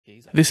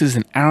This is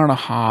an hour and a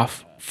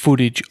half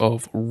footage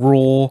of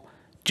raw,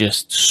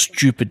 just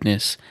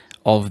stupidness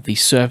of the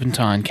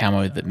Serpentine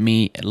Camo that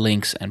me,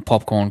 Lynx, and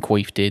Popcorn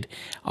Queef did.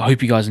 I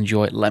hope you guys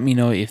enjoy it. Let me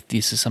know if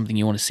this is something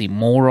you want to see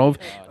more of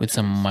with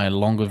some of my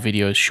longer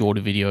videos,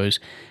 shorter videos,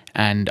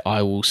 and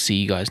I will see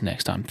you guys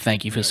next time.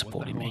 Thank you for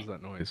supporting me. What was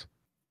that noise?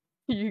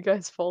 You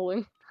guys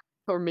falling.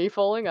 Or me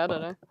falling? I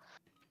don't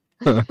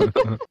know.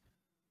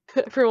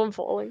 Everyone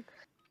falling.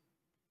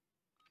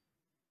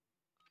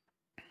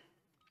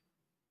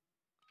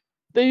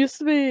 There used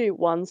to be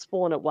one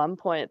spawn at one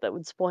point that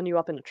would spawn you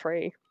up in a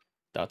tree.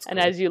 That's and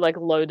cool. as you like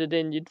loaded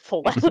in, you'd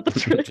fall out of the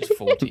tree. Just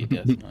fall to your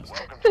death. Nice.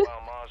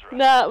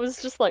 Nah, it was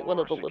just like one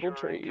of the little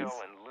trees.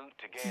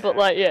 But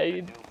like, yeah,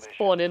 you'd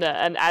spawn in it,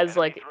 and as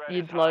like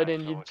you'd load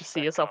in, you'd just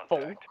see yourself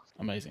fall.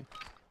 Amazing.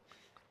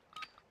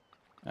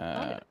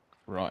 Right.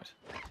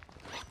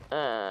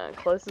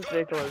 Closest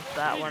vehicle is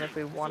that one if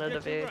we wanted a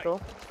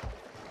vehicle.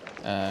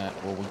 Well,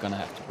 we're gonna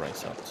have to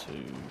race up to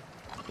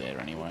there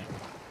anyway.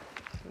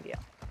 Yeah.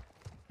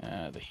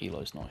 The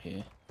helo's not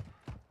here.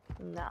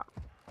 No.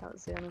 That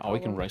was the only we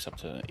can race up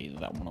to either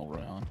that one or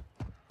Ryan.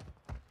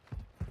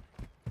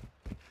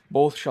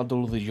 Both shall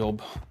do the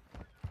job.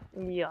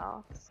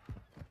 Yes.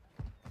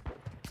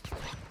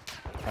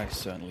 I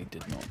certainly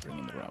did not bring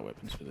in the right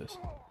weapons for this.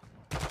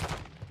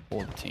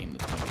 Or the team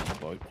that's going to be in the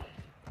boat.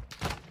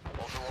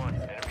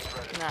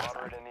 Nah,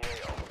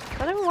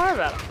 don't even worry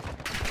about it.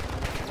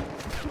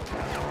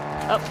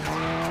 Oh.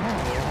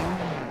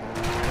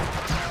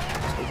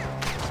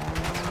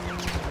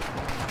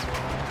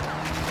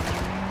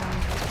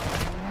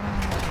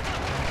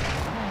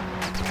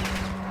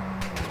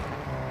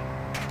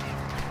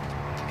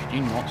 Could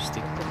you not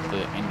stick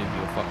the end of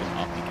your fucking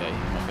RPK in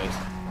my face?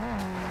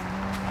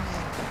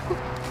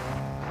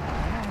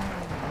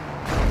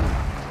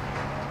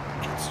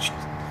 It's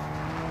just...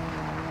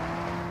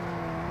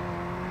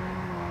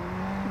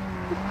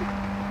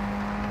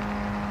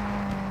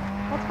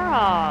 What's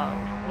wrong?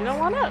 You don't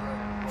want it?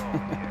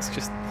 It's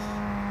just...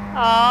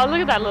 Oh, look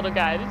at that little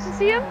guy. Did you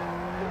see him?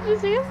 Did you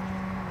see him?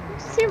 Did you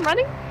see him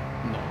running?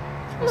 No.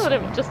 Look at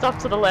him, just off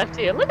to the left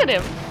here. Look at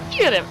him.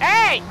 Look at him.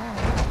 Hey!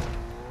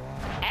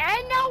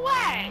 Hey, no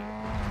way!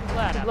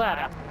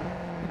 Ladder.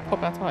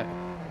 Pop out tire.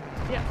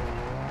 Yeah.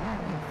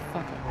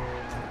 Fuck it.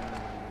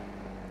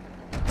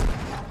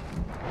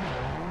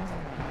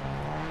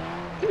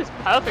 He was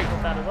perfect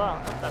with that as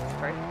well. That's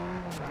great.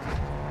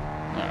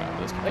 Alright,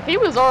 let's go. Like, he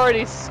was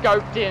already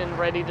scoped in,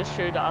 ready to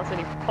shoot us, and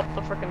he popped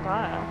the freaking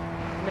tire.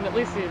 I mean, at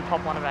least he didn't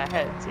pop one of our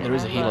heads. There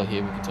is a healer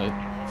here we can take.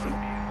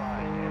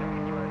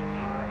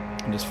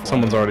 And just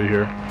Someone's already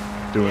here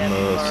doing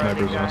the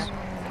sniper's nest.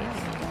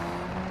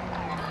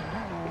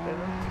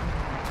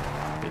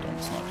 They don't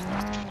sniper's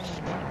nest.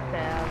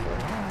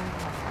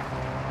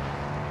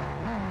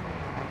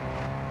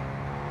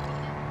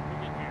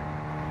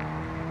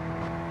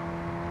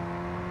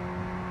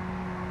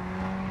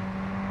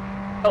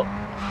 Oh.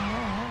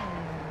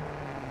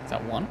 Is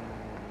that one?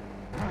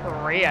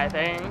 3, I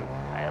think.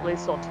 I at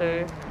least saw 2.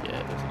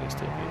 Yeah, there's at least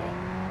 2 here.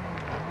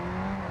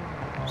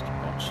 Just keep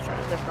going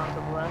straight. They've gone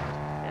to the left.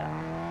 Yeah.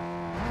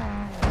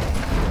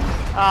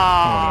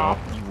 Oh,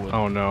 You would.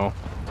 oh no.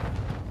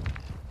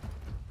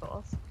 Of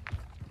course.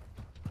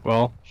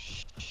 Well,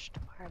 Shh,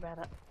 don't worry about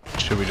it.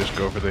 should we just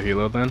go for the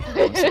helo then?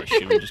 Honestly,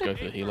 should we just go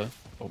for the healer?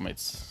 Or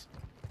mates.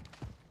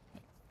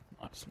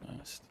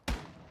 Nice.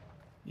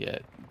 Yeah,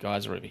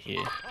 guys are over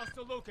here.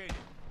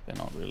 They're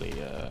not really,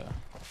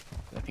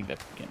 I think they're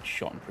getting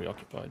shot and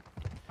preoccupied.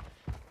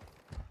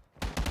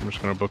 I'm just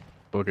gonna book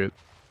it.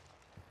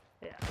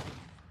 Yeah.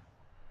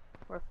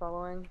 We're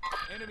following.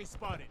 Enemy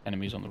spotted.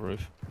 Enemies on the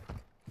roof.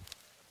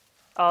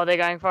 Oh, they're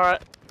going for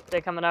it.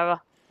 They're coming over.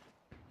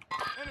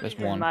 There's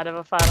We one. might have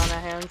a fight on our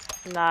hands.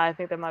 Nah, I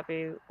think there might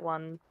be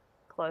one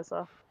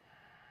closer.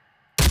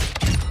 I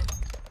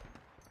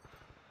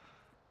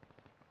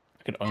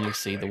could only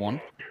see the one.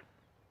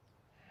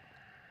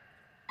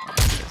 Oh,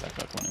 there's that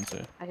guy going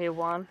into. I hear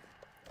one.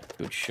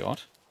 Good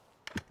shot.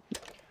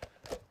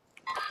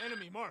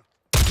 Enemy marked.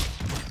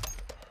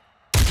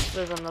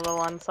 There's another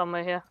one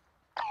somewhere here.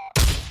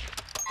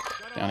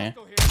 Down here.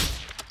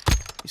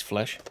 He's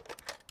flesh.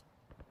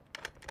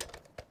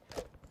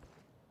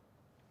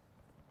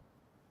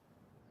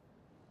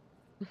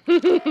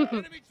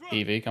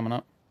 EV coming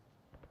up.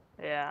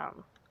 Yeah.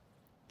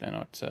 They're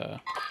not,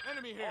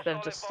 Enemy here.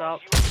 They've just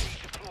stopped.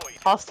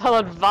 Hostile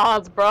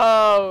advance,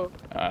 bro!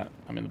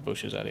 I'm in the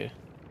bushes out here.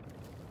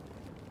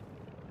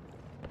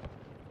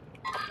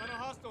 Got a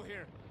hostile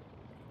here.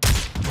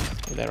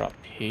 Yeah, there are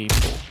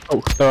people.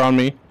 Oh, they're on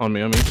me. On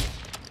me. Are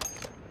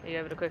you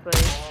able to quickly?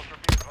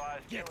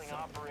 Killing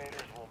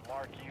operators will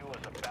mark you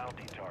as a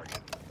bounty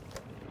target.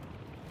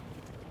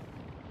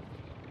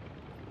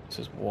 This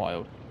is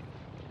wild.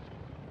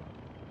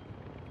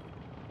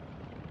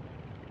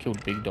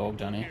 Killed big dog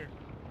down here.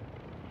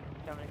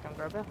 You want me to come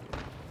grab you?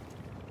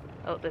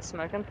 Oh, they're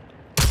smoking.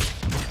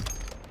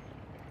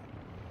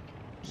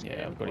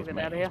 Yeah, I've got We'll his, get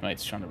out of his here.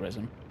 mates trying to res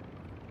him.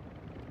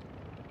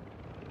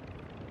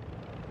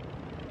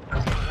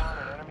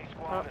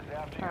 Oh,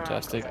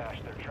 Fantastic.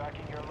 They're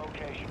tracking your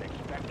location.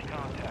 Expect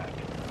contact.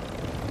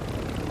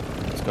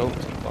 Let's go.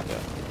 Let's get the fuck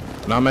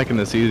out. Not making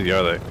this easy,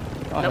 are they?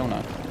 Oh, hell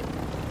no.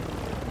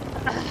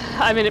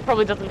 I mean, it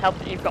probably doesn't help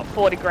that you've got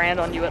 40 grand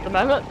on you at the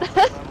moment.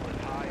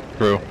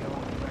 True.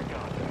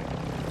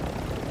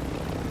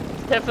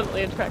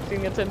 Definitely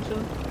attracting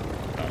attention.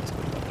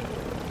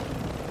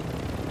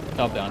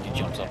 Our bounty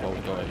jumps up while we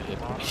go over here.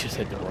 We just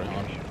head to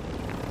Radeon.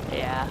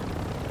 Yeah.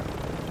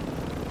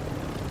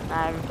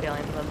 I have a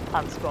feeling the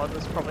hunt squad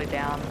was probably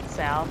down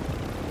south.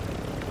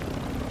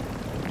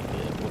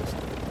 Yeah, what's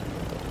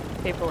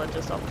People are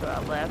just off to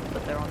our left,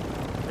 but they're on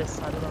this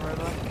side of the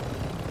river.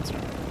 that's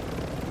right.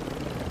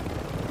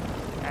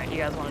 Alright, you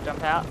guys want to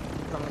jump out?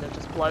 'Cause I'm gonna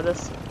just blow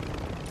this.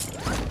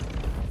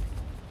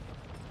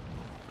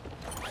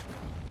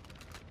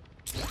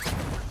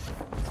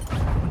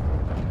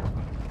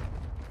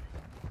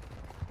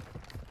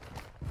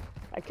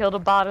 I killed a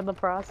bot in the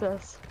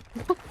process.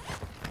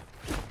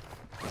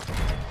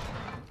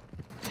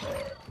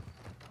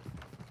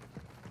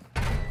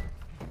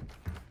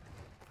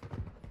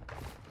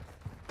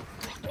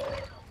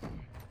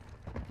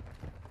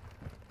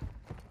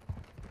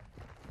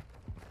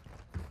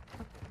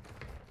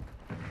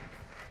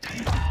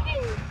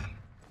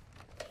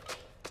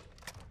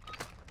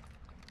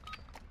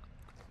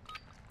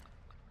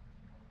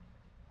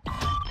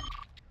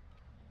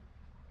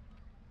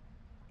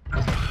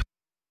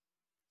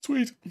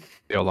 Sweet.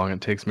 See how long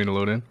it takes me to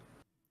load in?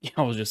 Yeah,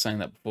 I was just saying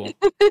that before.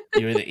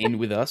 You're either in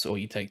with us or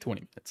you take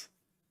 20 minutes.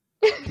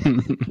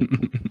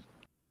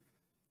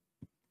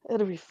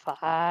 It'll be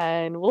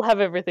fine. We'll have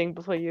everything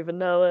before you even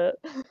know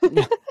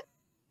it.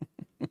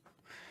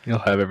 You'll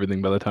have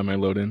everything by the time I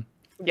load in.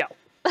 Yeah.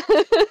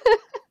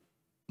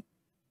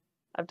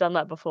 I've done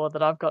that before,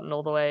 that I've gotten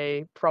all the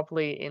way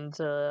properly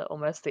into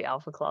almost the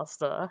alpha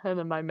cluster, and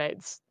then my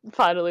mates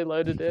finally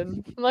loaded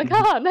in. I'm like,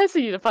 ah, nice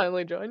of you to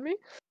finally join me.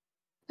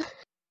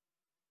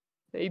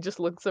 He just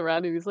looks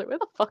around and he's like, where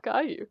the fuck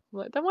are you? I'm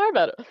like, don't worry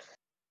about it.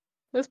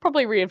 There's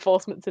probably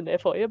reinforcements in there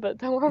for you, but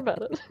don't worry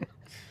about it.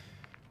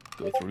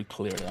 Go through,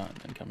 clear it out, and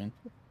then come in.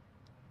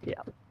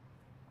 Yeah.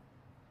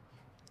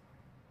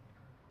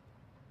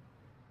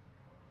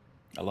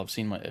 I love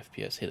seeing my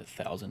FPS hit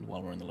 1,000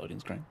 while we're in the loading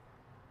screen.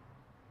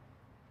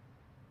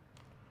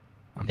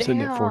 I'm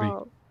sitting at 40.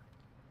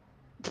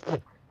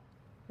 Got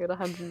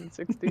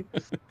 160.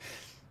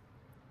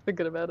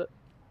 Thinking about it.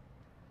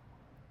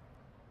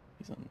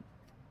 He's on...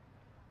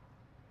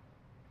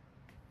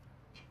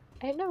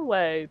 Ain't no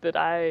way that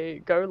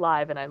I go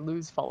live and I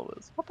lose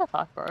followers. What the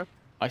fuck, bro?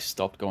 I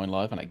stopped going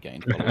live and I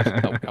gained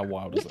followers. How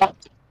wild is that?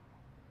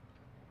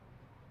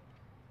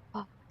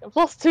 I've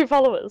lost 2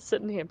 followers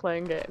sitting here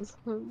playing games.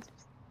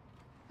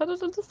 I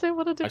don't understand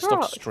what I did I stopped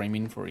wrong.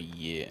 streaming for a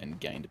year and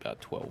gained about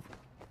 12.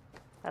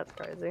 That's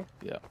crazy.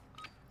 Yeah.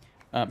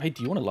 Hey,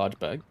 do you want a large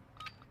bag?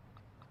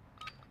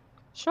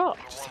 Sure.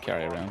 Just to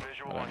carry around.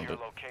 Visual I don't on need your it.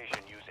 location.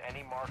 Use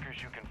any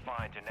markers you can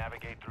find to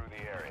navigate through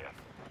the area.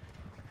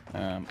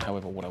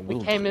 However, what I will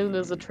We came do... in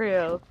as a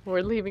trio.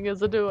 We're leaving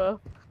as a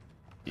duo.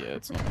 Yeah,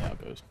 it's not how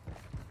it goes.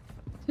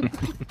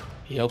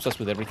 He helps us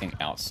with everything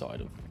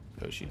outside of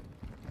Koshi.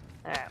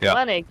 Alright, Yeah.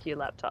 1 AQ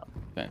laptop.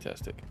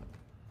 Fantastic.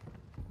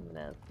 I'm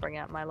gonna bring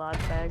out my large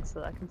bag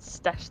so that I can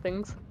stash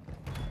things.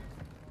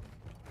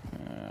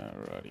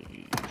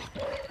 Alrighty.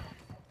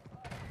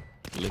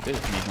 You look good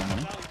if you need more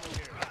money.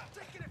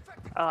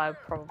 Oh, I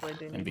probably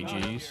do need more.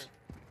 NVGs.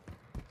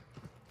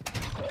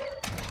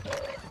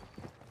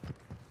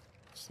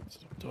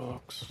 Sensitive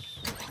docks.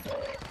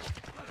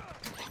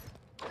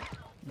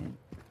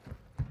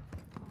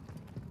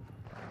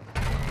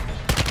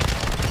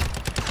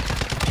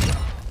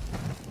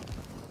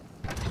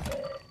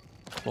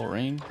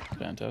 Chlorine,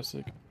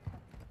 fantastic.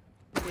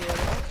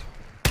 Yeah.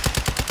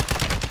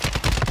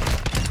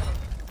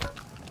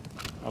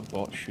 A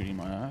bot shooting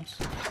my ass.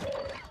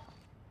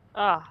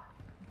 Ah,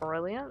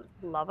 brilliant.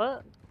 Love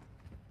it.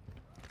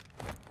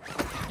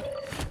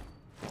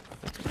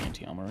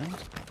 Anti-armor rings.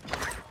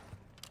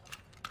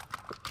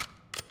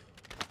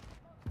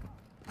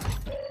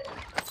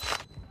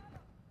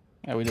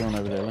 How we doing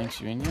over there, Lynx?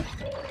 You in yet?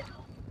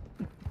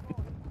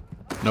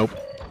 Nope.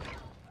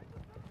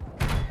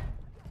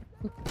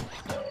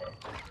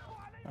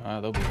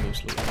 They'll be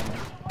loosely.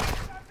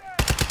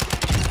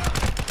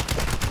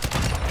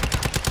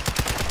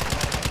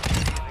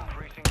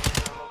 Increasing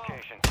your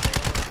location.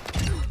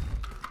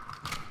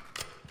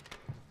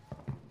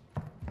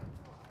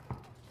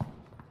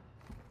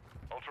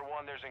 Ultra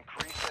One, there's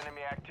increased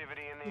enemy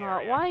activity in the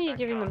area. Why are you Expect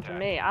giving them to contact.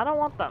 me? I don't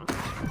want them.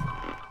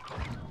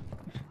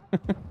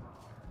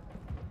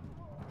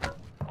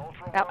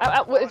 Ultra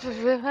Ow, One, ow,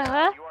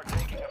 ow. you are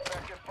taking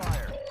effective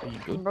fire. Are you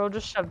good? Bro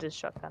just shoved his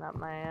shotgun up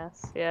my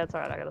ass. Yeah, it's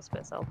alright, I got a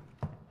spare cell.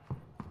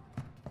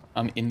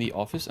 I'm in the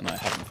office and I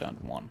haven't found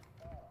one.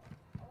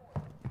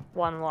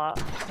 One what?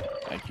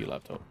 iCUE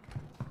laptop.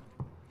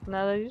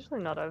 No, they're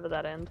usually not over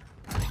that end.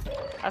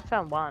 I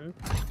found one.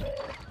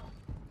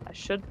 I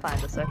should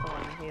find a second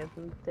one here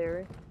in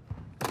theory.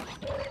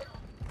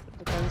 It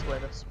depends where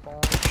to spawn.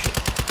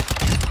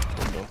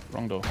 Wrong door.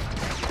 Wrong door.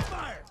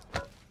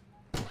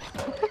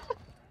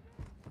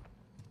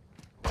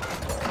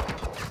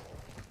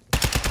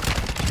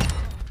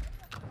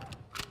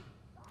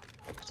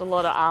 a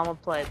lot of armor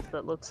plates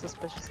that look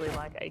suspiciously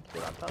like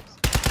ASUS laptops.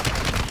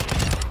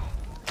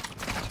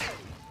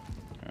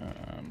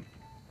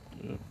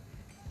 Yep.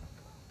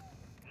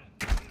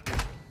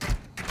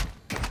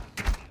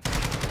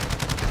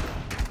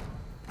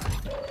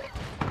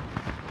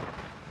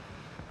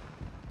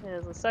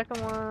 Here's the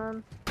second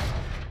one.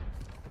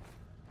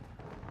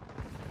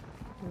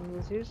 And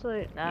there's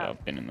usually no. Yeah,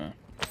 I've been in there.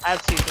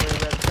 That's usually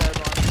where the third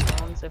one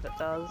spawns if it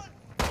does.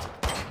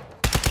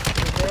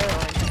 Is there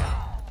or in here?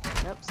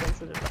 Nope,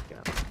 sensitive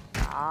documents.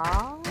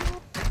 Ah.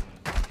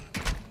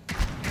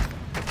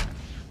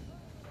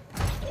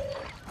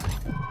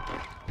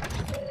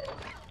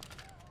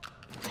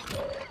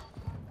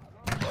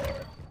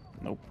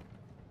 Nope.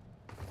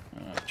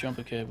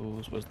 Jumper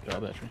cables. Where's the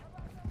car battery?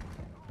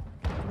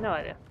 No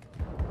idea.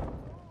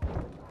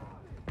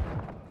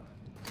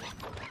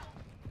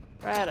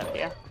 Right up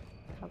here.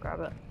 I'll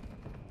grab it.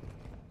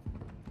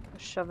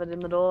 Shove it in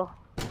the door.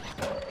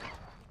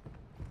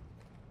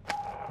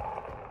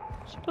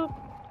 Spoop.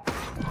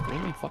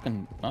 Really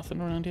fucking nothing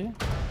around here?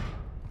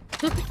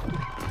 Isn't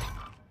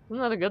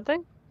that a good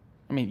thing?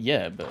 I mean,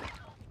 yeah, but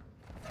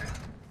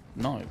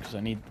no, because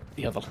I need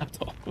the other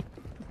laptop.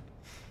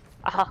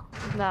 Ah,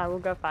 no, we'll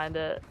go find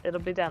it. It'll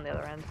be down the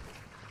other end.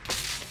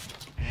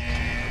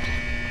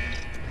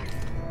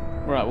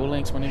 Right, well,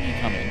 Links, whenever you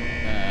come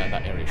in,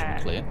 that area should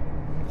be clear.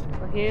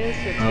 Well, here's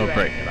your two Oh,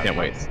 great. ASUS Can't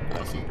wait. laptops.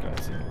 I see,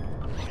 I see.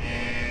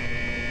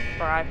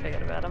 Before I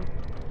figured about them.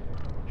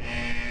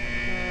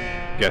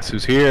 Guess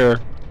who's here?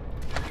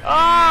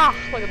 Ah!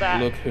 Look at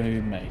that. Look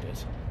who made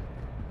it.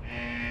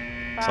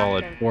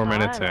 Solid Fucking 4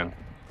 minutes finally.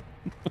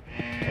 in.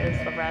 There's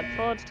the Rad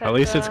 4 detector. At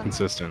least it's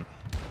consistent.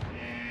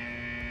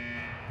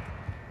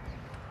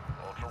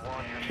 Ultra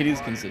One, your It is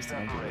squad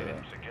consistent, I'll give you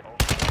that.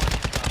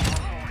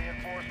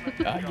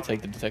 Reinforcements Ah, you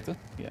take the detector?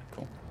 Yeah,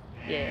 cool.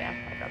 Yeah,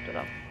 I grabbed it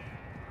up.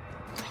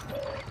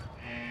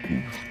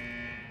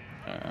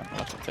 I'll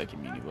have to take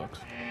your mini box.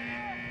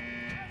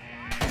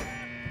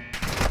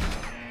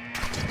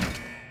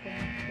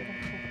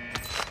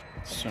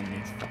 So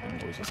many fucking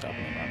noises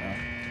happening right now.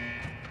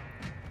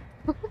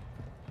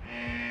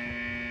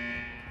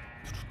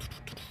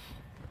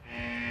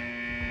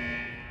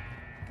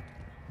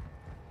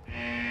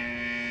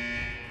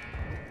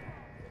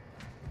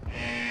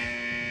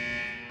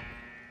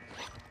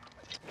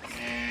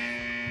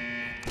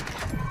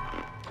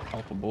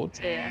 Alpha board.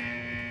 Yeah.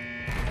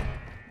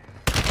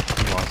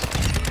 Lost.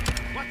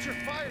 Watch your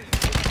fire!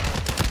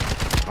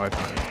 Oh, I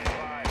found it.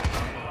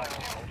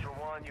 Ultra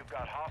One, you've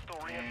got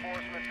hostile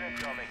reinforcements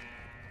incoming.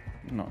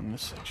 Not in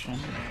this section.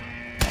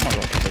 Oh my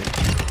god, dude.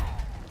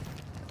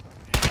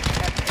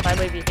 If I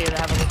leave you here to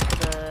have a look at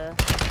the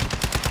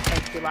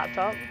HP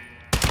laptop.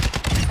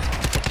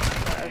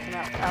 Open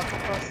up Alpha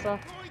cluster.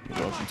 You're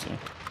welcome to. I'm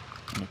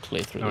gonna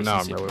clear through Oh, this. now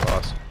and I'm see really if-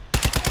 lost.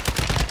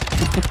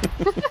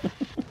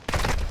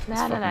 No,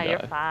 fucking you're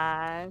guy.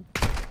 fine.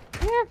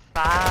 You're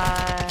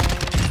fine.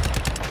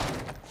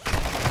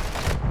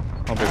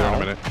 I'll be there in a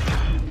minute.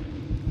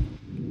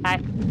 Hi.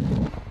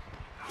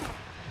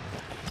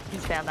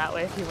 He's down that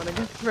way if you want to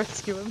go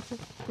rescue him.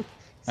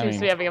 Seems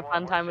to be having a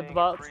fun time with the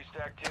bots.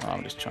 Oh,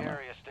 I'm just trying to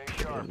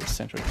go to the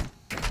center again.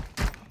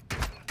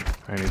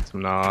 I need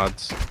some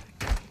nods.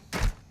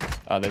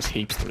 Oh, there's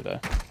heaps through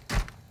there.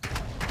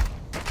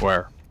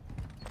 Where?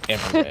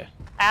 Everywhere.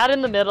 Out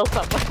in the middle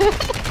somewhere.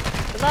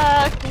 Good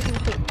luck.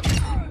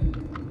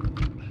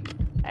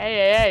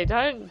 Hey,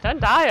 don't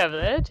die over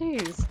there,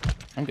 jeez.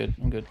 I'm good,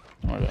 I'm good.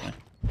 Don't worry about me.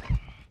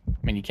 I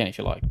mean, you can if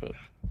you like, but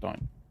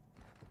don't.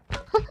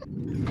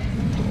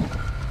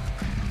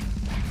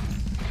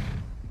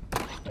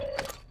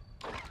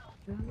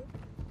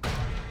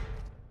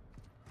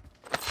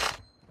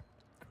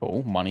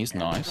 Cool, money's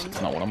nice.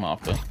 It's not what I'm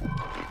after.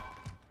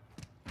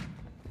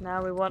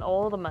 Now we want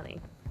all the money.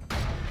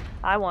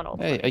 I want all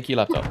the Hey, AQ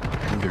laptop. I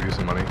can give you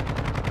some money. money.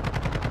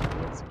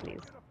 Yes, please.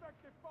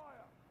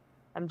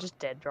 I'm just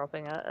dead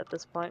dropping it at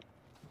this point.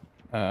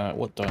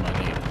 What don't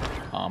I need?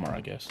 Armor,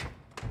 I guess.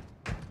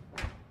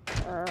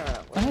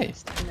 What Hey,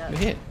 is this? we're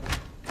here.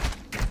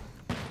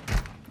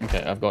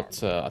 Okay, I've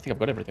got, I think I've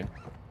got everything.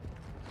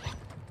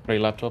 3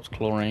 laptops,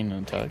 chlorine,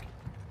 and a tag.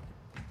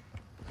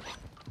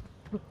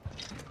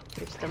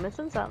 You're still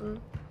missing something.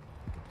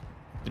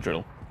 The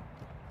drill.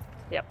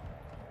 Yep.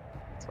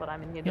 That's what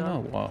I'm in here You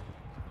know doing. what?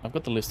 I've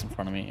got the list in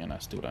front of me and I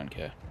still don't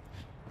care.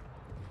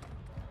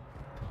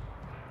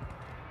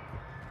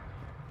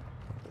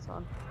 This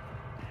one.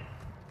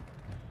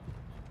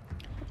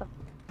 What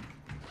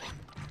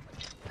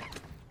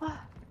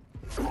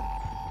the?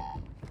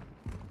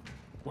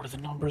 What do the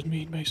numbers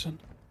mean, Mason?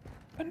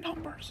 The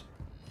numbers.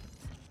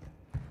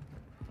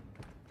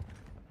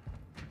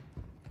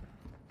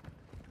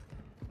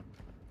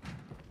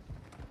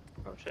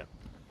 Oh shit.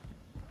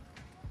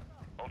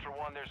 Ultra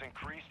One, there's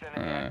increased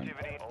enemy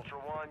activity. Ultra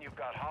One, you've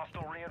got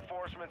hostile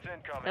reinforcements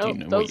incoming. you Nope,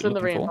 know what those you're are the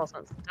looking for?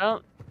 reinforcements.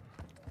 Don't.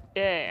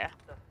 Yeah.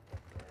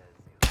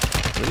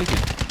 Really good.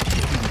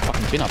 You've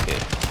fucking been up here.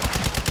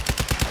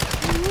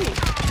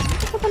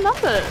 Look at the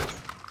numbers.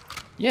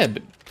 Yeah,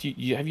 but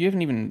have you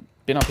even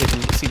been up here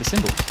to see the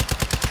symbols?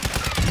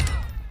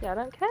 Yeah, I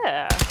don't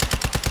care.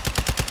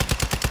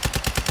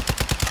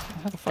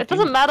 How the fuck It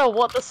doesn't matter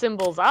what the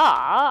symbols are.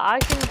 I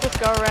can just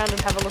go around and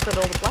have a look at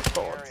all the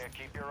blackboards. Area,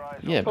 keep your eyes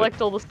Yeah, but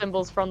Collect all the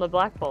symbols from the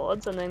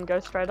blackboards and then go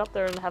straight up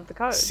there and have the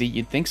code. see,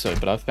 you'd think so,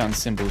 but I've found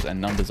symbols and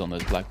numbers on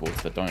those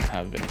blackboards that don't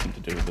have anything to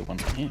do with the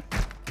ones on here.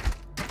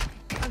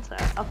 That's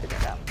fair. I'll figure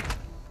it out.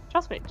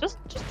 Trust me. Just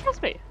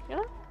trust me, you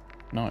know?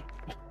 No.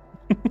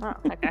 Oh,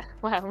 okay.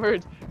 Wow,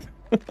 rude.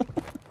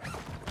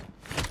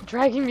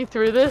 Dragging me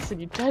through this and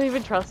you don't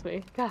even trust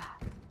me. God.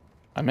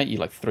 I met you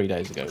like 3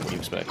 days ago. What do you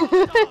expect?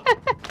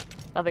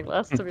 Nothing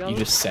less, to be You honest.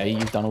 just say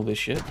you've done all this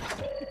shit?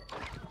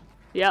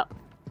 Yep.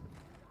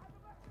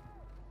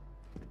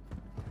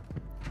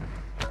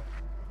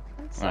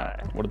 So,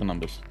 Alright, what are the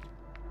numbers?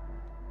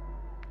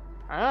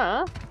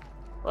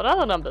 what are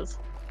the numbers?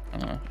 I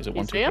don't know. Is it You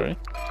 1, see 2, 'em? 3?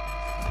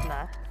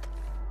 No.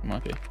 It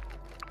might be.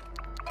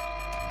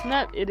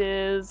 No, it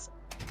is...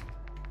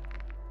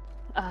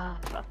 Ah,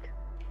 fuck.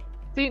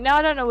 See, now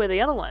I don't know where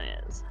the other one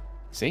is.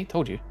 See?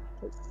 Told you.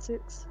 It's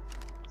 6.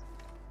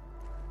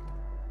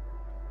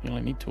 You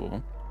only need 2 of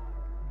them.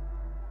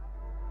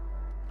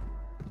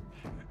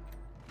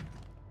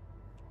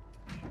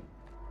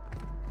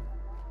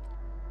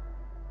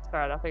 It's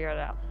alright, I'll figure it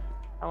out.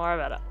 Don't worry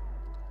about it.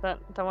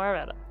 Don't worry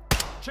about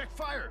it. Check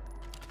fire!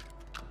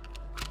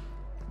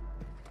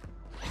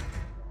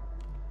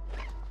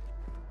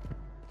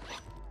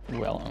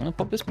 Well, I'm gonna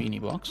pop this mini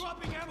box.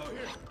 Dropping ammo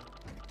here!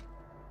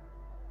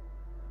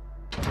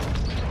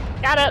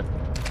 Got it!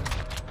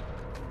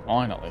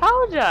 Finally.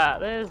 Told ya!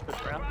 There's the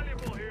drill.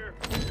 Valuable here.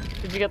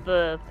 Did you get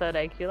the third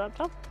AQ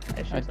laptop? I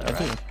I assume so, do.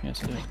 right?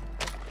 Yes, I do.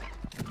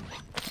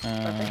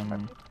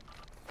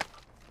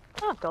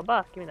 Oh, gold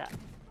bar. Give me that.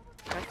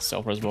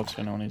 Self-res box if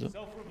anyone needs it.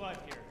 Self-revive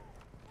here.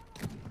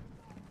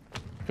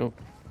 Cool.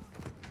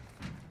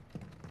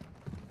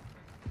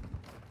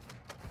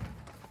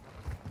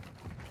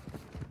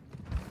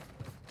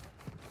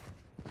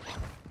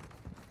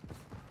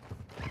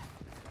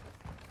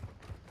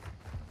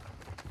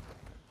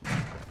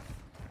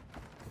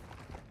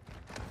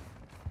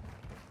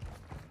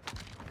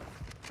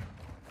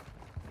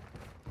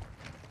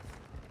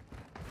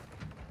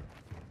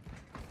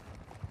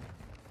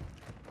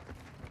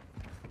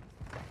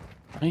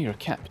 I know you're a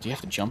cat, but do you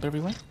have to jump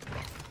everywhere?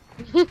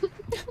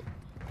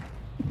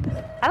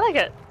 I like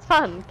it. It's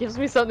fun. Gives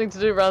me something to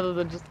do rather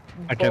than just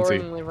I can't see.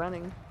 boringly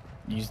running.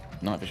 Use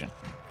night vision.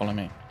 Follow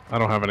me. I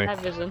don't have any. Night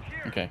vision.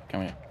 Okay,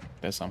 come here.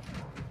 There's some.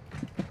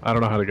 I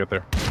don't know how to get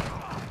there.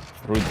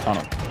 Through the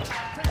tunnel.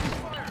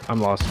 I'm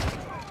lost.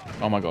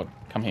 Oh my god.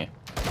 Come here.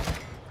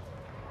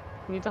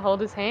 You need to hold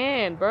his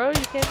hand, bro. You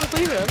can't just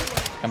leave him.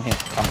 Come here.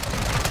 Come.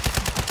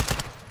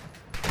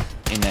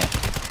 In there.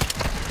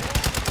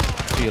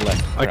 To your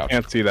left. I Crouch.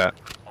 can't see that.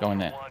 Go in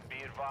there. One,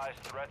 be advised,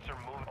 threats are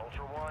moving.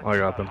 Ultra One, I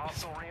got them.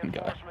 hostile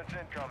reinforcements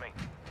incoming.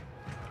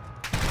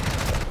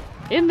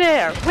 In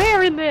there.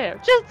 Where in there?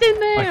 Just in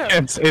there. I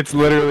can't. It's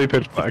literally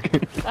pitch black.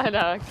 I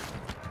know.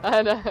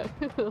 I know.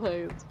 Like,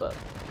 it's fun.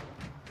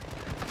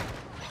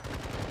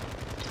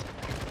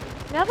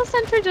 Now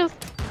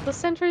the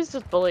sentry's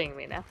just bullying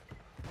me now.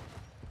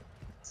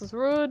 This is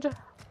rude.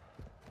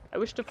 I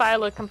wish to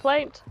file a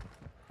complaint.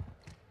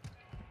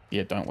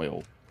 Yeah, don't we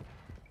all?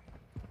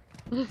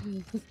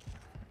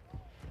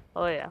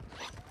 Oh yeah.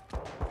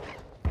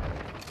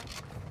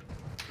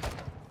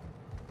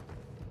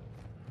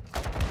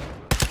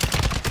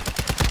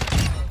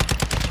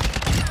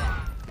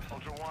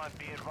 Ultra One,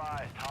 be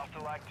advised,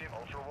 hostile active.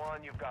 Ultra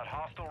One, you've got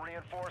hostile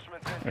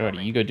reinforcements incoming.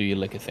 Alrighty, you go do your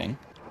liquor thing.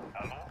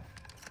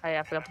 Oh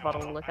yeah, I forgot the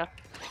bottle of liquor.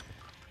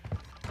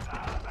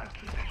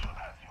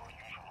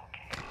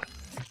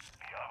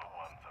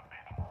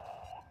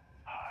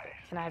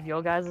 Can I have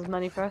your guys'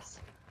 money first?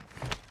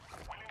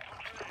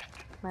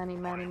 Money,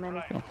 money,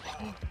 money. Sure.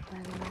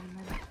 Money, money,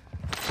 money.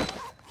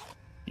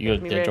 You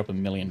gotta Me dead very- drop a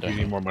million, Do don't you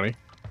you? need more money?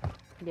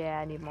 Yeah,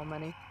 I need more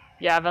money.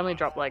 Yeah, I've only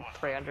dropped like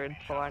 300,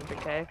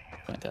 400k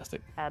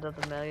Fantastic. out of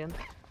the million.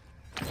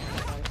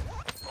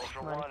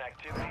 Ultra Money. One,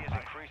 activity is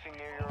increasing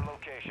near your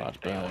location. Large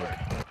Stay alert.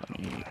 bag. Let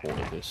me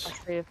order this.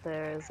 Let's see if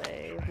there is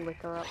a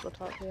liquor up the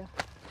top here.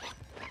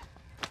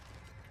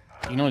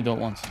 You can only do it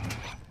once.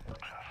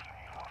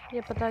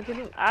 Yeah, but I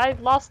didn't. I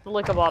lost the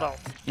liquor bottle.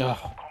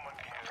 Oh,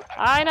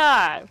 I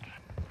know.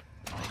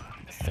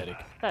 pathetic.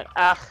 But,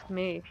 ugh,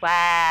 me.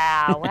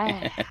 Wow,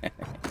 wow.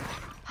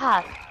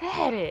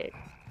 Pathetic.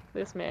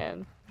 This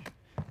man.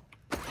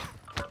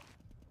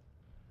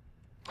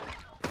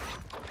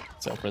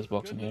 Self-res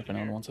box in here if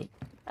anyone wants it.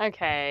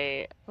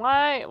 Okay,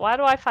 why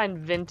do I find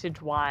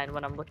vintage wine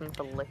when I'm looking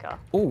for liquor?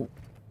 Ooh.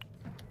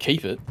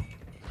 Keep it.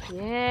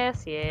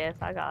 Yes, yes,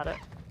 I got it.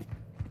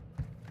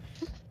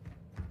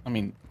 I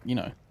mean, you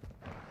know.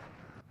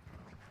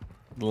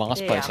 The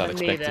last Yeah, place I'm I'd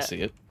gonna expect need to it.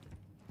 see it.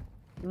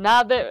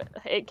 Nah,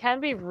 it can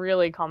be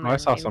really common. I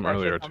saw in some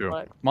virtual earlier, too.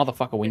 complex.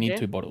 Motherfucker, we Did need you?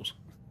 2 bottles.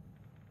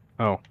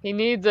 Oh. He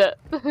needs it.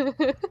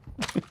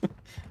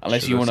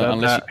 Unless Should've you wanna,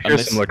 said that.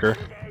 Here's some liquor.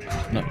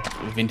 no,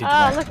 vintage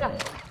Ah, wine. liquor.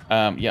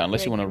 Yeah,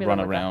 unless Yeah, you want give to me the run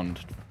liquor. around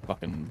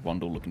fucking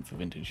Wandle looking for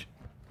vintage.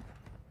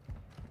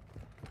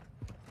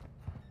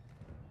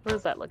 Where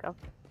does that look up?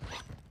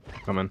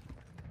 Come in.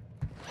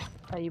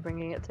 Are you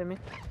bringing it to me?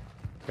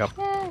 Yep.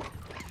 Yay.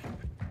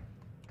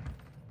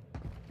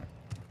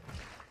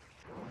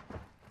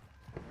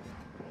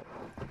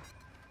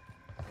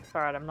 It's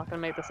alright, I'm not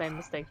gonna make the same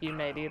mistake you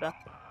made either.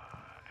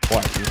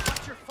 Why?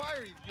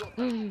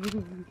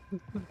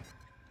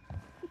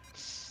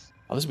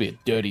 Oh, this would be a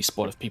dirty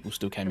spot if people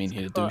still came in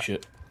here to do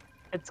shit.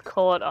 It's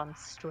caught on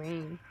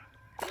stream.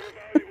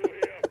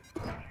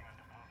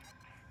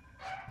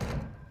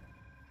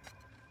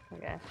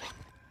 Okay.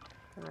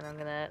 And then I'm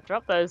gonna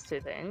drop those two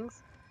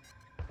things.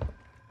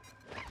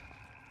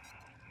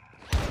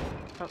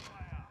 Oh.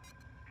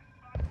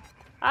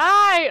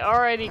 I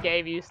already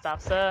gave you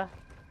stuff, sir.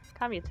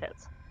 Calm your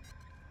tits.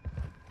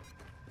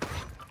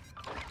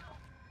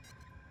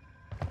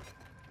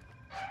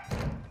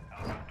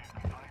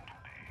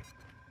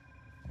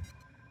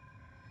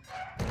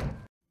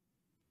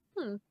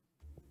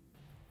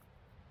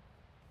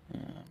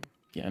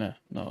 Yeah,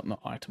 no, not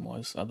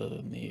item-wise, other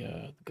than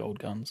the gold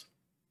guns.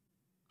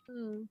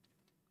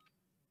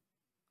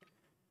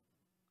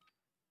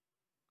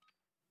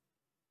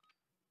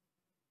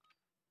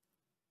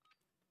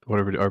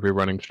 Are we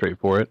running straight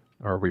for it,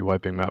 or are we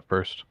wiping map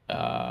first?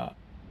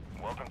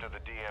 Welcome to the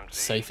DMZ.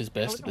 Safe is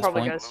best at this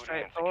Probably point. go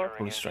straight for it.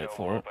 Probably straight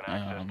for it.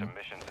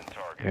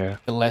 Yeah.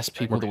 The less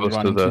people that we Close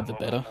run to into, the- the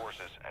better.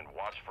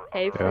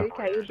 Hey, Yeah. Freak,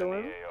 how you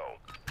doing?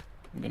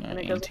 I'm gonna And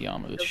it goes-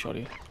 anti-armor this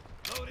shoddy.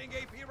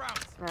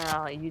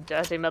 Oh, you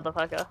dirty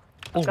motherfucker.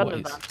 I've got an Always.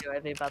 advanced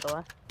UAV, by the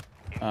way.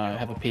 I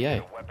have a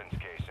PA.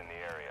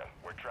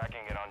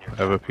 I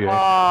have a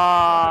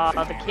PA.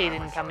 Oh, the key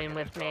didn't come in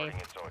with me.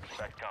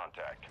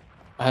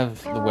 I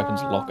have the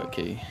weapons locker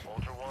key.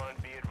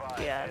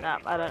 Yeah, nah,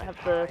 I don't have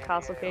the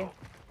castle key.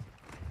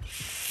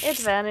 It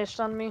vanished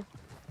on me.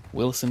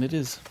 Wilson it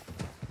is.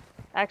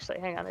 Actually,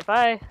 hang on, if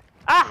I...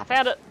 Ah, I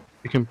found it!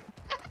 You can.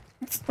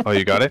 Oh,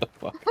 you got it.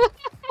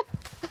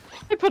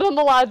 I put on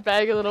the large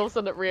bag and then all of a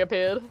sudden it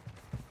reappeared.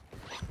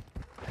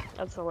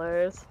 That's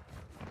hilarious.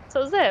 So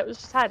it was there, it was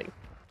just hiding.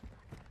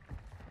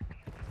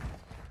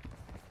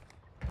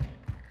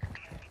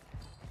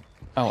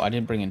 Oh, I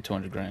didn't bring in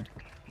 200 grand.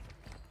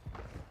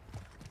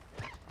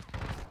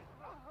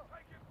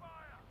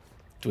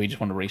 Do we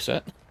just want to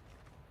reset?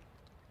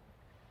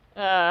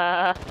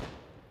 Yeah,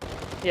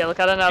 look,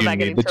 I don't know You about need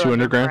getting the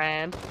 200 200 grand?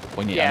 grand.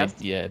 When you, Yes.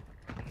 yeah,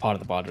 part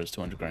of the barter is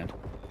 200 grand.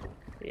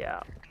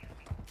 Yeah.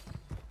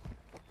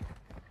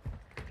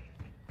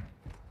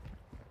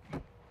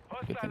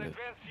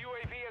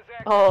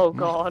 Oh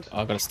god.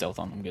 I got a stealth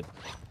on. I'm good.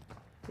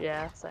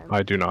 Yeah, same.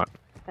 I do not.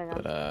 Hang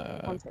on.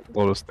 But One second.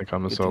 We'll just think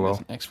I'm a good thing solo. there's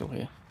an exfil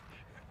here.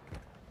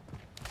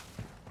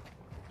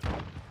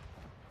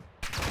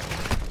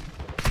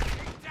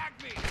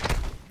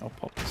 I'll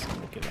pop this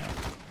and look it out.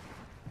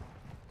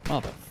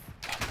 Mother.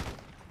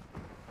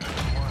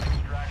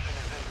 Extraction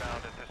is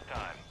inbound at this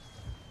time.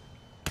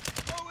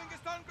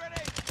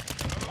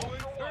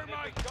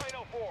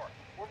 Dino 4.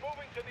 We're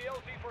moving to the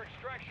LZ for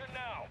extraction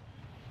now.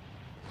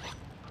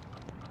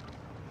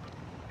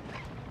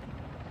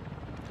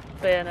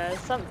 But yeah, no,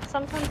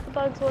 sometimes the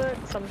bugs work,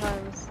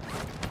 sometimes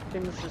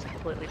things just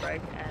completely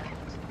break and...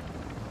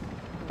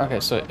 Okay,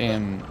 so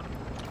in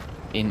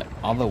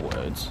other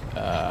words,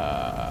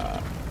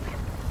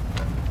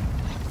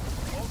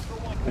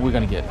 we're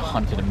gonna get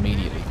hunted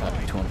immediately for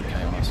having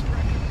 200k on us.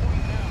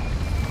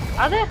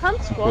 Are there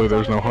hunt squads? Oh,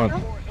 there's on no this hunt.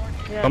 account?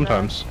 Yeah,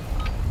 Sometimes. no.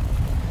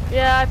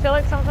 Yeah, I feel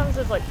like sometimes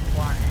there's like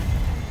one.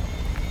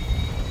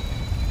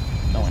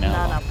 No one None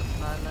out. up at the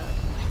moment.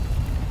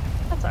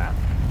 That's alright.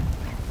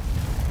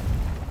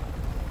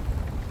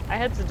 I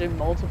had to do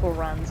multiple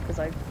runs because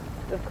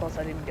of course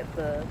I didn't get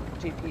the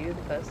GPU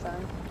the first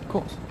time. Of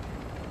course.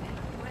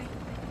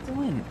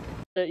 Doing.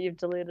 But you've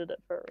deleted it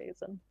for a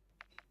reason.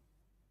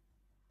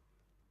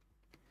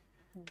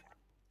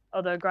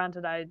 Although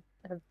granted I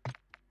have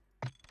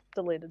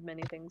deleted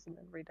many things and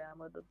then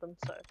re-downloaded them,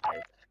 so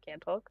I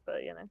can't talk,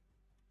 but you know.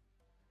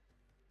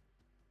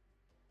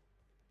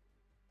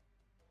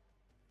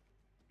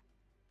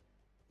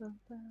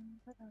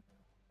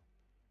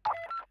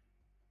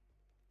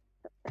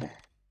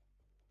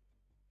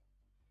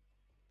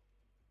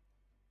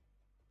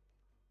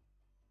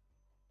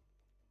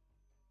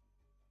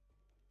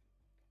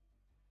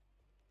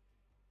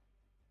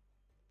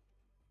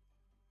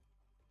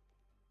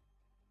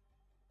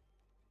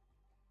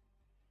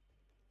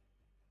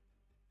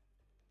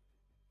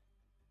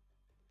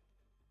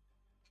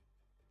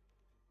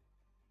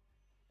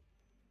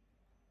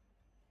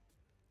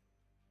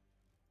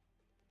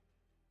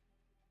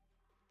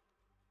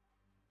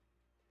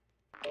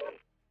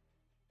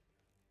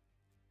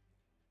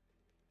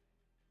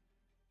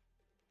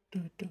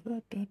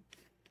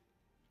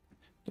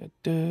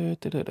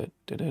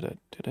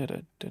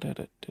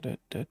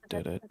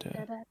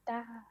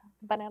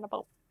 Banana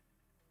boat.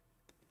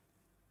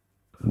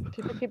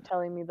 People keep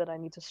telling me that I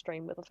need to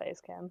stream with a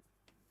face cam.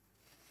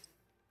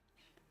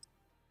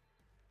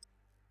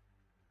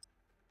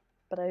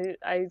 But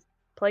I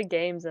play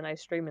games and I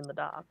stream in the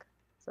dark,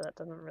 so that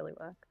doesn't really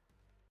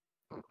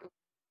work.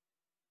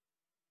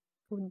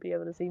 Wouldn't be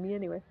able to see me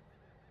anyway.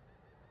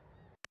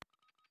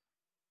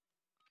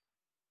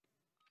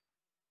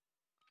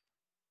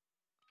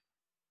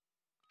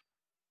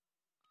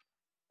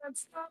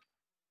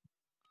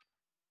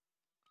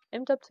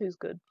 MW2 is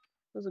good.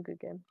 It was a good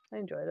game. I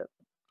enjoyed it.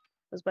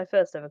 It was my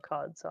first ever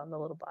COD, so I'm a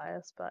little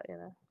biased, but you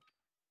know.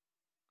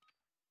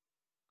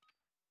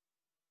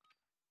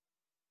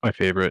 My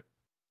favorite.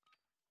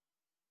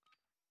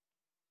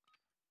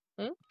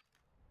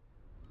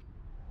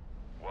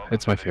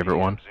 It's my favorite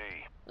one.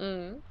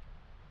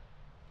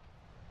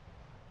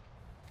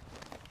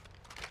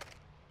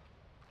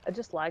 I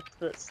just liked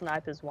that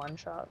snipers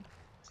one-shot.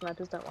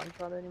 Snipers don't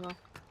one-shot anymore.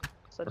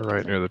 So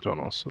Right near the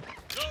tunnel, so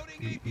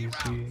easy.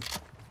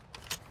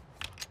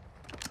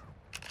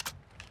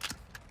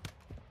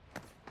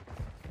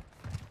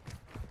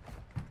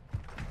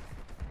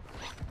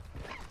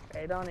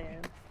 Straight on in.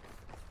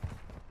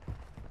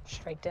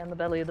 Straight down the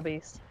belly of the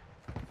beast.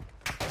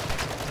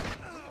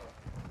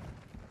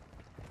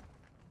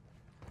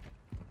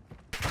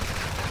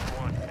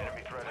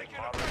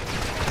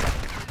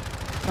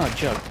 Oh,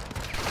 Joe.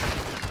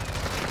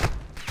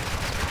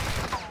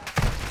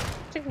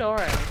 Just ignore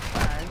him. It's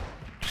fine.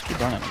 Just keep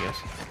running, I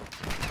guess.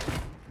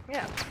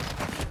 Yeah.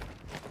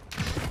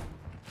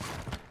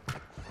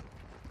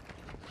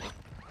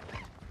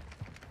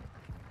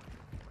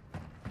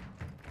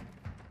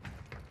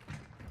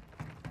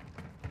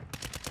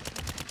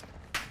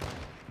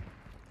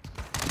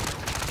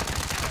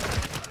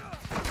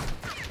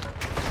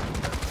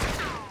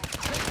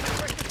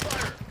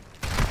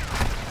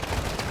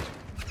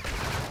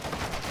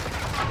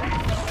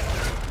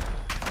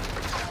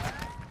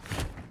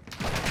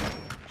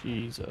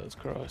 Jesus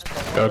Christ.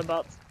 A lot of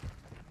bots.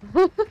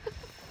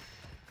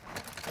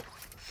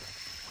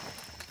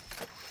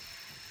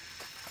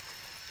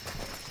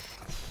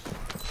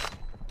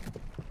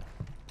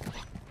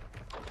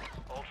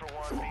 Ultra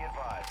One, be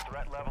advised.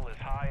 Threat level is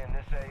high in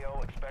this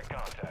AO. Expect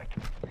contact.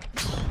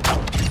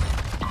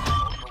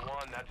 Ultra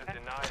One, that's a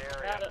denied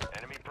area.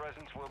 Enemy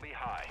presence will be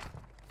high.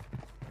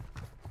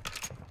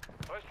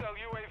 Hostile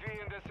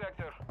UAV in this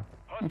sector.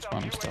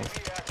 Hostile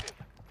UAV active.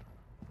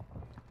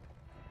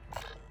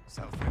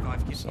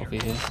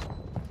 Selfie here.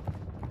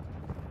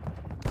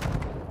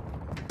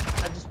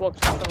 I just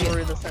walked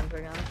through the center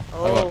again. I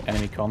Oh, got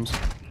enemy comms.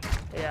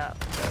 yeah.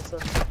 That's a...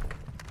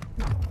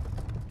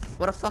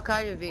 What the fuck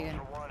are you, vegan?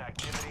 Ultra One,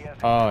 activity has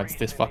Oh, it's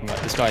this fucking guy.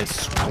 This guy is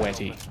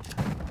sweaty.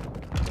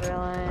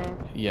 Really?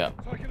 Yeah.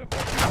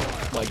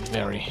 Like,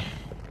 very.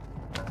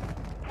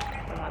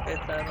 There might be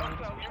a third one.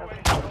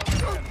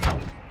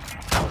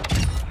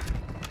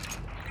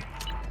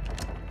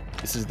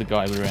 This is the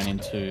guy we ran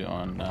into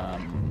on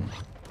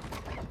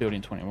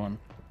Building 21.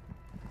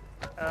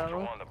 Oh. Ultra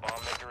One, the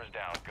Bombmaker is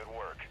down. Good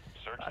work.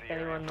 Search the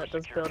area Anyone for that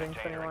does secure Building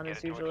container 21 and is get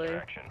it to usually...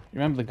 extraction. You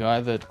remember the guy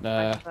that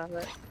Have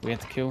it. we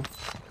had to kill?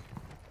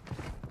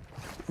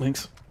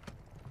 Links.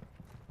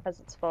 Has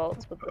its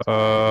faults, but the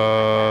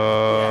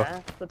Uh,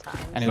 yeah, the time.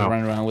 And he was No.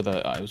 running around with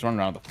a he was running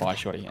around with a fire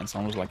shotty, and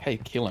someone was like, "Hey,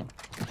 kill him,"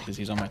 because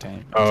he's on my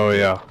team. Oh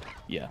yeah.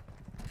 Yeah,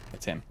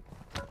 it's him.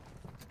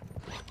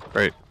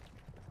 Great.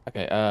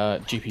 Okay,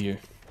 GPU.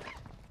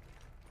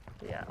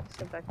 Yeah,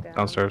 so back down.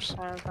 Downstairs.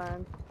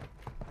 Fine.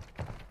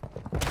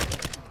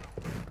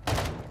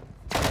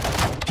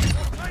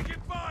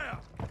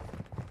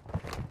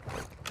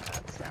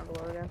 That's down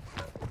below again.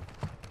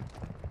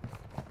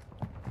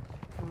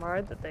 I'm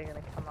worried that they're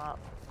gonna come up.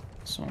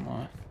 So am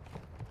I.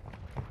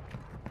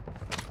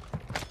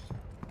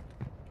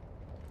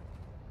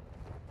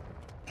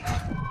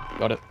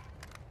 Got it.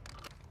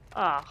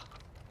 Ah,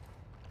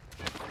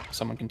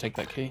 Someone can take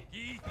that key.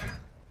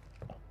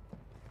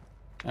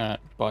 Alright,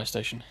 buy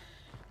station.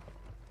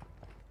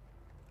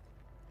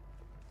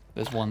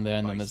 There's one there,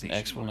 and then there's an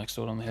X-Wall next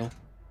door on the hill.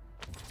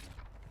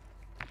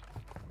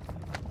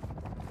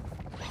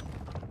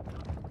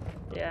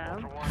 yeah.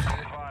 Ultra One, be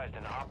advised.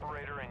 An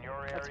operator in your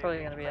area That's probably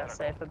needs gonna be a medical.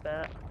 safer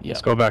bet. Yeah,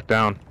 Let's go back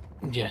down.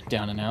 yeah,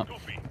 down and out.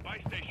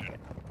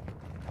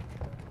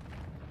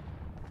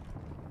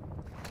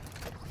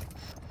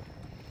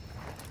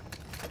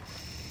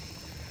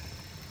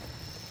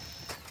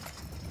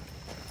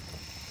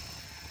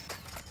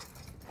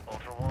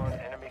 Ultra One,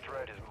 enemy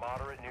threat is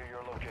moderate near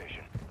your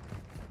location.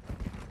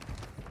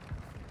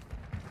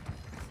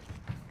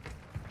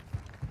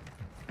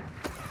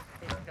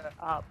 We can go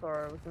up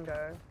or we can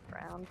go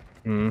round.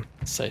 Hmm.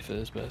 Safer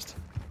is best.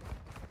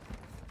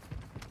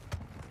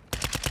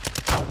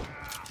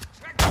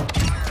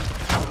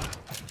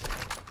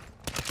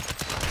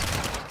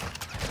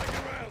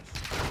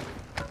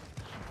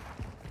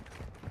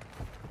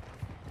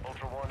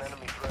 Ultra One,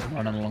 enemy threat I'm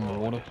running along the below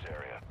water. this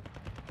area.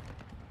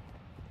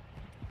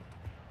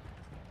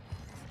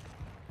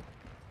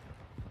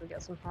 We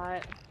get some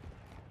height.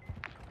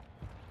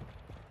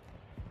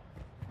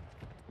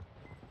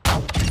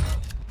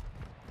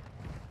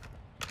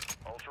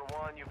 Ultra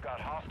One, you've got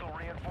hostile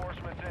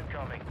reinforcements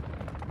incoming.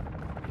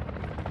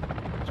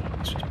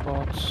 It's just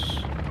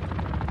bots.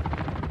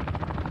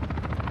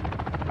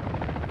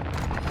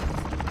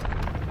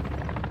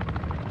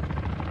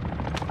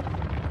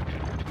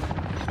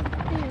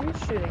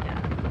 Yeesh. shooting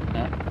at?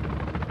 No.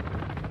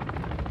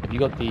 Have you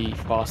got the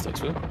fast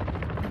exfil?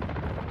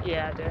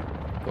 Yeah, I do.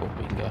 Cool,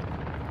 we can go.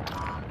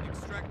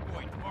 Extract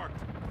point marked.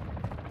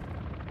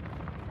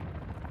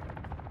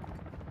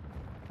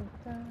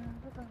 Ultra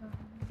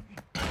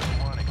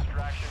One,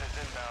 extraction is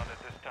inbound at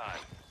this time.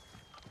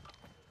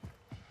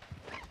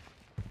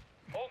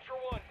 Ultra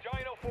One,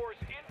 Dino Force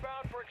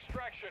inbound for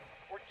extraction.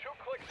 We're 2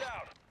 clicks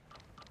out.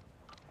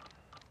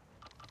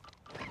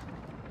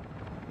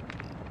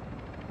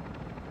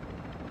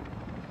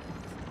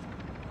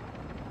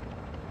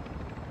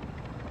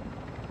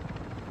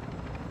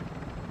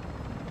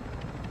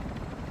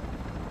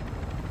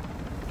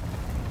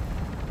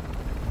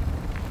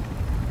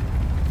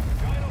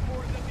 Dino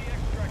Force at the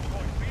extract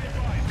point. Be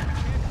advised, you can't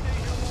stay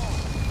here long.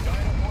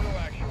 Dino Portal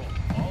actual.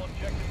 All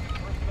objectives and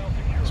personnel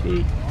secure.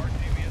 Sweet.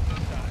 RTV at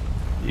this time.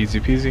 Easy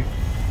peasy.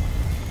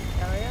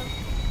 Hell yeah.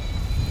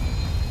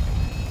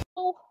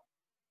 Oh.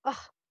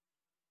 Ah.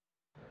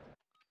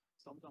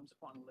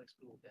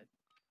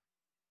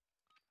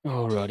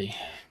 Alrighty.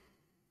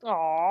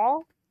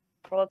 Aww.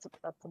 Well,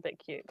 that's a bit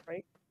cute,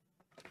 right?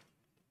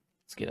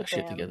 Let's get our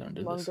shit together and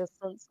do Long this.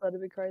 distance,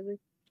 that'd be crazy.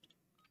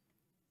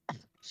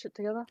 Shit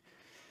together.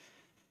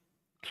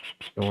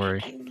 Don't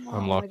worry.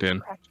 I'm locked in.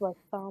 Cracked my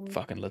thumb.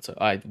 Fucking let's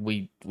hope.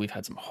 We've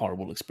had some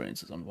horrible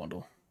experiences on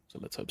Vondel, so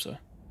let's hope so.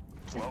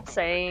 Welcome to the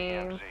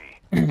Same.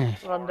 DMZ.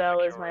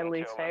 Rondell is my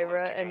least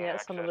favorite, and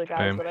yet some of the guys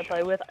Same. that I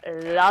play with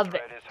love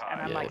it. And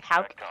I'm Yeah. like,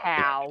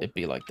 how? It'd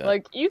be like that.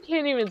 Like, you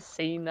can't even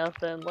see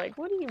nothing. Like,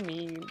 what do you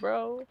mean,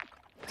 bro?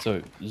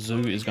 So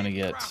Zoo is gonna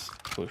get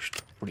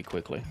pushed pretty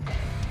quickly.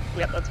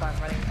 Yep, that's fine.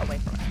 I'm running away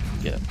from it.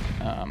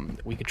 Yeah.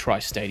 We could try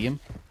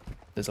Stadium.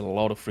 There's a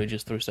lot of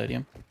fridges through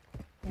Stadium.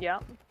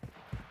 Yep.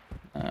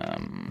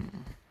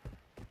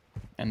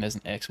 And there's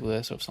an exfil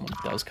there, so if someone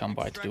does come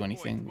by to do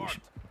anything,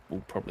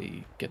 we'll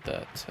probably get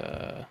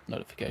that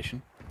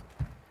notification.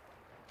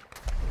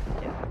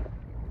 Yeah.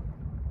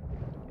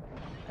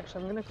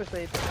 Actually, I'm gonna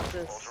quickly pick up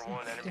this. Ultra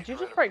One, enemy Did you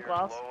just predator break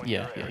glass? low in Yeah,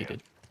 your yeah, he area.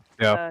 did.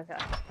 Yeah. Okay.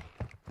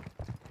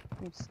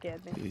 You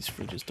scared me. These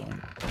fridges don't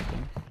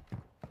open.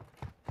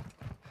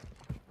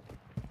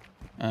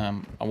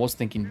 I was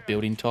thinking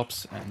building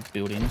tops and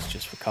build-ins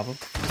just for cover.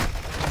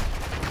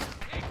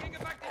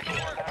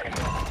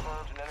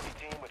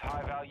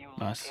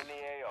 Nice.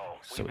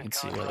 So we can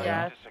see where they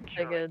Yeah, are. I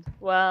figured.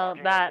 Well,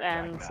 that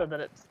and so that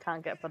it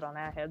can't get put on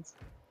our heads.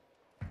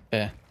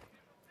 Fair.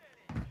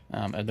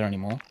 Are there any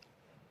more?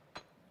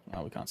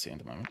 Oh, we can't see at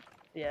the moment.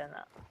 Yeah,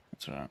 no.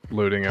 That's alright.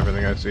 Looting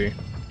everything I see.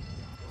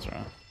 That's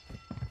alright.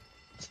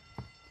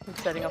 I'm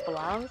setting up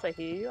alarms. I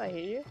hear you. I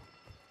hear you.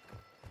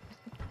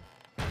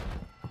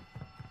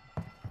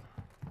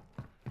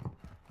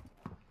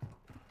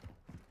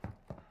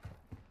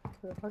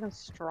 They're fucking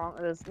strong.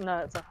 No,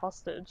 it's a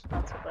hostage.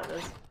 That's what that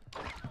is.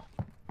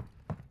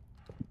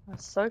 I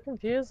was so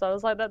confused. I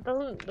was like,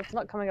 that's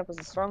not coming up as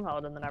a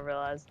stronghold, and then I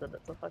realized that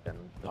it's a fucking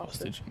The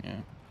hostage,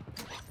 yeah.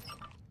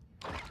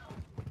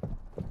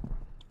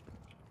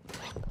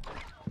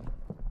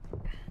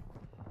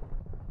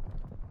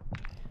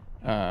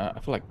 I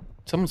feel like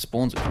someone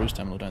spawns at cruise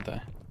terminal, don't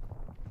they?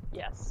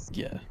 Yes.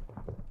 Yeah.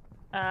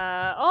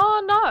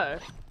 Oh no!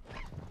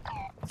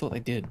 I thought they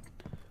did.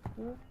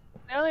 The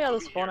only other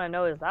spawn I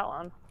know is that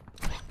one.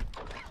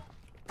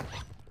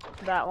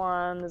 That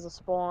one, there's a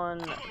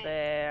spawn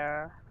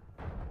there.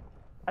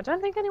 I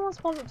don't think anyone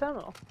spawns at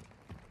terminal.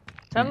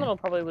 Terminal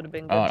probably would have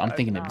been good. Oh, to I'm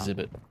thinking open up.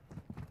 exhibit.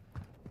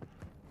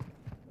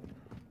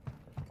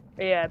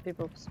 Yeah,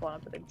 people spawn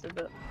up at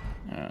exhibit.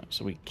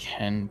 So we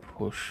can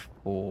push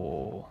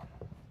for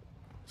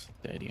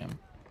stadium.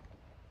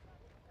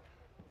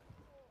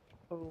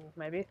 Ooh,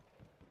 maybe.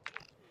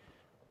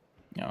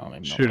 No,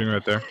 maybe not. Shooting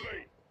right there.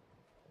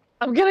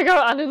 I'm gonna go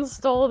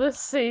uninstall this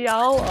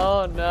CL.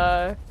 Oh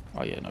no.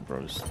 Oh yeah, no,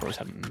 bro's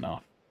had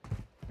enough.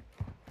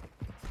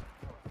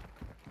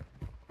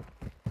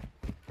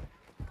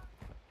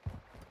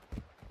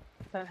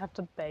 Don't have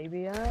to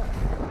baby it.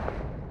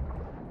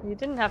 You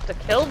didn't have to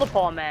kill the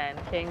poor man,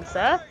 King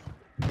Seth.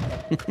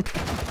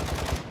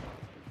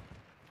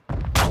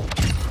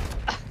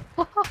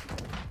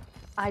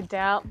 I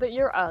doubt that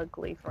you're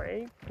ugly,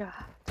 freak. God,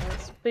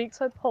 don't speak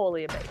so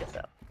poorly about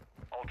yourself.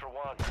 Ultra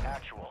One,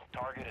 actual.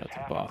 Target is That's a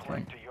half a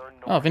bathroom. click to your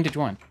north. Oh, vintage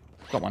wine.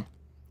 Got one.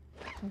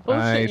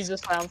 Bullshit, you Nice.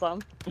 just found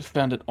some. We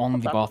found it on the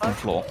the bathroom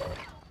fuck? floor.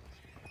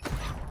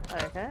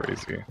 Okay.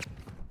 Crazy.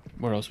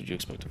 Where else would you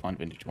expect to find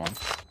vintage wine?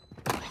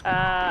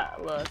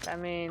 Look, I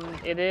mean,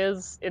 it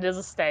is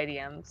a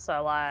stadium,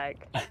 so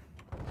like...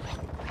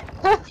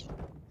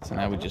 So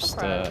now we just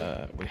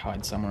Right. we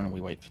hide somewhere and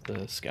we wait for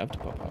the scab to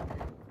pop up.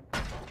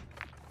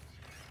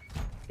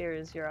 Here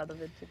is your other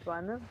vintage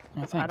wine then.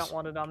 Oh, I thanks. don't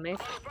want it on me.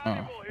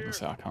 Oh,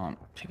 so I can't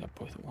pick up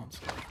both at once.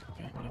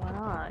 Okay, whatever. Why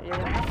not? You're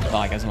gonna have to.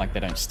 Like, as in, like, they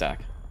don't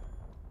stack.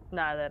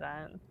 No, they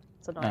don't.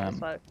 It's annoying as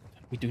fuck.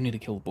 We do need to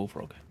kill the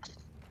bullfrog.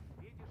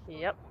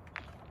 Yep.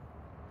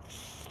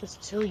 There's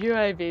 2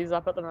 UAVs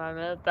up at the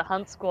moment. The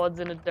hunt squad's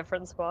in a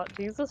different spot.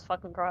 Jesus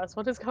fucking Christ,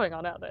 what is going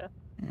on out there?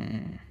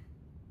 Mm.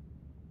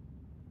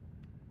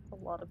 A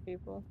lot of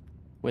people.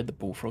 Where the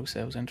bullfrog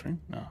sail was entering?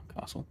 No,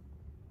 castle.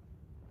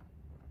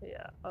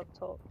 Yeah, up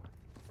top.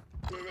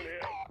 Moving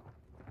here.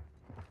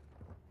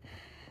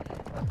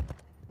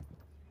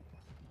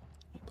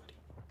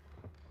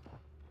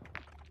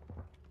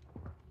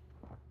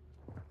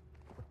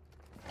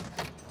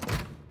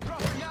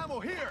 Dropping ammo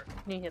here.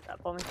 Can you hit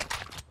that for me?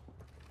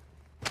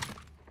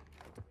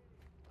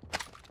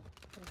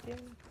 Thank you.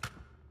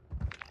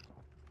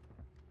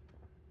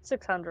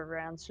 600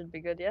 rounds should be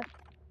good, yeah?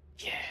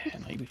 Yeah,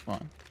 no, you'll be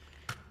fine.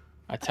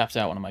 I tapped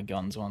out one of my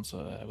guns once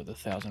with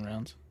 1,000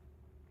 rounds.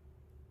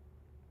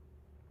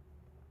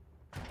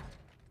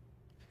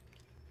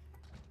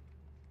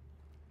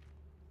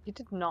 You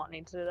did not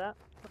need to do that.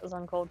 That was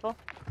uncalled for.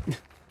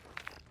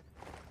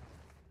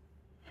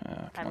 Come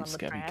I'm on, on the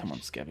Scabby, come trash.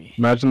 on, Scabby.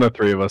 Imagine the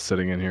three of us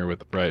sitting in here with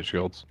the riot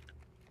shields.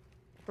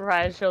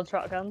 Riot shield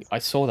shotguns. I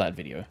saw that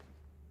video.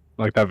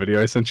 Like that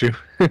video I sent you.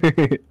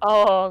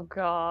 Oh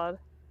god.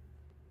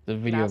 The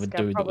video of a Nascar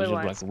dude that probably was just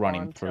won't like spawn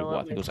running through, until well, I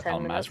at think it was least like 10 Al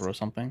minutes. Mazrah or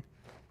something,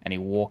 and he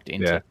walked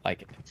into Yeah.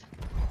 like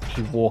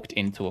he walked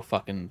into a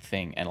fucking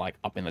thing, and like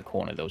up in the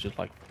corner there was just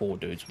like 4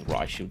 dudes with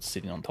riot shields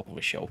sitting on top of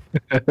a shelf.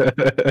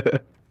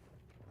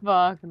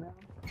 Fuck no.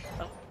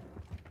 Oh.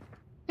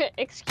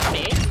 Excuse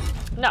me?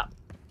 No.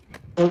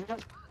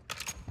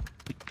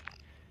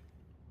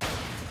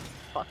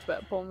 Fuck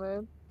that poor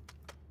man.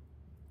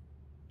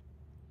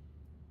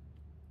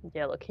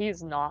 Yeah, look,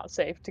 he's not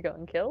safe to go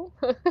and kill.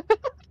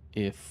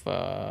 If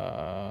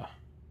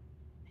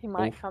He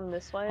might Bullf- come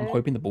this way. I'm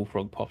hoping the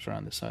bullfrog pops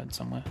around this side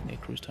somewhere near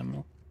cruise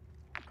terminal.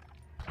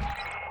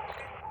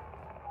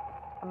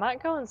 I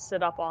might go and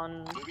sit up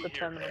on the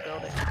terminal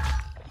building.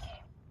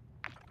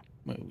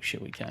 Well,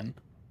 shit, we can.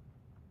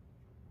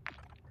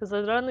 Because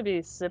there'd only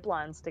be zip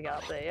lines to get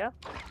up there, yeah?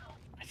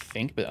 I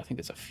think, but I think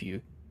there's a few.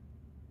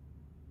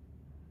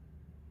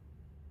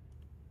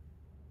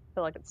 I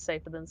feel like it's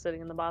safer than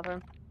sitting in the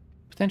bathroom.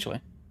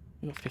 Potentially.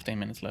 We've got 15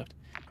 minutes left.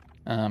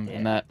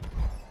 And that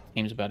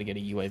team's about to get a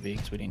UAV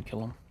because we didn't kill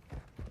them.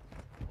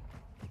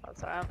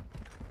 That's alright.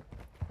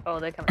 Oh,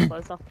 they're coming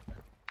closer.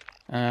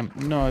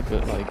 No,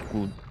 but like,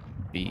 we'll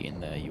be in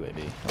the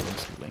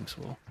UAV. Links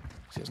will,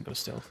 because he hasn't got a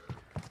stealth.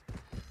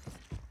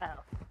 Oh.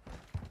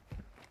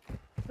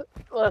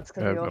 Well, that's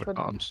Yeah, gonna I've be got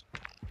a awkward. comms.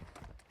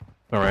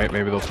 Alright,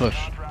 maybe they'll push.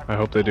 I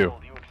hope they do.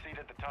 You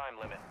exceeded the time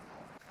limit.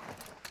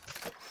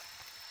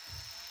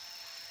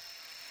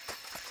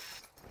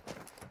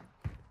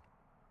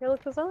 Yeah,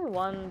 look, there's only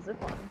one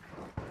zip line.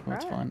 Well,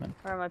 that's Right. fine then.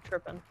 Or am I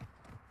tripping?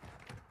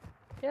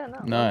 Yeah, no. No,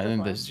 one and zip then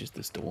line. there's just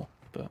this door,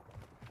 but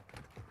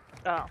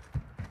Oh.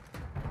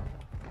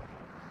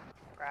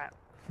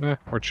 Right.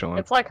 We're chilling.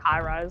 It's like high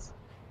rise.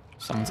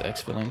 someone's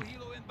exfilling.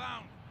 Helo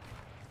inbound.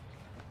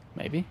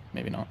 Maybe,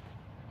 maybe not.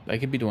 They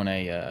could be doing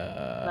a.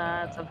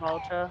 Nah, it's a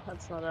vulture.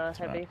 That's not a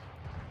heavy.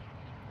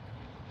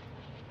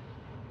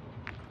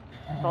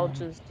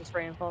 Vulture's just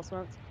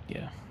reinforcements.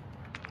 Yeah.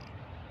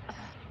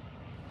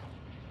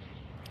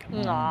 Come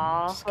on,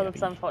 Aw, well, Scabby.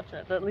 that's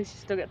unfortunate, but at least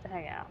you still get to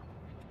hang out.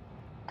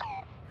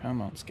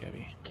 Come on,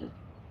 Scabby.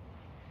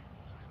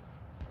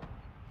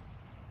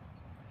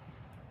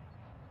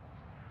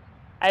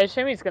 I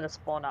assume he's gonna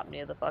spawn up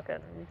near the fucking...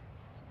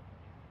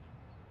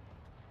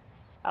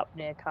 up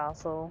near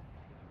castle.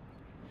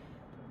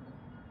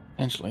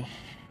 Potentially.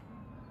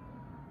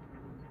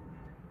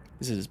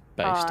 This is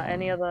based on.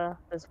 Any other...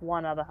 There's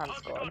one other hunt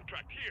Hunt squad.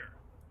 contract here.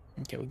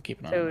 Okay, we'll keep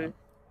an eye on Two. that.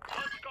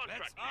 Hunt Let's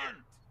contract here. hunt.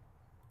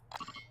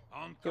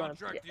 On You wanna-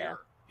 contract yeah. here.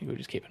 Yeah, we'll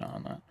just keep an eye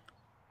on that.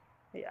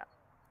 Yeah.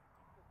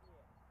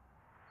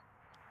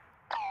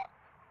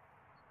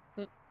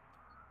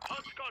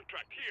 Hunt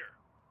contract here.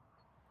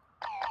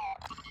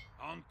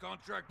 On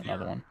contract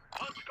Another here. one.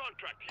 Hunt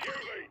contract here.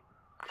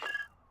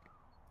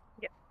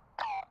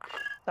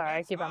 Sorry,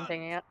 I keep on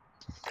pinging it.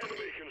 Enemy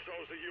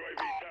controls the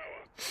UAV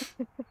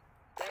tower.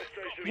 Buy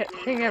station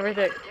Yeah, ping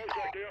everything.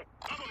 Contract here.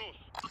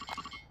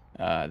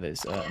 Vamonos.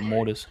 There's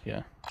mortars,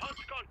 yeah. Hunt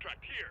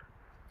contract here.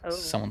 Oh,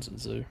 Someone's at the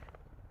zoo.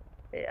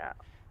 yeah.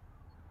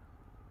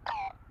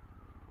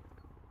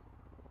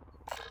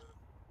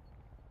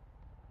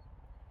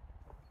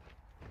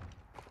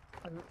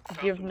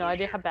 You have no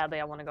idea how badly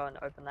I want to go and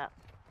open that.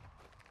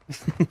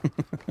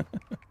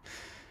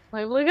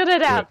 Like, look at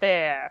it out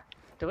there!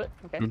 Do it?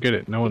 Okay. Go get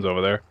it. No one's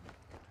over there.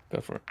 Go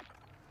for it.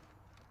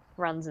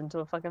 Runs into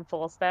a fucking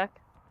 4-stack.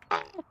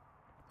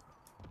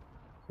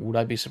 Would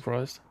I be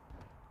surprised?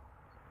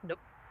 Nope,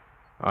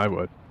 I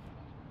would.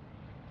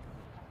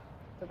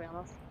 to be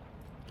honest.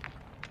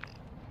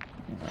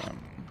 Um,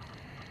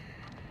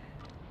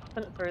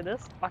 Put it through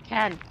this. I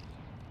can!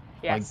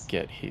 Yes. I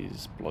get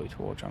his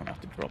blowtorch. I'm gonna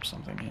have to drop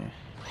something here.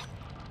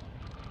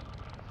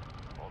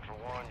 Ultra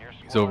One, your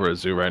He's over at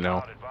zoo right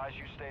now. advise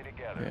you stay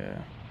together.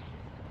 Yeah.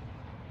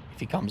 If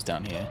he comes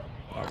down here,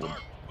 I will.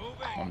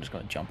 Moving. I'm just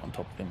gonna jump on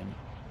top of him and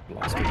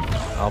blast him.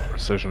 I'll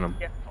precision him.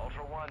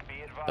 Ultra One,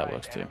 be advised. That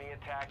works too. Enemy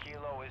attack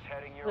helo is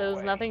heading your There's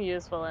way. nothing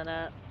useful in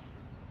it.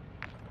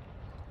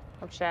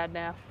 I'm sad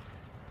now.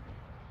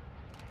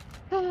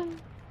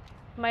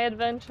 My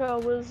adventure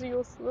was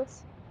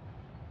useless.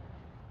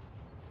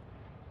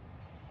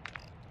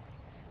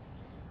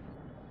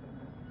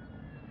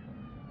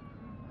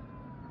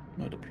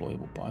 No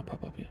deployable buy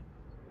pop up here.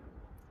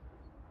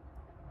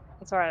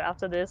 It's alright,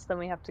 after this, then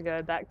we have to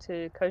go back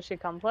to Koshi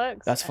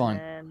Complex. That's fine.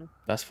 And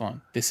That's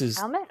fine. This is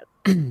Helmet?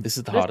 this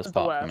is the This hardest is the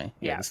part for worst. me.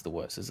 Yeah, Yeah. this is the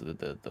worst. This is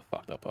the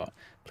fucked up part.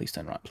 Please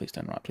turn right. Please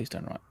turn right. Please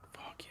turn right.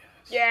 Fuck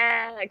yes.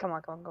 Yeah! Come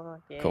on, come on, come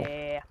on. Yeah. Cool. You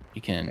Here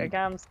it can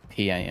comes. PA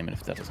him, and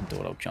if that doesn't do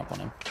it, I'll jump on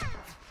him.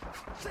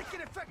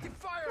 Taking effective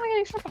fire. I'm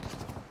getting shot.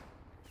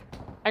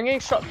 I'm getting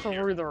shot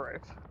through the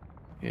roof.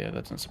 Yeah,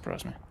 that doesn't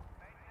surprise me.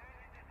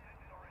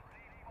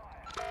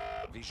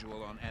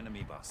 Visual on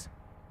enemy bus.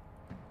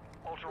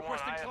 Ultra One,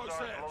 Requesting ISR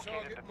Corsair. has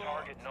located the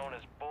target known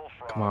as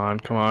Bullfrog. Come on,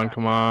 come on,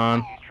 come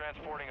on. He's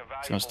transporting a gonna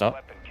valuable stop.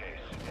 weapon case.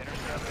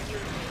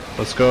 Intercept.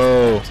 Let's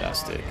go.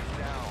 Fantastic.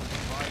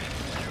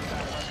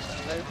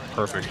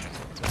 Perfect.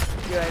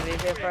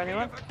 UAV here for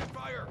anyone? Effective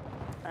fire.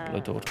 Low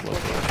torch, low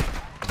torch.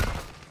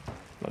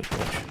 Low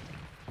torch.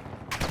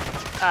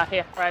 Ah,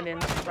 here, right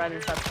inside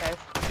the case.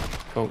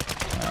 Cool.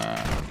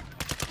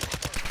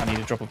 I need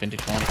to drop a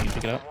vintage one. Can you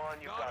pick it up? One,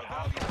 you've got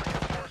hostile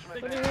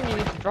reinforcement. What do you mean you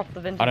need to drop the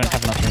vintage? I don't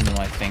have one? enough room in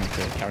my thing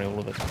to carry all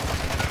of it.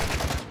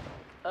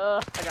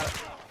 I got it.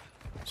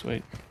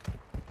 Sweet.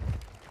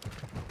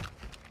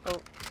 Oh,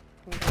 can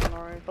you get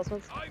more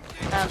reinforcements?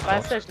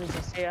 Fire station's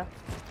just here.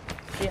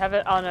 Do you have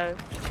it? Oh no.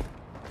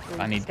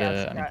 I need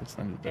Scouts, the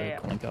right. Yeah.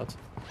 calling cards.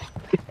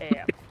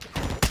 Yeah.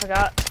 I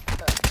got.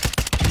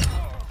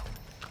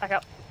 I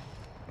got.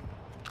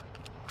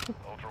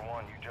 Ultra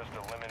One, you just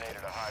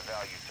eliminated a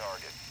high-value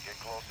target. Get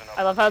close enough.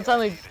 I love how it's to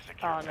only. PCIe to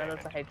secure Oh no,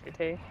 that's a payment.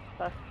 HVT.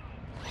 So,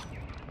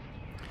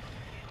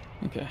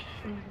 Okay.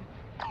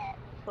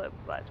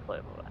 deployable by,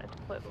 deployable by,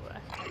 deployable by.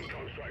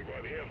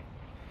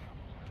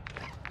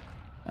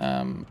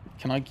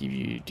 Can I give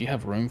you? Do you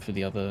have room for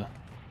the other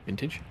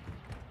vintage?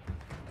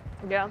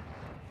 Yeah.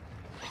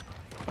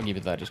 I'll give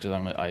you that just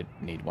because I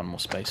need one more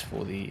space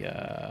for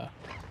the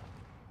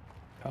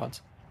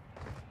cards.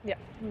 Yeah,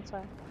 that's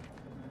fine.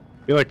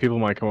 I feel like people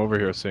might come over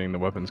here seeing the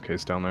weapons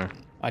case down there.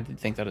 I did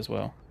think that as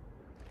well,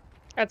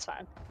 That's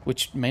fine.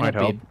 which may Might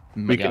not help.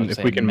 be.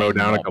 If we can mow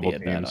down a couple be a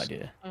bad teams.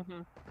 idea.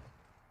 Mhm.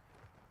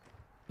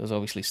 There's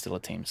obviously still a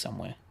team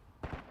somewhere,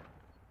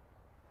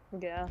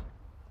 Yeah.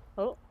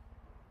 Oh.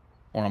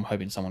 or I'm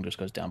hoping someone just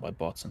goes down by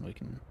bots and we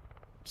can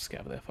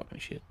scatter their fucking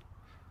shit.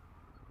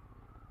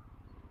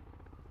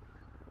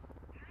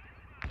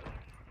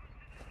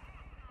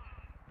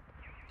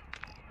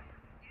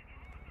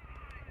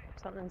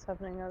 Something's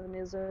happening over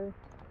near Zoo.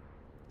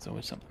 There's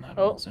always something happening.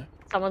 Oh. So.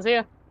 Someone's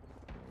here.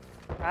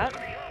 Right.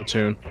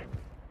 Platoon.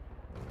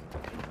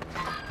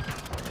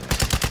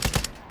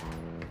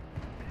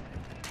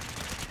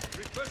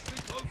 Requesting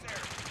close air.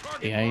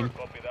 Target Behave. marked.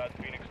 Copy that.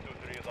 Phoenix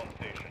 2-3 is on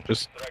station.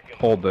 Just Strike in.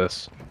 hold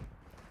this.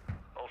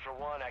 Ultra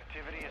One,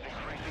 activity is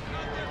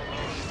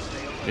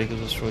increasing. Vehicles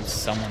destroyed.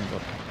 Someone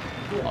got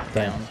knocked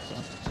down. So.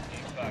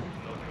 Fact,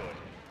 no good.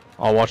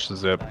 I'll watch the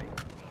zip.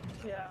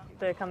 Yeah.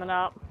 They're coming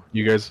up.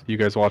 You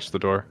guys watch the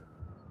door.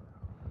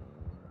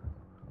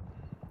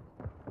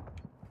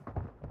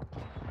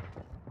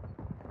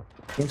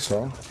 I think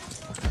so.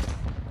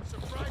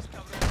 Surprise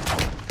cover.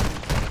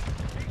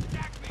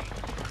 Attack me.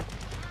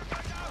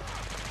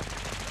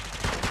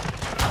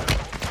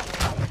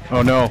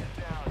 Oh no.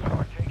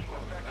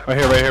 Right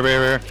here, right here,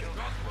 right here.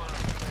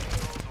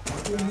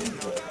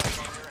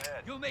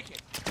 You'll make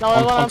it. No,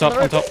 On top,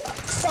 on top.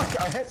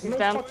 Fuck! I had no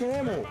down. fucking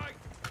ammo.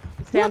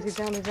 He's down, he's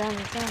down, he's down,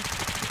 he's down.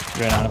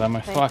 Ran out of ammo.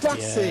 Fuck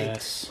fuck's sake.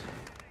 yes.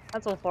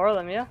 That's all four of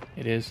them, yeah?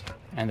 It is.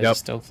 And there's Yep. a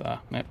stealth.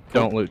 Nope.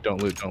 Don't loot,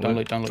 don't loot, don't Don't loot.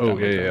 loot, don't loot. Oh don't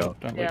yeah, loot, yeah, yeah. Don't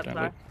Yeah, loot, don't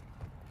no. loot.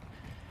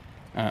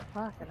 Alright,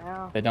 Fucking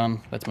hell. they're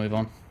done. Let's move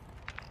on.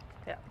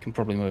 Yeah. Can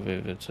probably move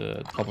over to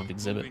the top of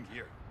exhibit Moving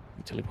here.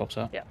 until he pops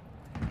up. Yeah.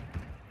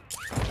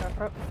 Go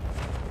for it.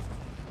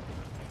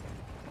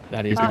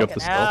 That is Pick up Fucking the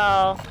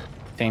stealth.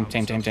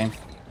 hell. team.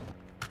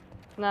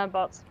 No,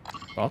 bots.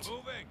 Bots?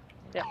 Moving.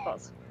 Yeah,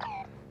 bots.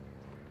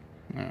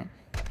 No.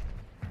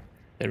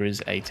 There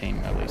is a team,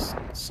 at least.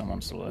 Someone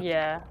still there.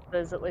 Yeah,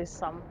 there's at least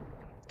some.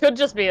 Could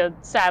just be a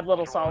sad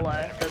little solo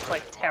that's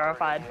like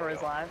terrified for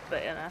his life,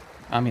 but you know.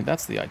 I mean,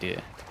 that's the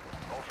idea.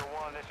 Ultra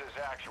One, this is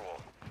actual.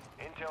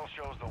 Intel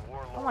shows the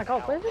warlord. Oh my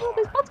god, where did all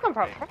these bots come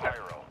from? named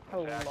Pyro.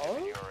 Hello? Is active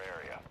in your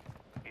area.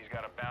 He's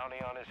got a bounty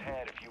on his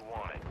head if you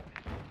want it.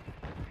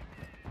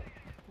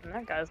 And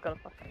that guy's got a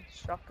fucking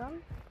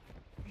shotgun.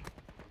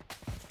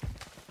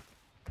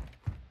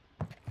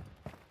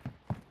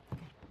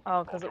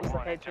 Oh, because it was the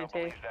Ultra One, Intel HVT.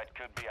 believes that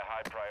could be a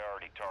high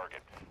priority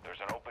target. There's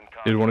an open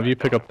Did one of you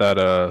pick up that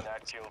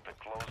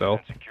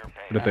stealth?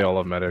 Or did they all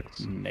have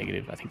medics?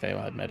 Negative. I think they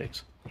all had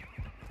medics.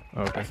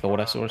 Okay. I thought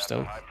I saw a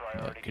stealth.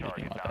 Could have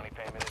been like that.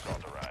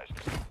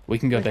 We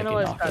can go We back can in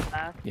always after. go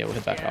back. Yeah, we'll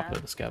head back Yeah. after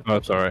the scout. Oh,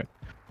 it's alright.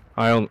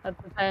 I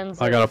That depends.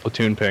 got a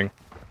platoon ping.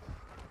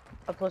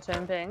 A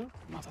platoon ping.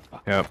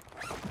 Motherfucker. Yep.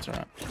 That's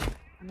alright.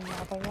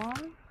 Another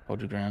one? Hold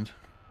your ground.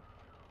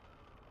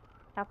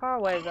 How far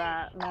away is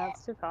that? No,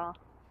 it's too far.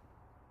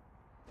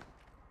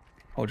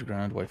 Hold your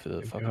ground. Wait for the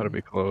You fucking gotta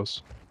be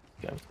close.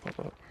 guys to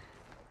pop up.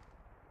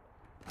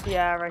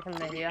 Yeah, I reckon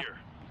they're here.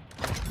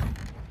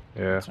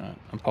 Yeah. That's alright.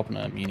 I'm popping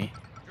a muni.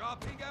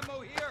 Dropping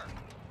ammo here.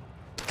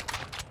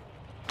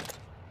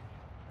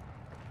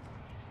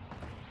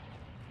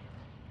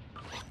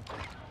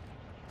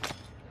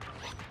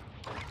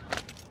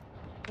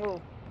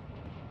 Ooh.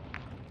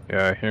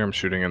 Yeah, I hear him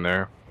shooting in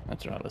there.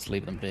 That's right, let's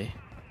leave them be.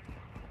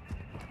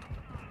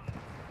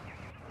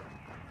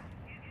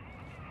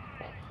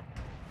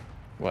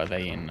 What are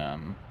they in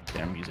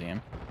their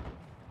museum?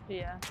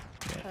 Yeah.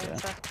 Yeah, I think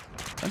so.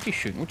 Don't be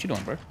shooting. What you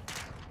doing, bro?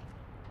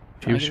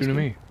 He was shooting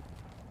me.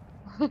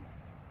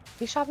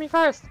 He shot me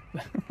first.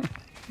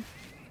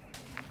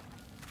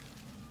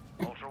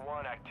 Ultra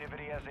One,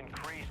 activity has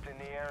increased in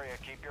the area.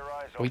 Keep your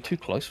eyes Are we open. too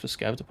close for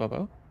Scav to pop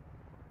out?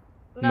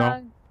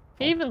 No.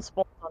 He even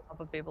spawns on top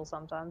of people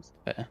sometimes.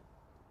 Yeah.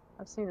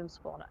 I've seen him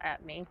spawn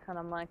at me, and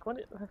I'm like, what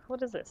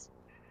is this?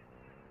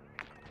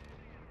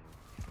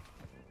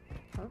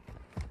 Huh?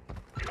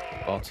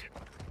 Bots.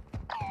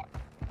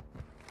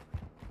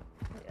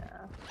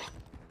 Yeah.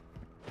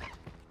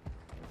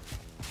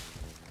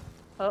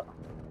 Oh.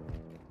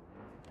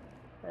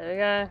 There we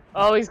go.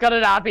 Oh, he's got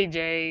an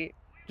RPG.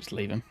 Just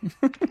leave him.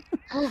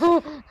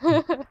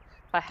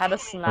 If I had a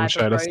sniper,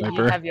 shot a bro,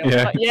 sniper. you have your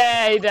Yeah.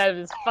 yeah, he did.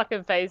 His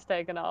fucking face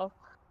taken off.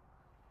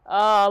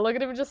 Oh, look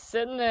at him just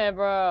sitting there,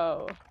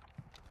 bro.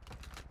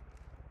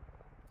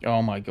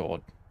 Oh my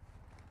god.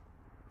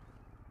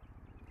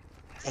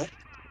 It's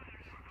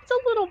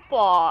a little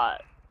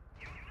bot.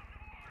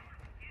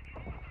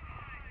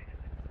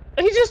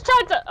 He just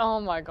tried to. Oh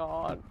my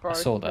god, bro. I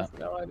saw he has that.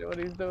 no idea what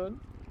he's doing.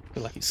 I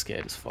feel like he's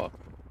scared as fuck.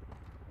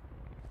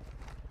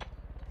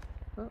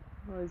 Oh,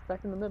 he's back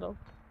in the middle.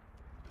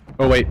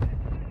 Oh wait.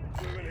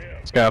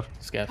 Scav.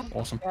 Scav,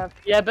 awesome.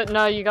 Yeah, but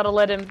no, you gotta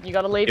let him. You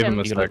gotta leave Give him him.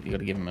 a You gotta sec.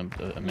 give him a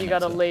minute. You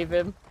gotta to- leave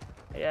him.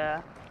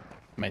 Yeah.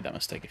 Made that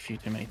mistake a few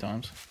too many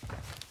times.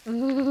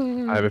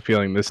 I have a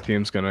feeling this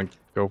team's gonna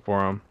go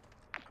for him.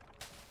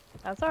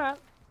 That's alright.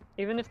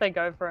 Even if they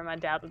go for him, I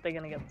doubt that they're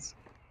gonna get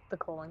the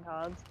calling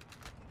cards.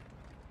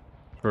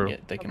 True. Yeah,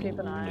 they can keep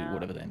an eye loot out.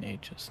 whatever they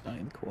need, just not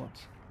in the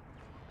quads.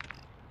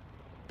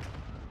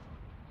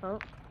 Oh.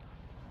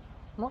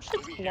 More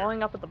shit's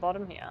blowing up at the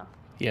bottom here.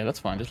 Yeah, that's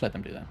fine. Just let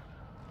them do that.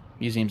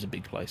 Museum's a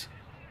big place.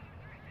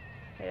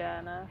 Yeah,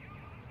 I know.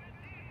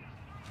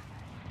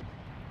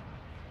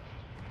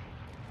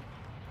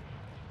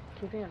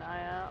 Keeping an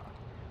eye out.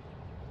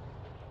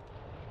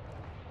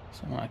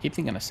 So I keep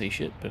thinking I see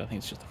shit, but I think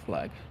it's just a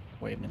flag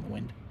waving in the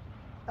wind.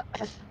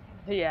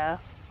 Yeah.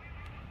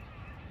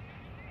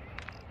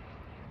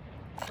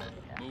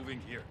 Moving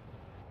here.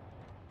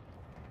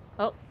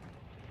 Oh.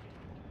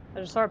 I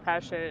just saw a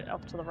parachute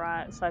up to the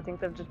right, so I think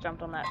they've just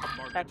jumped on that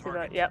taxi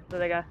boat. Yep, there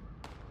they go.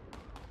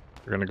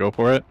 You're gonna go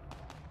for it?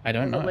 I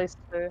don't There's know. at least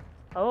two.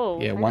 Oh,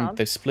 Yeah, hang one on.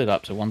 they split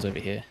up, so one's over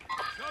here.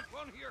 Got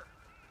one here.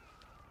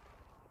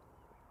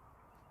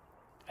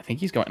 I think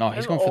he's going. No,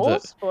 he's They've going for all the.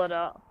 split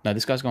up. No,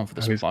 this guy's going for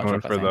the He's supply going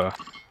drop. for I the.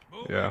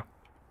 think. Yeah.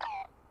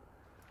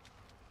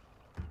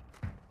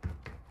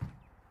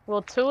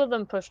 Well, two of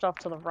them pushed off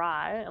to the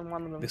right, and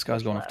one of them. This guy's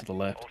pushed going left. off to the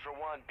left. Ultra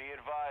One, be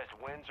advised,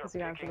 winds are Is he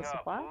going for picking the up.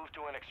 supply? Move to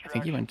an I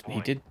think he went.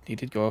 extraction point. He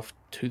did go off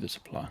to the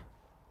supply.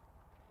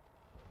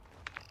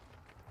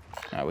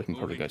 Alright, we can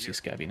probably go see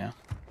Scabby now.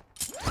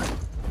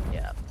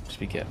 Yeah. Just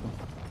be careful.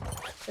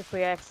 If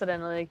we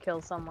accidentally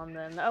kill someone,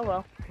 then oh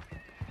well.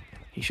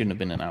 He shouldn't have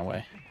been in our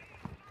way.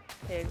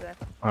 Yeah,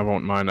 exactly. I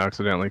won't mind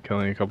accidentally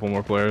killing a couple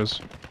more players.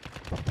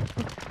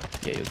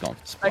 Yeah, he was going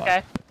for the supply.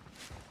 Okay.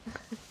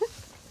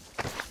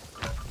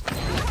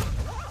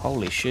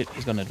 Holy shit,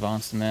 he's got an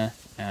advanced in there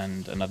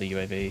and another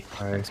UAV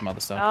and Nice. some other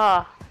stuff.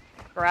 Ah,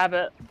 grab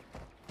it.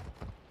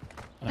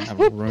 I don't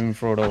have room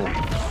for it all. Ultra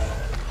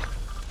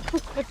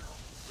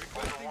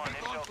One,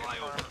 intel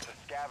confirms the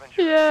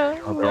scavenger.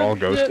 Yeah. Oh, they're all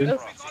ghosted? A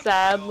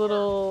sad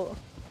little.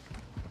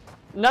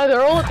 No,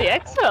 they're all at the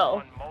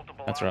exfil.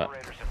 Multiple That's right.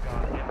 operators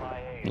have gone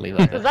MIA. Leave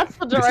that Because there. that's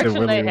the Yes, they're direction they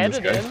really in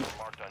headed this in.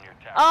 Marked on your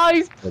tab. Oh,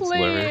 he's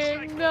hilarious.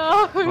 fleeing.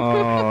 No.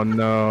 Oh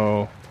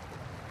no.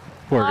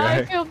 Poor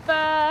I guy. feel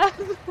bad.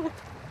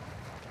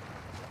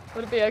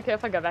 Would it be okay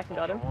if I go back and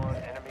got him? One,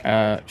 enemy Uh,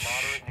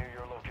 moderate near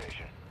your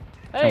location.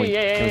 Hey, Can we,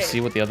 yeah, can yeah, we yeah.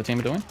 see what the other team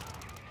are doing?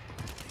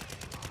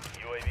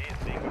 UAV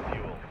is being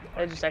fueled.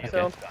 They just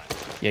exfilled.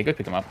 Yeah, go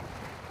pick him up.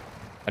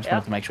 I just Yeah,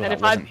 wanted to make sure and that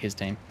if I- wasn't his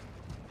team.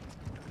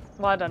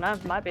 Well, I don't know.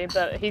 It might be,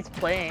 but he's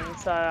fleeing,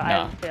 so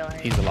Nah, I'm feeling.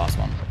 he's the last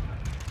one.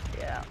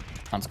 Yeah,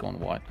 Hunt's gone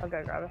white. I'll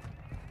go grab him.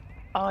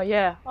 Oh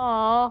yeah.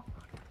 Aw.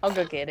 I'll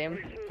go get him.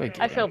 Go get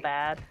I him. feel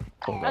bad.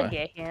 Poor I'll guy.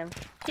 get him.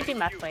 He'd be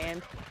my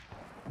friend.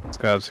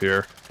 Scav's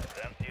here.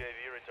 MTAV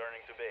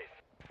returning to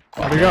base.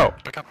 Where'd he go?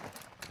 Back up.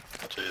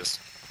 Cheers.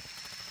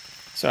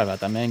 Sorry about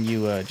that, man.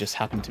 You just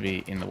happened to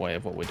be in the way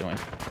of what we're doing.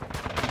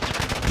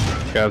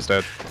 Scav's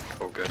dead.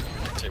 All good.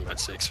 Teammate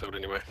 6 filled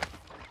anyway.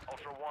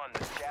 Ultra One,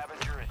 the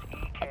scavenger is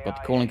EKI. I've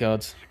got the calling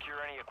cards. Secure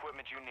any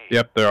equipment you need.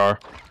 Yep, there are.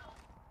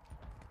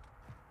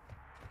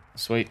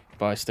 Sweet.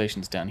 Buy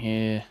stations down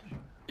here.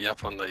 You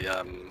up on the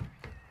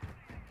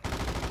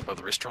by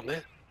the restaurant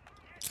there?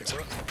 Think so?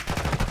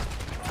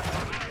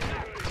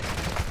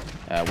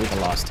 We're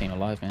the last team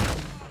alive, man.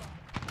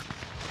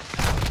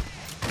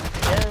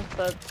 Yeah,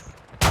 but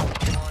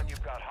Ultra One,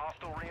 you've got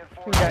hostile we can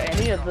reinforcements.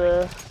 go any of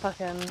the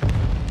fucking.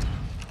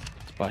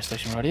 Buy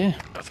station right here.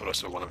 I thought I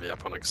saw one of you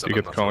up on it. 'Cause I You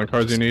don't get the know if calling I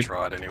cards you just need?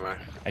 Tried anyway.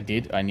 I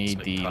did. I need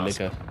the Sneak past.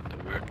 liquor.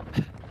 Didn't work.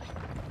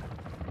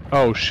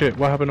 Oh shit!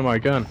 What happened to my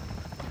gun?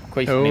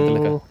 Queef, need the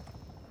liquor. Oh.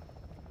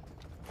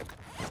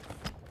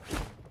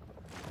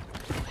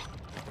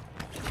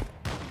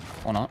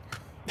 Or not.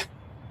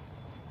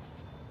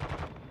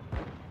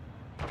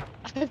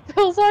 I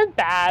feel so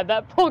bad.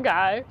 That poor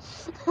guy.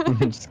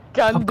 Just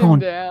gunned him Popcorn.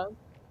 down.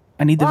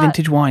 I need the What?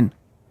 vintage wine.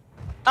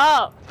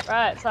 Oh,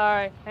 right.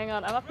 Sorry. Hang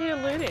on. I'm up here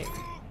looting.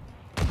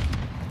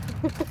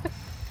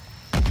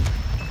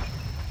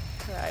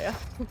 Where are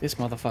you? This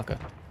motherfucker.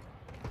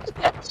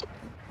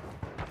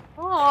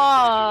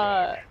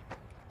 Oh.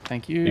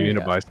 Thank you. You need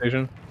a buy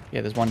station?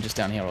 Yeah, there's one just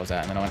down here I was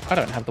at, and then I went, I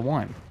don't have the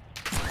wine.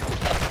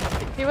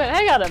 He went,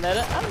 hang on a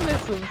minute. I'm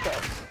missing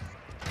something.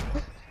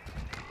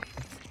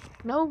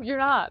 No, you're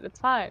not. It's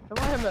fine. Don't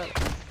worry about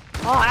it.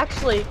 Oh,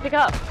 actually, pick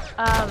up.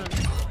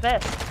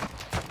 Vest.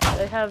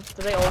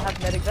 Do they all have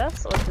medic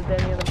vests, or did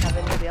any of them have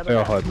any of the other They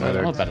all vests? had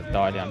I'm medics. about to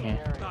die down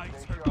here.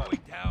 Knives are going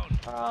down.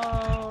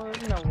 Oh,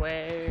 no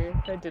way.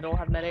 They did all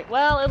have medic.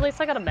 Well, at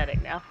least I got a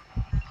medic now.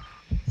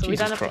 So we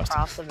Jesus don't have Christ. to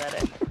craft a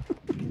medic.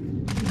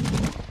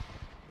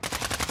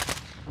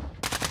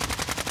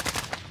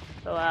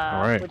 So,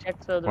 Alright. which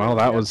exfil do Well,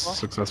 we that go was for?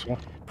 successful.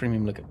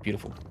 Premium liquor,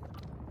 beautiful.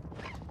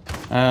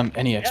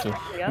 Any extra? there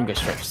We you can go. go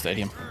straight for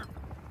stadium.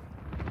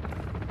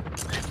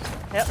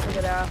 Yep, we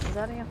get our asses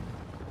out of here.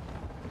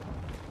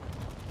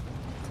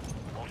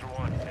 Ultra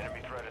One, enemy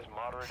threat is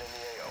moderate in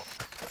the AO.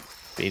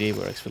 BD,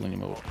 we're exfilling you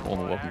more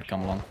than welcome to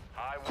come along.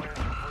 High winds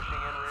are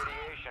pushing in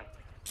radiation.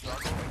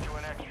 Start moving to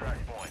an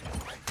extract point.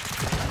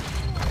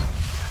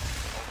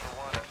 Ultra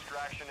One,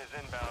 extraction is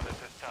inbound at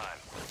this time.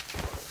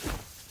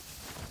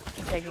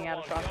 Taking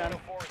out a shotgun.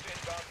 Ultra One, is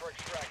inbound for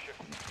extraction.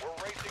 We're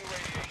racing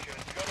radiation.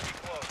 It's gonna be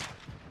close.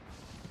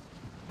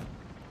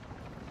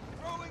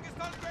 Throwing a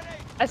stun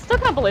grenade. I still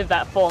can't believe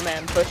that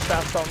 4-man pushed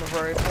us on the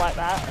roof like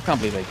I that. can't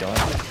believe they died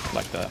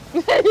like that.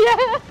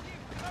 Yeah,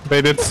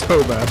 They did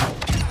so bad.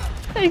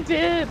 they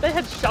did. They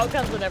had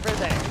shotguns and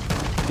everything.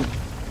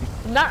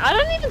 No, I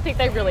don't even think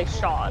they really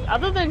shot.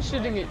 Other than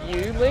shooting at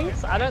you,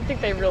 Lynx, I don't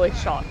think they really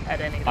shot at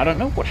anything. I don't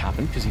know what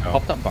happened because he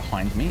popped up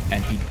behind me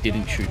and he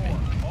didn't shoot me.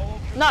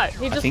 No,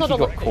 he I just think sort he of got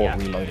looked caught at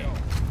you. reloading.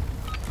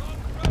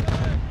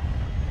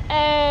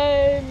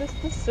 Hey,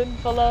 Mr.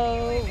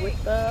 Sinfolo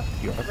with the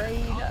You're up.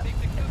 raid.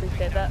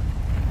 Appreciate that.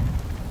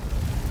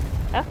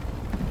 Huh?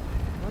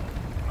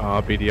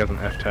 BD has an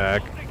F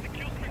tag.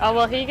 Oh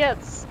well, he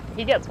gets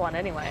one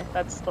anyway.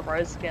 That's the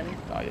rose skin.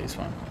 Oh yeah, he's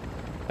fine.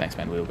 Thanks,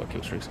 man. We all got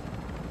kill streaks.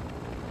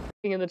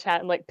 In the chat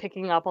and like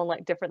picking up on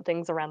like different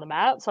things around the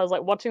map. So I was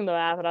like watching the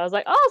map and I was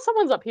like, oh,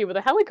 someone's up here with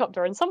a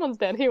helicopter and someone's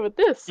down here with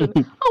this. And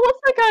oh, what's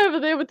that guy over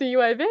there with the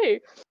UAV?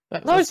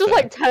 That, So I was that's just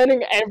fair. like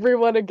turning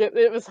everyone against.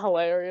 It was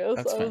hilarious.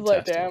 That's I was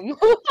like, fantastic.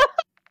 damn.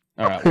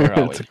 All right, where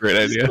are we? It's a great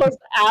idea. It was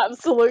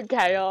absolute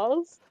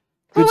chaos.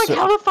 Good I'm like, stuff.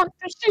 how the fuck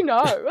does she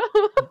know?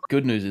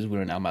 Good news is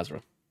we're in Al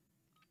Mazrah,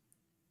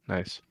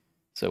 Nice.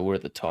 so we're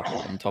at the top,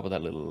 on top of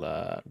that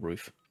little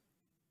roof,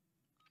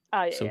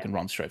 Oh yeah, so we yeah. can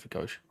run straight for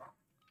Coach.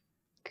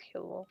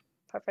 Cool.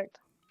 Perfect.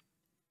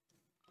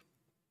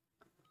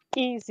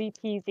 Easy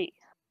peasy.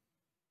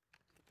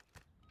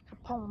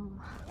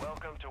 Boom.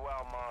 Welcome to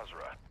Al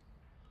Mazrah.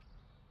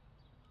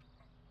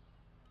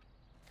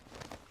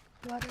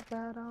 What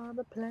about all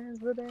the plans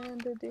that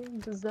ended in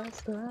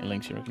disaster? Hey,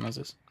 Lynx, you recognize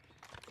this?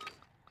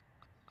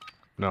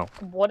 No.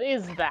 What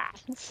is that?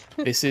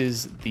 This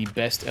is the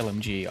best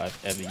LMG I've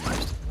ever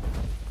used.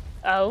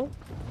 Oh.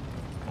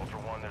 Ultra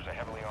One, there's a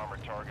heavily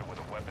armored target with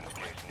a weapons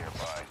case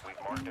nearby. We've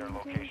marked their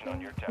location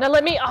on your Now tab.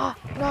 let me. Oh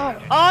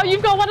no. Oh,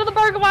 you've got one of the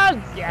burger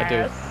ones. I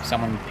Yes. do.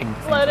 Someone pinged the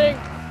thing for Floating.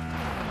 me.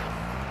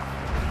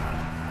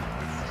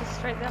 It's just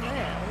straight down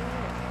there.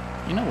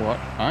 You know what?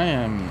 I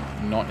am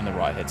not in the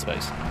right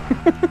headspace.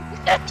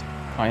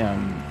 I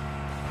am.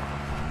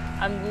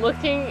 I'm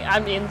looking.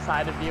 I'm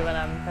inside of you, and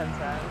I'm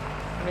concerned.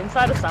 I'm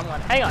inside of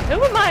someone. Hang on.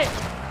 Who am I?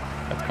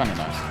 That's kind of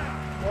nice.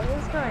 What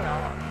is going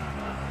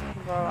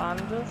on? Bro, I'm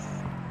just.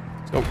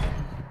 Let's go.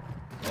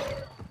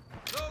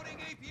 Loading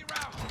AP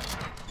round.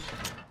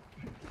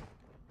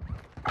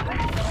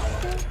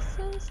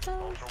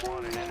 Ultra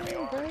One, an enemy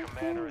armored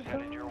commander is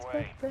headed your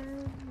way.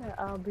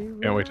 I'll be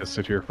Can't wait to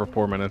sit here for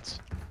 4 minutes.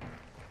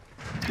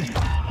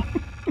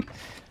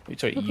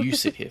 Sorry, you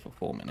sit here for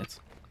 4 minutes.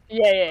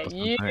 Yeah, yeah. That's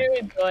You okay.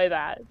 enjoy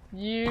that.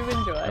 You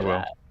enjoy I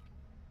will.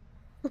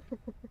 that.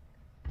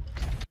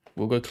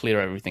 We'll go clear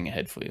everything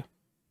ahead for you.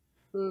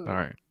 Mm.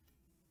 Alright.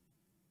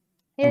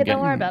 Yeah,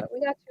 don't worry getting- about it.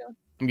 We got you.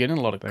 I'm getting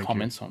a lot of Thank you.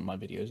 comments on my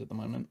videos at the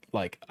moment.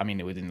 Like, I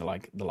mean, within the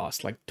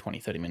last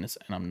 20-30 minutes,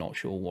 and I'm not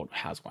sure what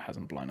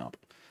hasn't blown up.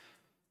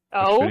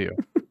 Oh, Video.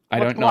 I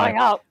what's don't know. blowing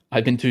up?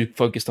 I've been too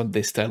focused on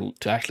this to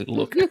actually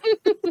look.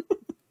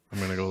 I'm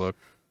gonna go look.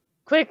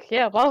 Quick,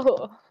 yeah,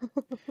 while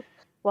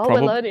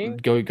we're loading.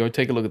 Go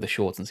take a look at the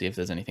shorts and see if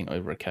there's anything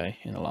over a K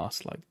in the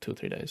last 2 or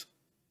 3 days.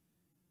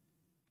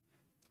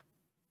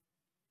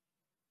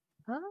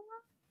 Huh?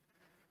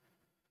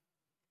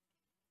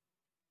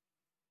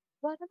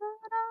 What about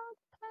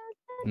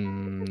all the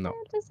No.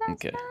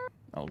 Okay,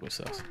 I'll go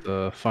sus.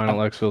 The final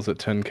exfil's at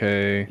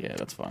 10k. Yeah,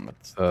 that's fine.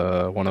 That's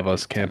One of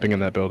us camping in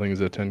that building is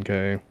at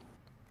 10k.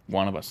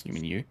 One of us, you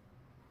mean you?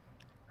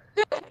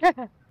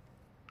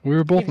 We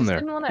were both You in just there.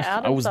 didn't want to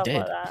out I and was stuff dead.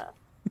 like that.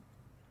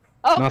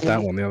 Oh, Not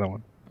that one, the other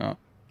one.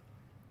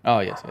 Oh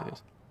yes, it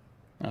is.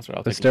 That's right.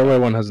 I'll The take it stairway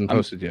back. one hasn't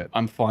posted yet.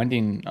 I'm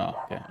finding,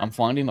 I'm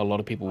finding a lot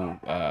of people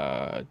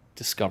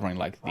discovering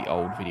like the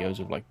old videos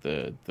of like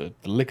the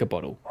liquor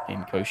bottle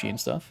in Koshi and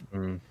stuff.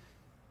 Mm.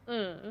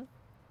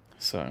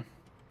 So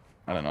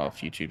I don't know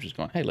if YouTube's just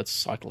gone, hey, let's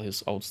cycle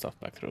his old stuff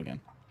back through again.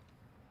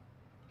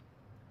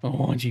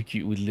 Oh, aren't you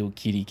cute with a little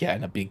kitty cat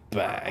in a big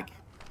bag?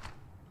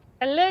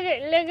 And look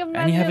at my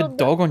And you have a little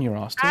dog on your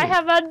ass too. I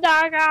have a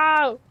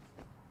doggo.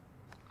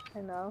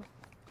 I know.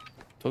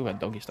 Talk about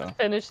doggy style.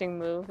 Finishing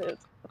move is.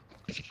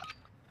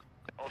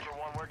 Ultra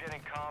One, we're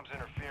getting comms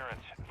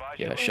interference. Advise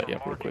Yeah, that shut you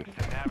look up real for quick.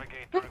 markings to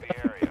navigate through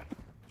the area.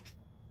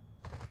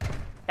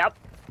 Yep.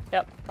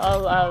 Yep.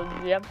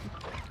 Yep.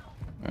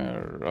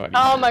 Alrighty.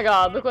 Oh my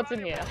god, look what's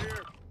in here.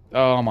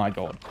 Oh my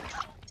god.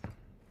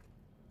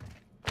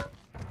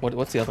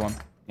 What's the other one?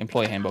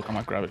 Employee handbook. I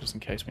might grab it just in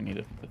case we need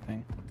the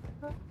thing.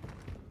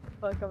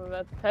 Fuck, I'm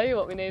about to tell you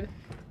what we need.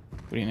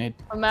 What do you need?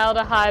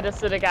 Formaldehyde,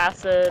 acetic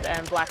acid,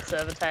 and black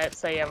server tape.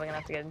 So yeah, we're gonna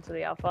have to get into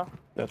the alpha.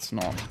 That's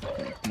not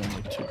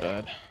normally too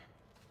bad.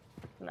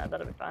 No,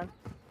 that'll be fine.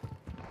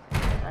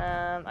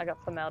 I got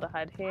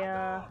formaldehyde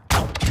here.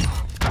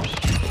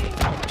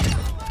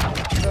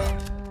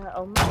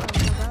 Oh my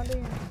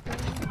god.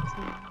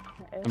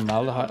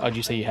 Formaldehyde? Oh, did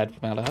you say you had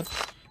formaldehyde?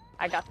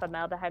 I got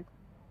formaldehyde.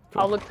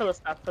 Cool. I'll look for the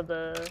stuff for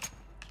the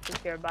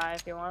secure buy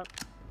if you want.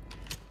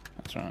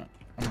 That's right.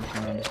 I'm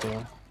looking around as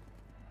well.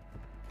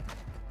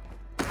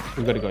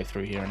 We've got to go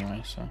through here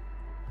anyway, so.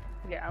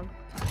 Yeah.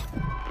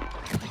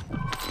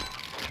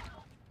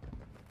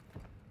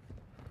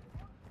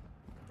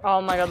 Oh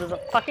my god, there's a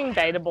fucking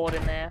data board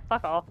in there.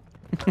 Fuck off.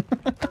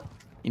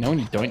 You know when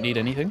you don't need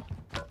anything?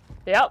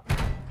 Yep.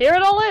 Here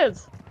it all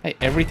is. Hey,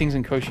 everything's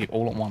in Koshi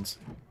all at once.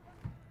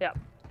 Yep.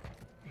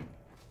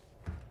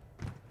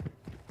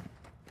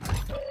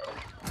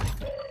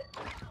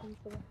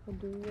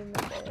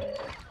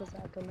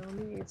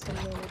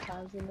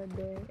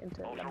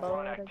 Ultra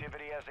One,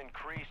 activity has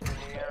increased in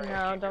the area.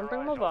 No, Keep don't your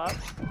bring my eyes box.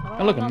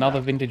 Oh look, another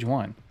vintage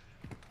wine.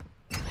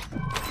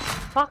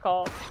 Fuck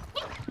off.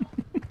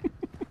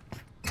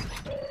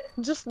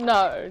 Just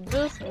no.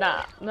 Just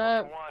nah.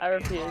 No, I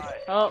refuse.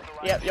 Oh,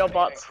 yep, your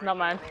bots, not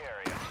mine.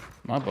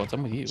 My bots,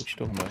 I'm with you. What you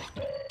talking about?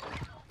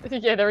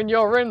 Yeah, they're in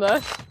your room though.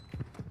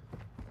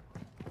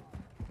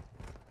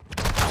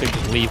 So you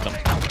just leave them.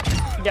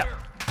 Yep.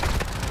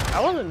 I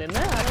wasn't in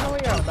there. I don't know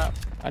what you're on about.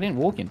 I didn't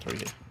walk in through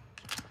here.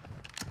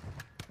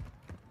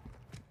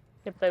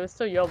 If they were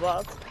still your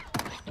bots.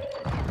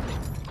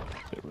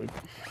 Bit rude.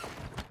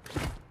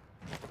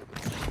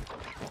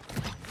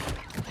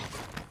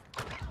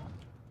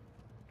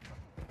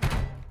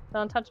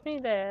 Don't touch me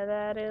there.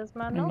 That is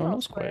my No, normal no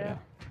square.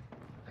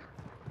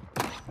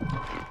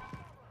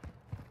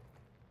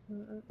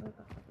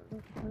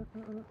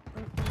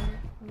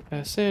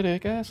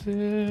 Acidic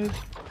acid.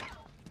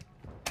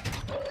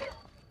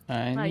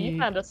 I No, you need...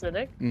 found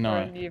acidic. No.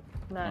 Or you...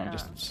 No, I'm no.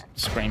 just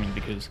screaming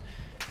because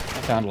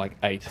I found like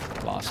 8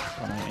 last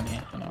when I went in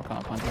here and I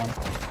can't find one.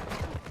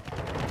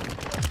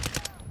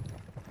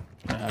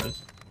 You know how it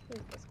is.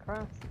 Jesus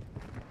Christ.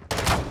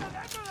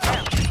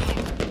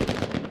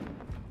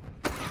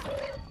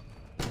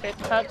 It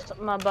touched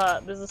my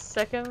butt. There's a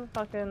second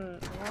fucking...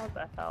 What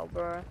the hell,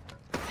 bro?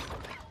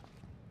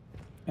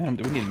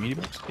 Do we need a media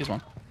box? Here's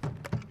one.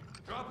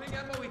 Dropping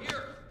ammo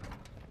here.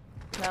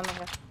 No, I'm not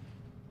here.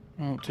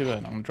 Oh, too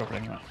bad. I'm gonna drop it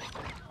anyway.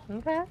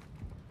 Okay.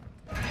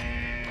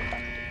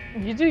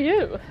 You do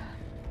you.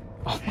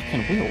 Oh,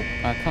 fucking wheel.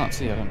 I can't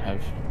see. I don't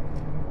have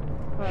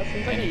Well, it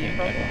seems like a you anything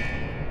problem.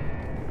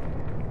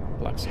 ever.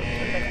 Blackcell.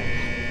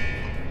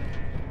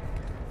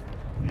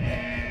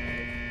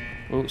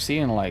 We'll see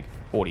you in like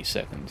 40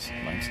 seconds.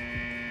 Thanks.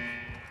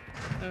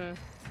 Mm.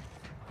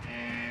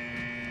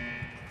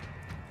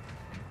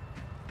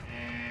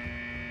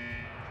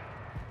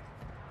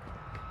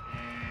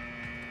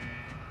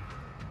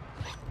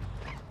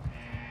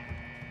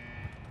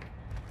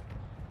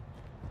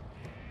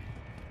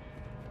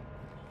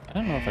 I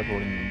don't know if I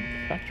brought in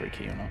the factory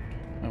key or not.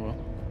 Oh well.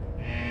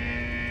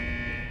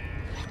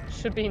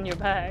 Should be in your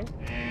bag.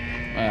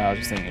 I was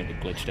just thinking it'd be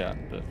glitched out,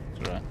 but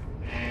it's alright.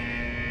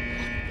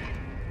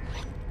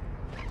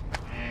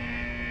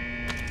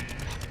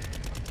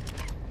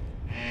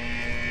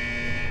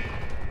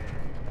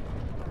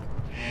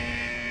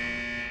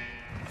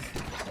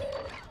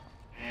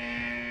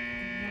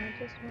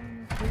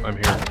 I'm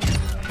here.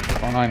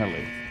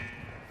 Finally.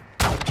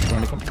 We're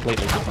in a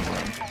completely different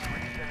room.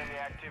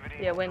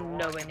 Yeah, we're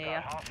nowhere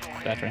near.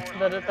 Battery.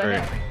 But it's Great.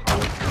 okay.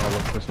 I'll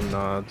look for some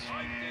nods.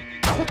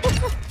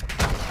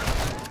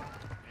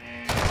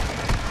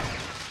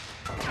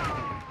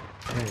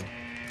 Hey.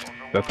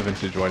 That's the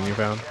vintage one you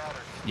found?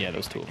 Yeah,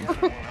 those 2 of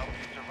them.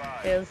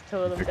 There's 2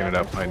 of them. Picking it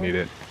down up, there. I need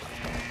it.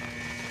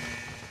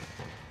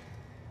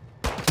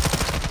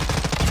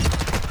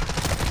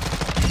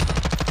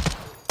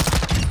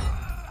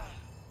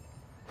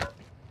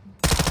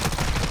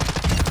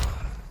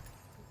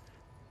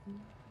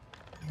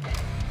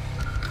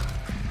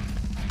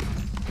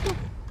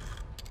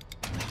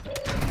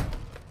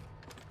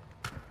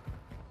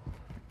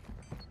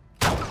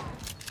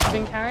 I've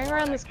been carrying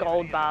around this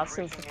gold bar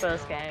since the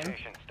first game.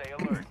 Stay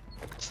alert.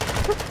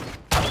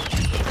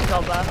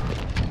 Gold bar.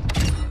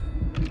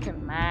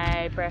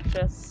 My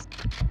precious.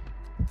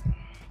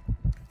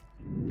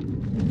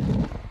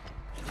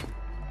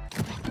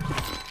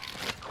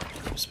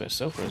 Spare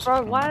self-res.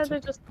 Bro, why are they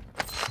just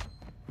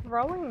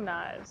throwing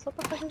knives? What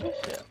the fuck is this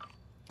shit?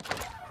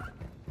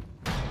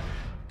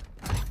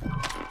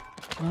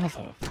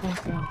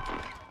 Motherfucker.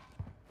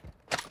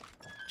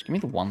 Just give me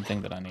the one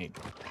thing that I need.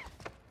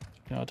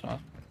 You know what to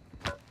ask?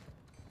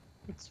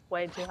 It's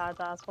way too hard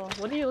to ask for.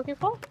 What are you looking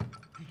for?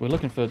 We're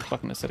looking for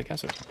fucking acetic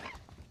acid.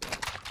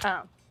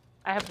 Oh,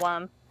 I have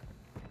one.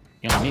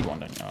 You only need one,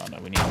 don't you? Oh no,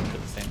 we need one for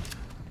the thing.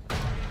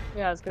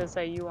 Yeah, I was gonna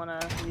say you wanna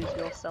use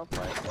your stealth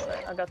plate, so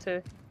I got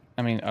two.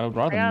 I mean, I would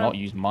rather I got not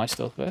use my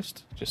stealth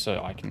vest, just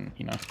so I can,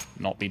 you know,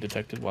 not be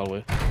detected while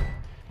we're...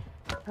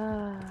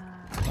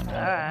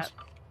 Alright.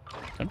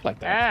 Don't like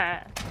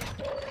that. Alright.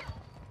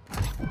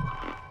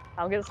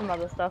 I'll get some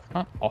other stuff. You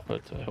can't offer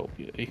to help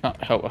you. You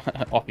can't help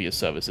offer your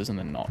services and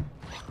then not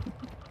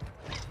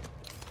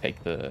take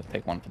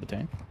one for the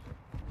team.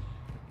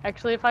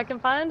 Actually, if I can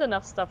find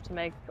enough stuff to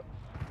make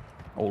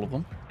All of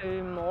them.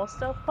 2 more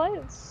stealth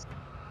plates.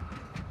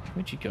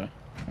 Where'd you go?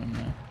 Oh,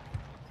 no.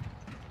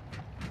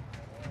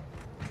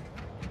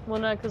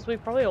 Well, no, because we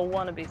probably all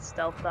want to be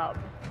stealthed up.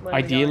 when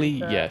we go Ideally,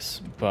 into-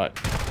 yes, but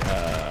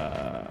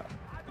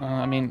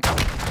I mean,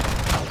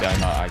 yeah,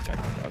 no, I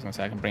was gonna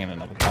say I can bring in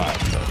another bag,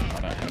 but I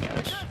don't have any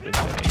much. It's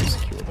a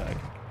secure bag.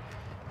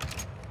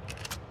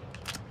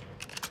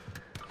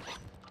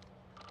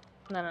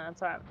 No,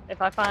 it's alright.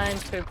 If I find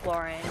 2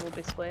 fluorine, we'll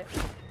be sweet.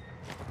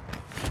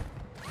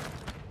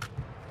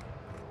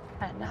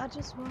 And I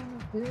just wanna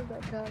feel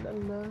that kind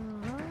of love.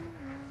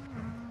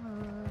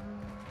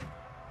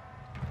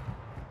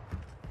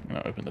 I'm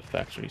gonna open the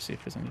factory, see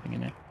if there's anything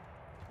in here.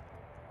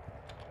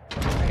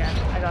 Okay,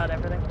 I got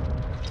everything.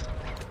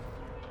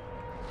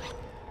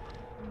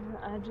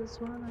 I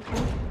just wanna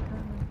feel that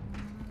kind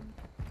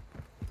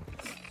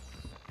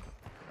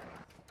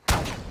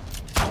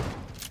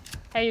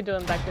of. How you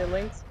doing back there,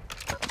 Lynx?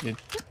 Good.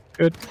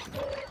 Good.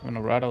 Having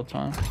a right old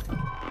time.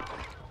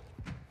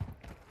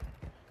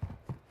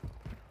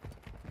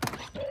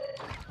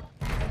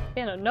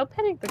 Yeah, no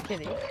petting the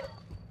kitty.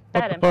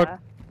 Bad the fuck? Empire.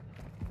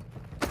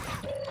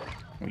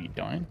 Were you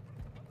dying?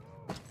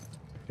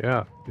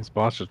 Yeah, his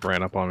boss just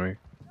ran up on me.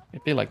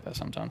 It'd be like that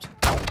sometimes.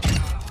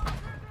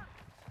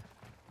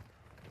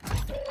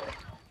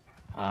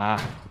 Ah.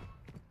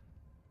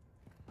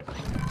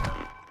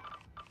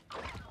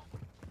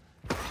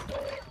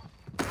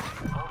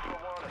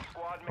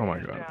 Oh my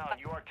god.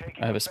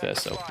 I have a spare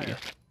self here.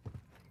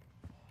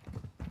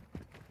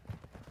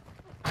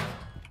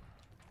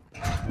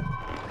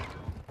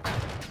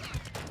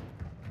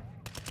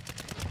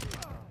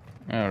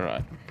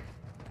 Alright.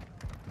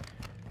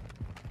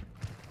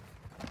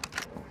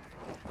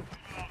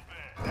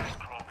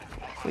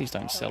 Please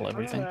don't sell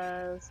everything.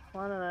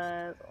 One of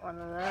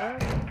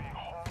those.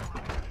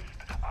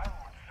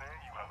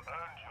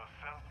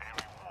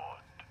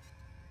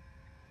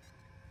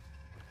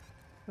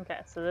 Okay,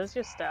 so there's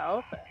your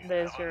stealth,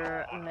 there's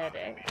your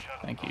medic,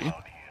 Thank you.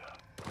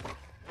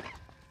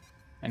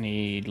 I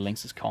need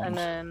Lynx's comms. and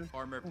then,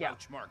 Armor yeah,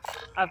 pouch marked.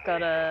 I've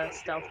got a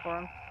stealth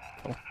for him.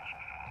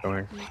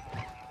 Going.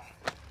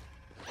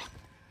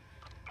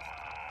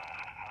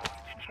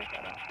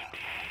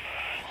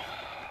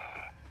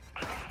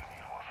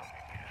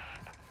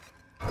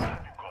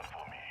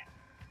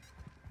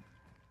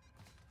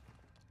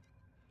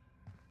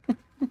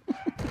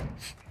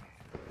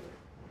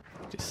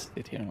 Just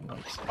sit here and wait.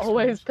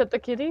 Always pet the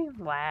kitty?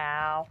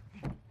 Wow.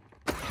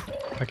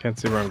 I can't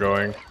see where I'm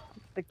going.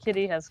 The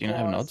kitty has You don't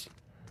have claws. nods?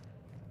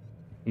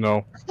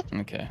 No.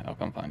 Okay, I'll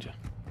come find you.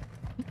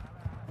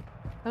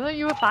 I thought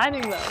you were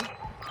finding them.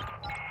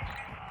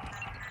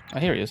 Oh,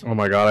 here he is. Oh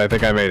my god, I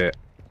think I made it.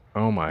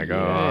 Oh my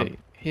god. Yay.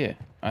 Here,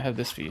 I have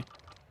this for you.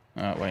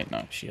 Wait,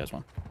 no, she has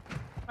one.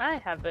 I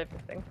have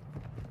everything.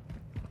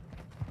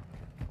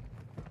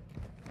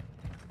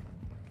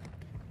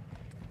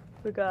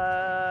 We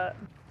got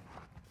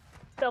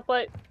stealth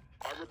plate.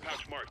 Armor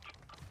pouch marked.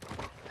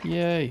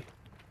 Yay.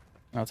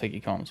 I'll take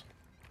your comms.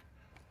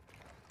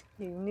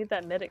 You need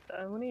that medic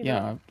though. What are you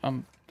Yeah,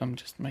 I'm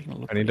just making it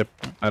look. I need to.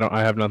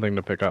 I have nothing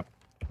to pick up.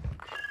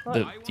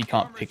 You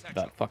can't pick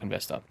that fucking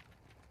vest up.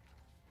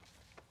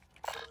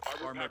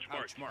 Armor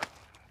pouch marked.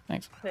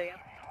 Thanks. There you go.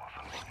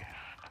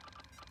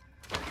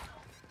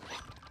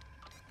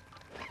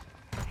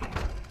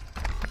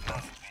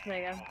 There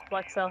you go.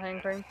 Blackcell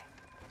hand cream.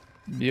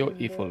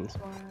 Beautiful.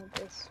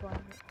 This one,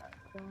 that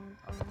one,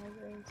 all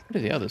these. What are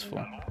the others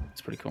for?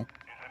 It's pretty cool.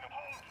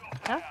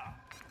 Huh?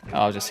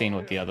 I was just seeing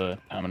what the other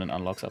permanent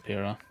unlocks up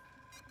here are.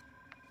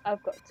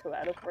 I've got 2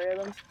 out of 3 of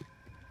them.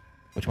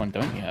 Which one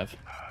don't you have?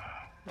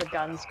 The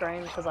gun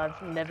screen, because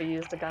I've never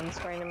used a gun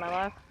screen in my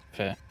life.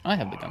 Fair. I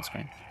have the gun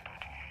screen.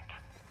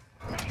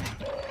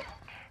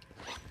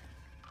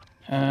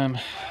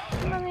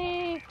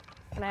 Money!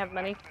 Can I have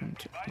money?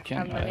 You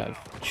can. I money. have.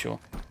 Sure.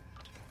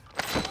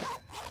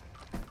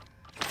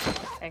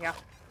 There you go.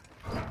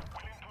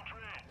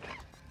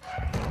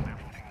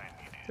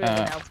 we have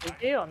an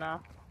LCD or no?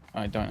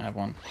 I don't have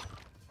one.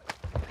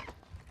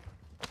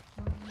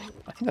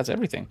 I think that's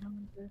everything.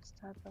 This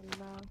type of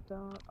love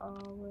don't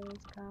always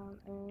come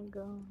and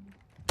go.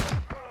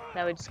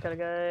 Now we just gotta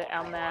go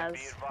our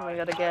Maz. And we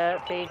gotta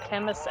get the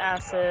chemist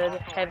acid,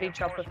 heavy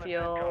chopper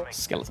fuel,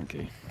 Skeleton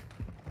key.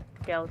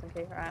 skeleton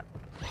key, right?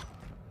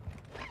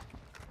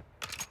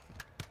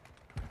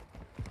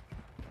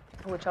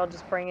 Which I'll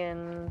just bring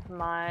in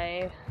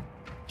my.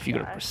 If you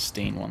got a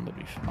pristine one, that'd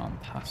be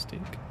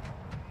fantastic.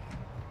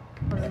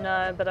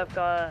 No, but I've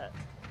got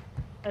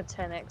a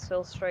 10x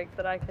fill streak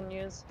that I can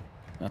use.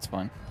 That's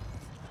fine.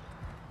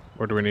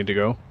 Where do we need to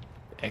go?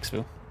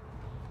 Exfil.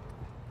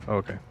 Oh,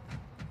 okay.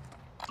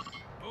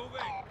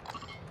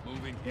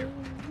 Moving here.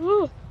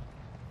 Woo!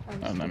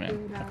 Oh no,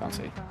 man, I can't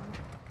see.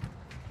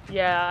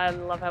 Yeah, I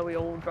love how we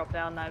all drop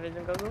down night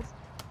vision goggles.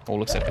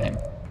 All except for him.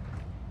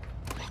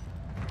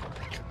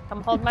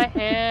 Come hold my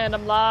hand,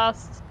 I'm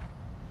lost.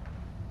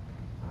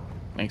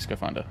 Thanks, go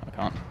find her. I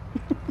can't.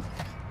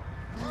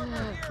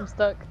 I'm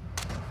stuck.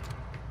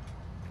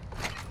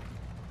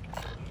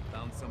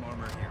 Found some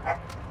armor here.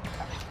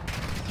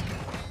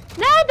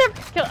 No,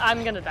 they're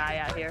I'm gonna die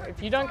out here.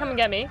 If you don't come and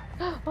get me.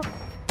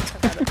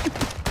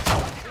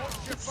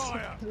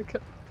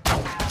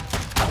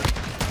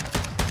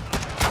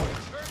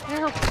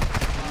 Help.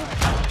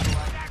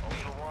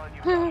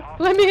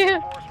 Let me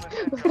in.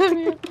 Let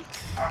me in.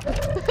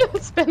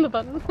 Spin the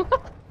button.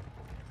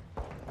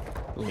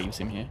 Leaves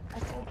him here.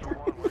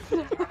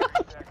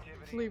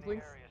 Leave,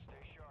 please.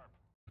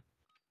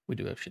 We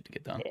do have shit to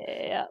get done.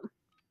 Yeah.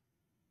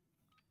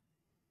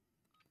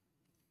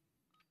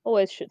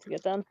 Always shit to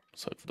get done.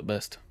 Let's hope for the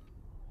best.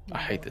 I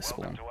hate this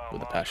spawn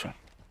with a passion.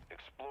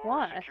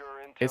 Why?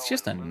 It's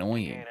just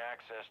annoying.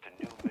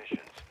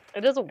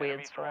 It is a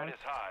weird spawn.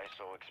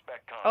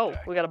 Oh,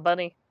 we got a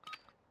bunny.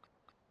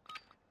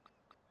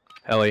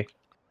 Heli.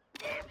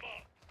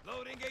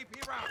 Loading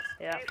AP rounds.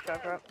 Yeah,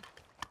 go.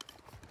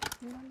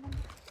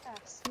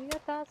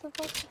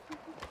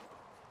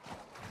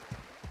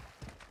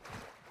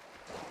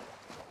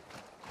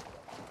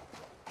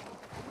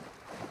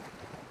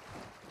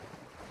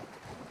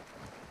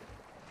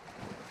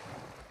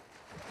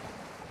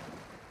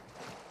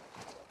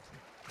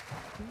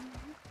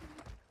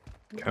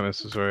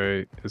 Chemist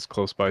is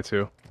close by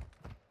too.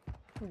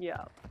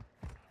 Yeah.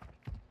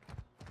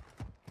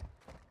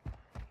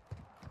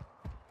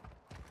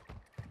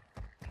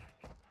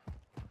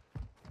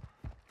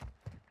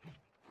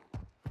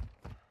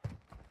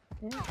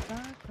 A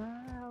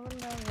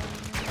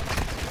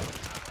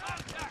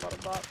lot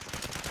of bots.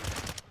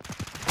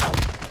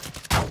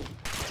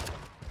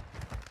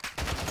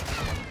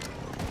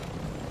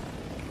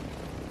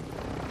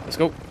 Let's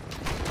go.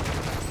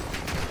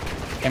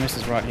 Chemist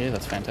is right here,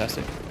 that's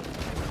fantastic.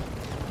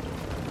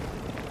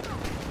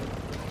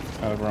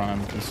 However,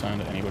 I'm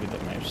concerned at anybody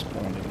that may have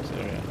spawned in this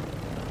area.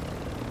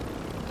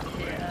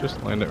 Yeah.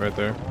 Just land it right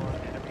there.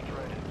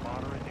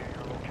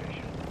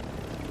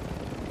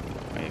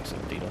 May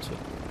accept DDoS it.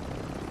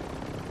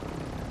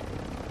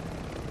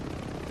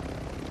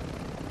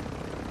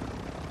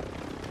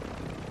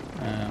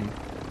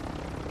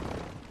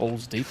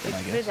 Balls deep then,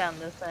 I Go guess. down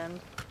this end.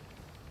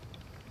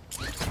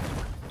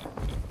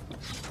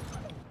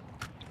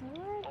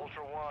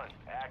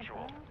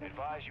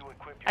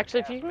 Actually,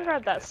 if you can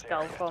grab that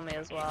skull for me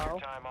as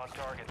well.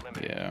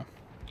 Yeah.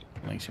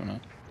 Thanks, you wanna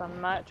So I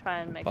might try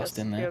and make bust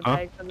a in there? secure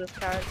bag for this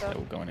character. Yeah,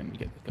 we'll go in and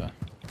get the guy.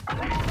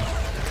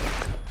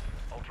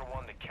 Ultra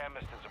One, the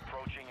chemist is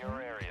approaching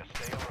your area.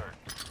 Stay alert.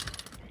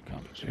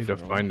 Can't Need to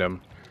find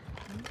him.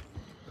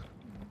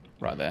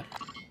 Right there.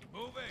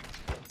 Moving.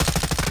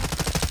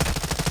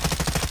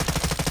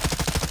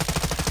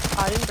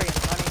 Oh, I didn't bring any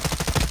money.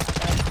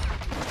 Okay.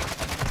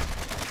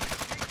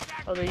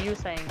 Although you were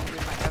saying we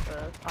might have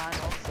a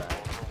final, so.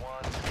 Ultra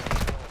One,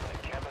 the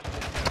chemist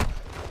is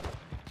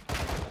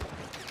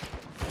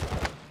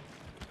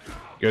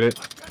Get it?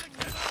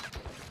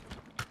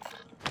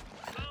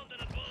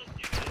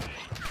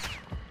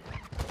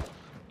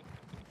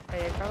 Oh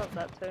yeah, grab up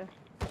that too.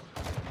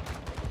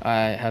 I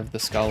have the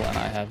skull and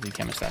I have the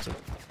chemist acid.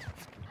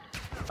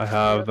 I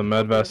have the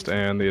med vest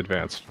and the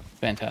advanced.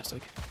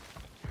 Fantastic.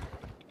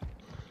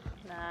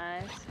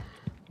 Nice.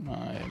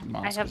 My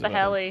mask have is the about to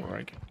heli.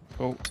 break.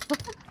 Cool.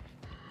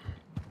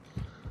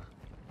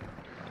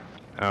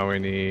 Now we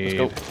Let's need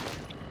go.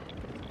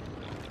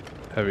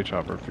 heavy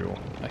chopper fuel.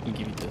 I can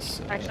give you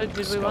this. Actually, did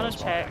we skull want as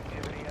to well. check?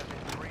 activity has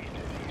increased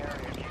in the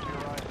area. Keep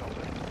your eyes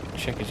open.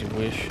 Check as you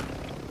wish.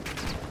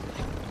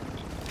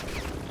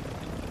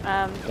 Do we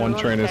One wanna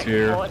train is check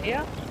here. port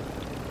here?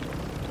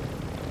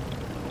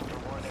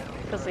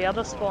 Because the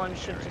other spawn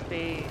should just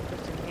be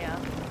just in here.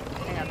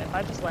 Hang on, if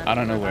I just land. I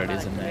don't know on where that, it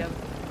is in there.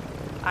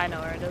 I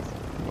know where it is.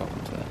 You're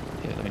welcome to that.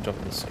 Here, let me drop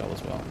this skull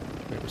as well.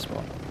 Favorite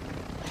spot.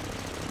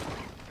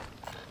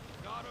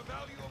 Got a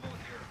valuable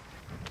here.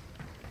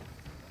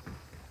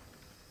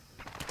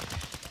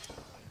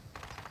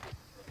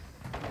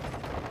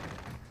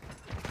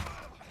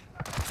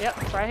 Yep,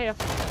 it's right here.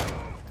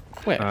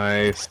 Where?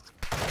 Nice.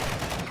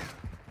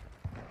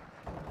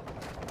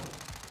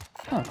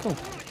 Oh, cool.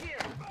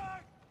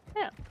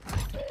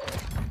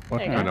 What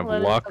There you kind go. of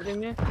Loaded luck? something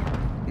new.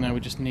 No, we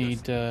just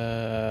need. You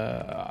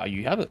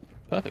have it.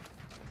 Perfect.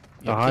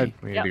 You To have a hide. key.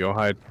 We need Yep. to go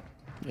hide.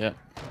 Yeah.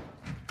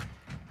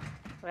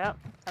 Well,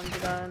 time to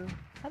go and...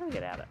 How do we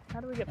get out it? How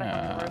do we get back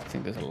on the I roof?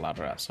 think there's a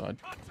ladder outside.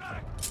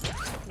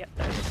 Yep,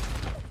 there it is.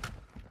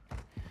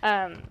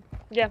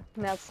 Yeah,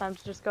 now it's time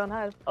to just go and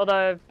hide.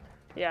 Although,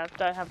 yeah,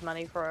 don't have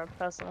money for a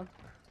personal.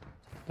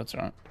 That's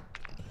alright.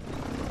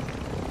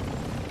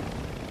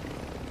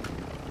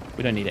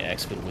 We don't need an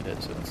exfil with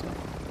it, so that's a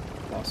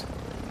plus.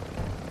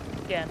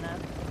 Yeah, no.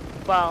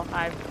 Well,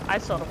 I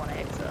sort of want to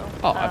exfil.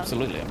 Oh,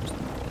 absolutely. I'm just...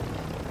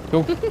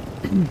 Cool.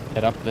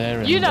 Head up there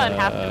and... You don't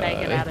have to make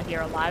it out of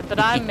here alive, but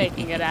I'm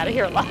making it out of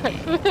here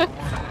alive.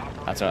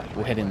 That's alright.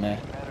 We'll head in there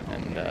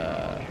and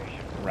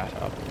rat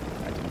up.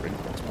 I didn't bring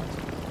crossbows.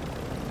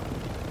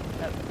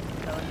 Nope,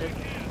 no one did.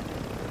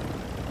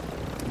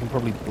 You can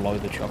probably blow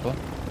the chopper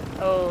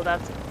Oh,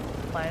 that's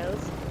players.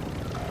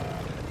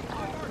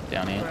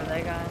 down Where here. are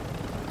they going?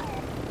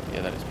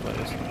 Yeah, that is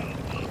players.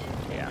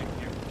 Yeah.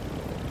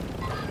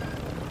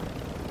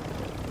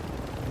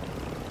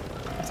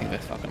 I think they're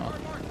fucking up.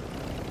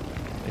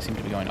 They seem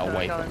to be going Should I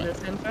away go from in it.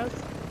 this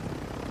entrance?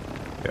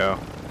 Yeah.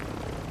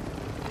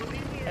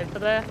 Head for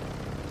there.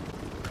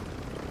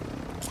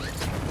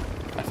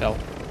 I fell.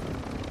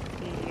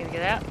 You gonna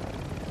get out?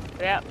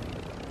 Get out.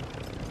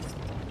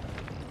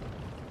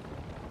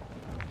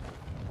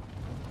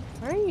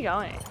 Where are you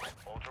going?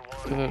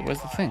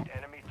 Where's the thing?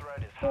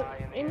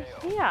 In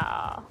here.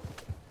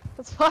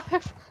 That's why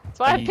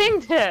I you-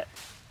 pinged it.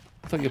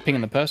 I thought you were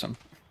pinging the person.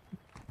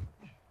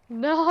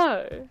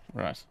 No.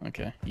 Right,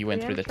 okay. You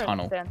went through the entrance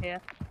tunnel. down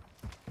here.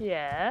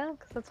 Yeah,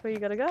 because that's where you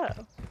gotta go.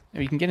 No,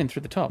 you can get in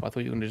through the top. I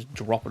thought you were going to just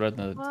drop it at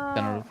the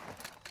center of...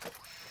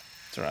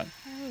 It's alright.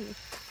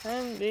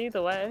 And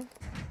either way,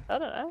 I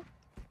don't know.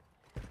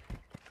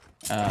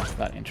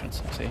 That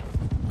entrance, I see.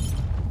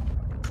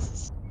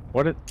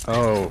 What it?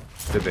 Oh,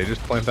 did they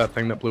just plant that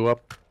thing that blew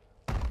up?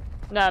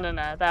 No.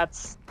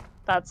 That's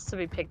to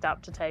be picked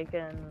up to take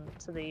in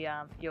to the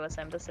US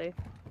embassy.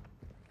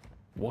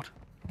 What?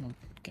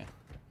 Okay.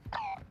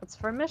 It's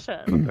for a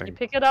mission. Okay. You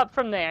pick it up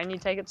from there and you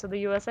take it to the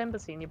US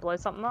embassy and you blow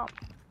something up.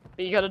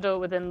 But you got to do it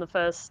within the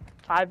first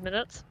 5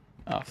 minutes.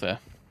 Oh, fair.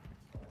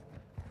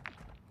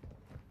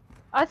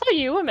 I thought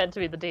you were meant to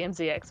be the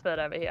DMZ expert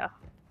over here.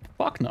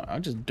 Fuck no, I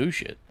just do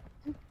shit.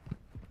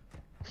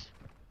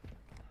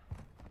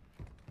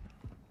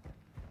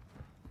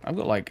 I've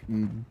got like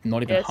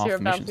not even Yes, half you're a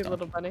the missions bouncy done.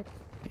 little bunny.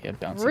 Yeah,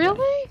 bounce.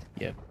 Really?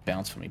 Yeah,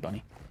 bounce for me,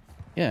 bunny.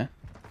 Yeah.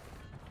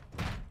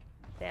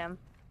 Damn.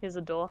 Here's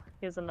a door.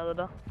 Here's another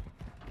door.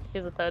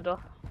 Here's a third door.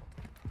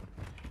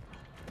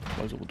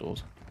 Close all the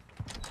doors.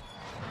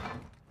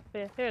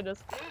 Yeah, here it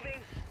is.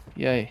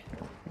 Yay.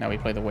 Now we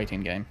play the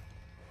waiting game.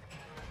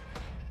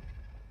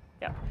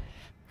 Yeah.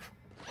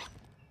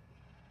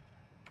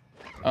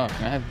 Oh,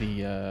 can I have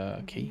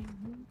the key?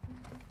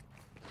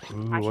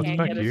 Ooh, I what's can't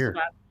back get it here?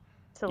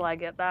 till I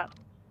get that.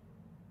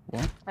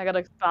 What? I got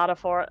a starter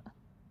for it.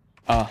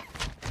 Ah,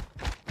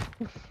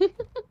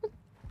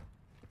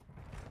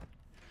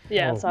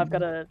 Yeah, Oh. so I've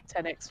got a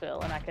 10x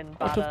fill and I can of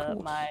barter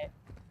course.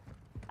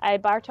 I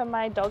barter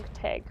my dog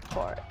tag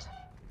for it.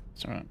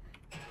 it's alright.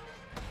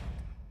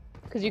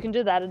 Because you can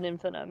do that an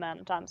infinite amount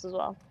of times as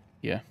well.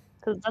 Yeah.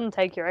 Because it doesn't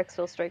take your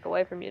exfil streak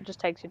away from you, it just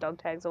takes your dog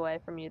tags away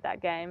from you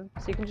that game.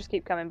 So you can just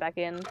keep coming back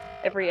in.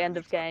 Every end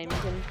of game you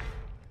can...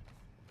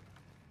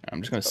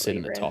 I'm just gonna That's sit what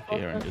in the we top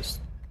here and reinforcement. just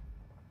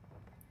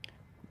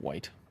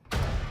wait.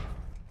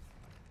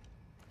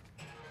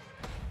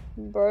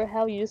 Bro,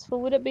 how useful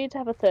would it be to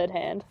have a third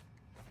hand?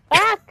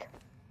 Fuck!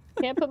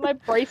 Can't put my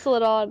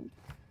bracelet on.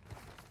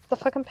 The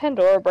fucking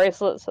Pandora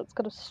bracelet, so it's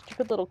got a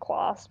stupid little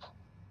clasp.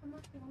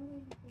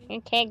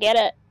 You can't get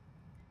it.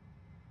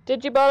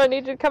 Digibot, I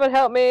need you to come and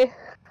help me.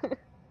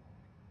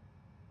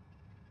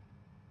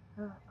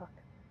 Oh, fuck.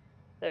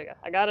 There we go.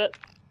 I got it.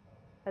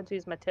 I had to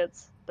use my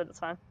tits, but it's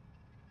fine.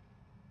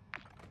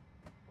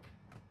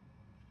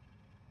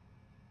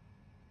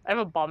 I have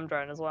a bomb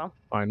drone as well.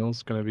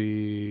 Final's gonna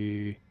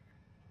be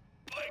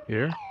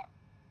here,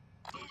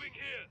 Moving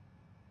here.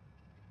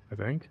 I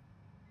think.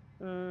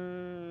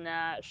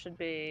 Nah, it should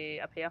be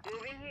up here.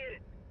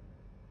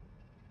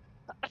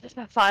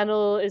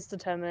 Final is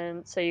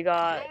determined, so you've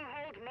got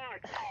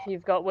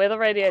where the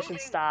radiation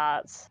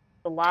starts,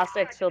 the last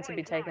exfil to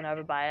be taken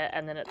over by it,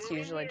 and then it's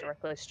usually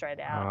directly straight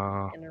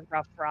out in a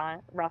rough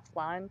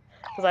line.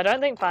 Because I don't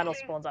think final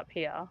spawns up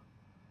here,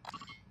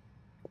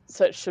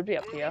 so it should be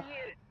up here.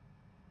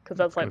 Because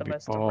that's like Gonna the be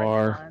most far.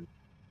 direct line.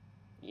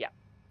 Yeah,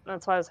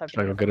 that's why I was hoping. Should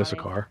I go to get us a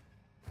money. car?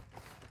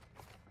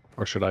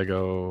 Or should I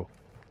go...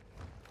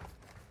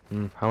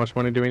 how much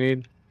money do we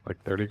need?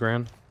 Like 30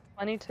 grand?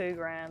 22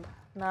 grand.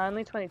 No,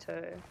 only 22.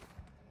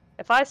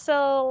 If I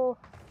sell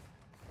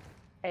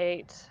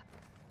 8...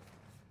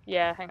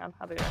 Yeah, hang on,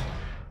 I'll be right back.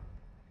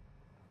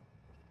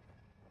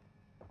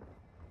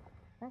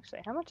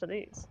 Actually, how much are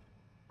these?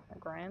 A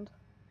grand?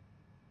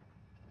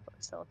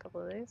 Probably sell a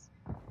couple of these.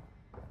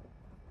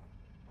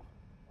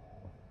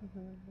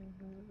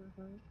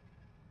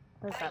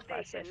 There's that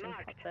buy station up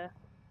there.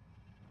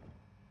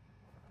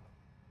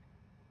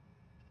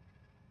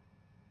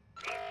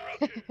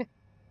 Need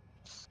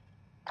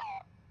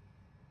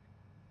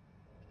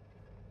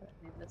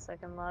the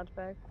second large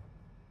bag.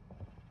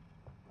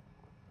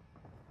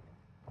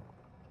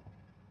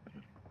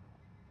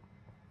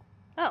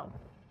 Oh,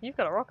 you've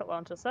got a rocket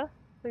launcher, sir.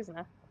 Please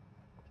no.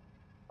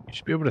 You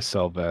should be able to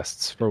sell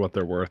vests for what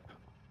they're worth,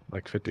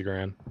 like 50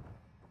 grand.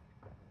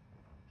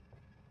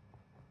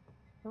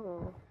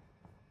 Ooh.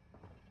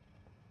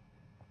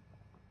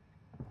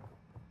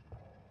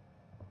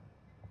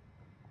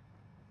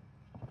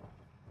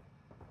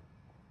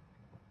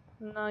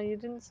 No, you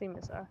didn't see me,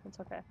 sir. It's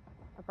okay.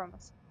 I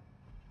promise.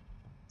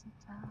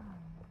 I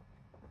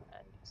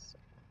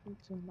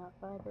used to my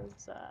father's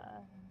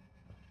side.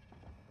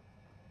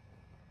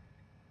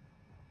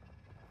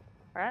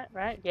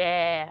 Right?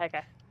 Yeah,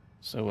 okay.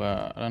 So,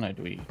 I don't know,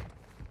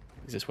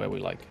 is this where we,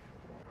 like...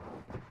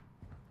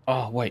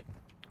 Oh, wait.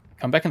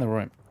 Come back in the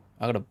room.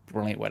 I got a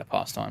brilliant way to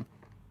pass time.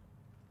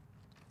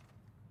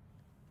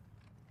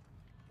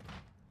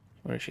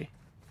 Where is she?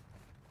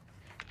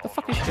 What the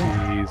fuck is she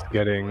doing? He's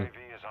getting...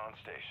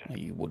 No,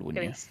 you would, wouldn't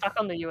Getting you? stuck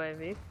on the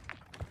UAV.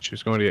 She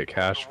was going to get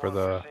cash for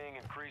the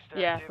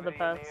Yeah, for the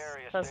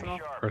personal.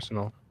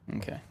 personal.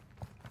 Okay.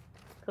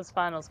 Because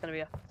final's gonna be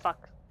a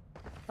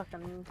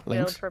fucking field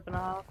Links? trip and a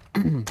half.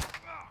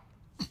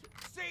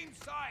 Same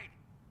side.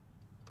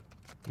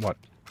 What?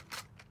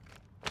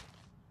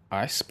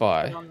 I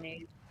spy On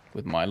me.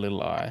 with my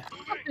little eye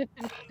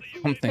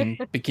something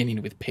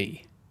beginning with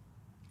P.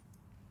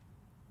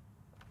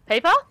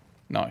 Paper?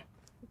 No.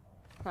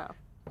 Oh.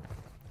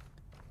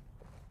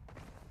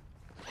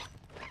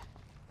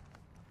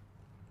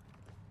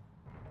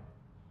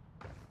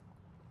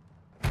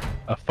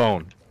 A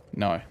phone.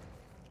 No.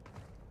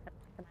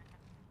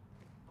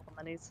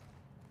 Monies.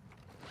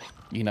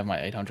 You can have my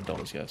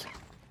 $800, yes.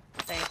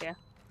 Thank you.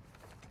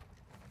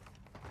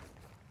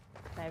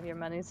 Can I have your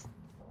monies?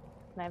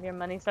 Can I have your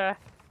money, sir?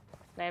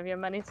 Can I have your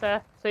money,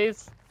 sir?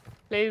 Please?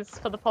 Please,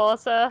 for the poor,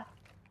 sir?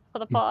 For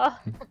the poor?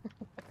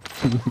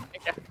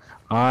 Thank you.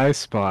 I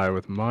spy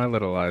with my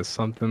little eyes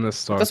something that It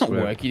starts doesn't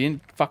with... work. You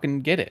didn't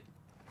fucking get it.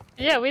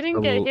 Yeah, we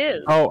didn't get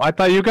his. Oh, I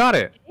thought you got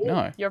it.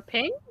 No. Your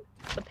ping?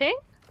 The ping?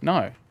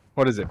 No.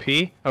 What is it,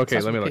 P? Okay,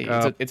 It's let me not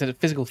look. P. It's a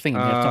physical thing.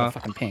 And you have to have a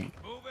fucking ping.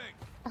 Moving.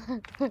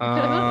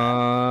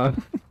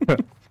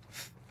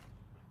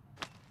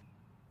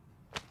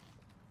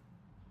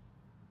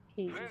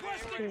 He.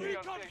 Requesting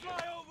recon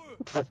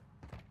flyover.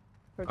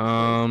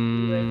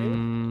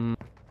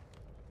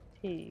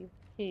 He.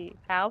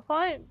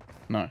 PowerPoint?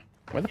 No.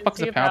 Where the You fuck's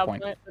see the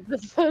PowerPoint? I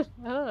don't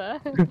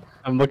know.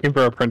 I'm looking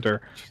for a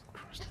printer.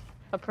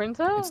 A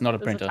printer? It's not a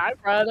There's printer. A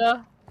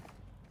typewriter.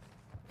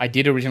 I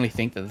did originally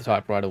think that the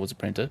typewriter was a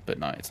printer, but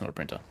no, it's not a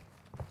printer.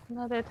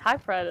 No, they're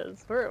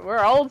typewriters.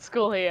 We're old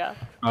school here.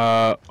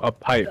 A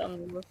pipe.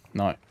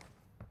 No.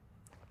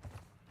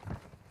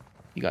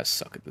 You guys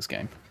suck at this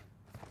game.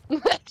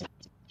 You're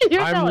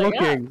I'm telling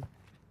looking.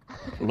 us.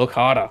 Look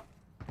harder.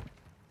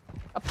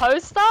 A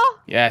poster?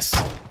 Yes.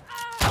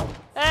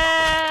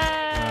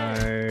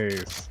 Hey!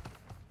 Nice.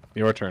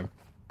 Your turn.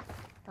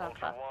 Oh,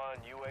 fuck.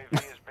 UAV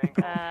is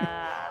bingo.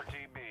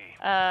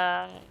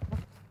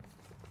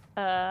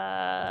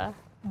 Oh,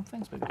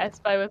 thanks, baby. I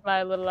spy with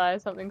my little eye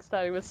something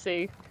starting with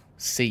C.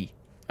 C.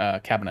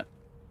 Cabinet.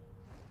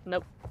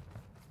 Nope.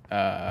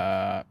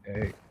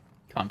 Hey.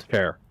 Cunt.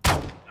 Chair. Do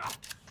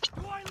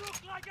I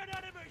look like an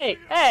enemy? Hey,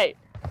 hey!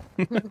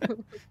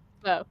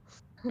 No.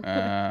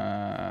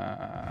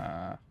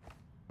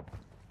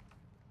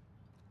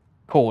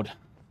 Cord.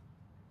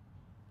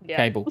 Yeah.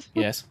 Cable.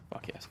 Yes.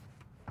 Fuck yes.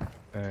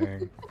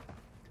 Dang.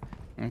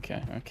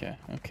 Okay.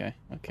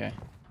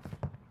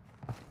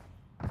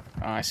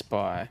 I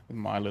spy with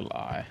my little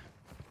eye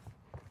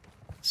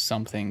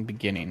something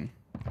beginning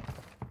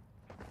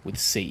with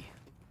C.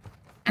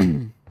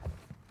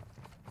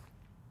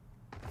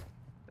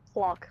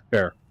 Clock.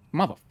 Chair.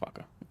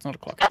 Motherfucker. It's not a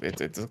clock.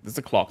 It's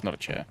a clock, not a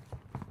chair.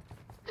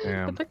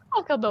 Damn. It's a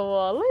clock on the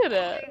wall. Look at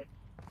it.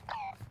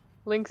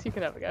 Lynx, you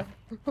can have a go.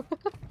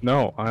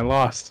 No, I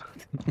lost.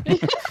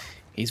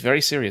 He's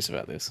very serious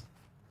about this.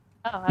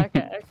 Oh,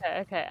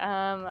 okay.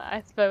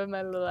 I spy with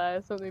my little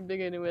eye something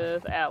beginning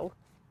with L.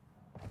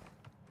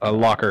 A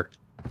locker.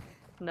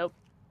 Nope.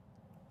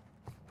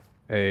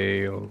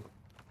 A...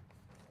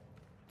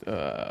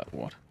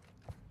 What?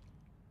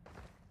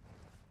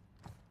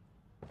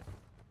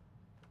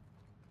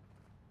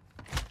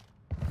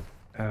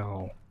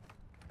 L.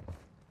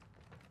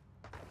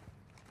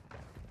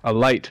 A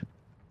light.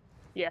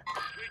 Yeah.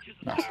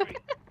 Nice.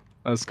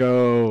 Let's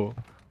go.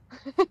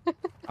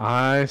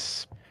 I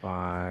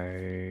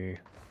spy...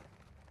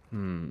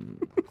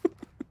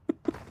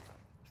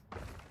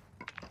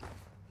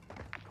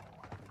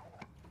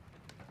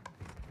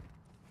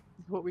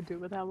 What we do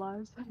with our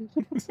lives.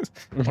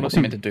 What else are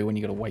you meant to do when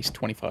you gotta waste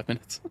 25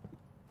 minutes?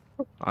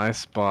 I I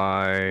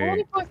spy want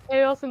to put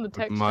chaos in the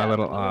text my chat,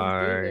 little but no one's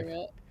eye. using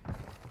it.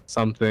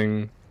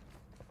 something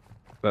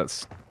that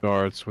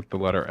starts with the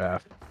letter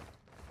F.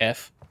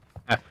 F.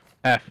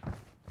 F.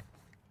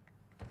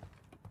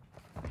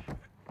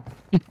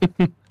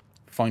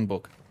 Phone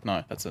book.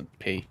 No, that's a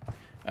P.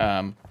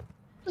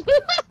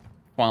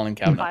 Filing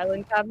cabinet.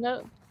 Filing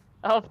cabinet?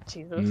 Oh,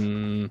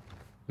 Jesus.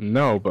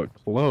 No, but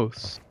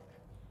close.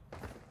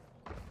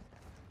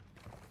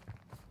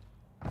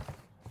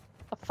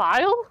 A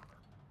file?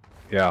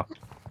 Yeah.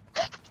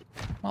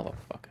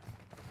 Motherfucker.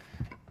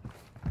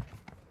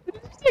 Did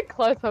you say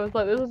close? I was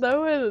like, there's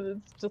no way that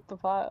it's just a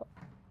file.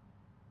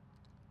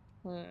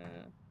 I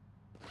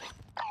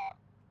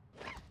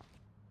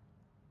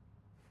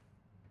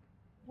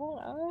don't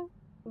know.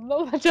 There's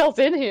not much else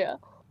in here.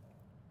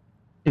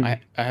 I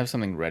have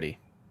something ready,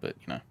 but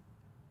you know,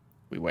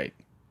 we wait.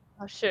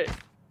 Oh, shoot.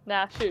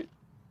 Nah, shoot.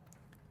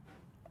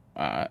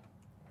 I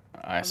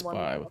spy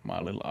wondering. with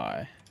my little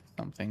eye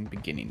something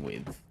beginning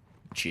with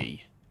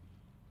G.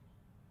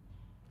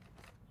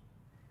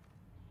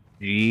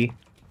 G.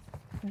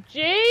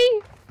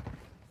 G?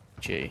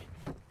 G.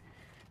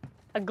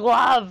 A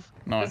glove.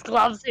 No. There's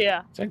gloves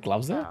here. Is there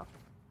gloves there? Oh.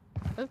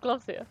 There's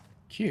gloves here.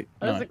 Cute.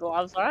 Those No. are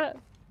gloves, right?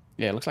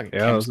 Yeah, it looks like a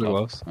Yeah, chemist those are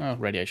glove. gloves. Oh,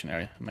 radiation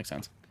area. That makes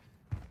sense.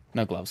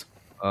 No gloves.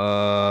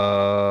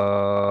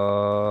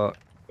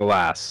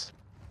 Glass.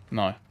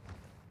 No.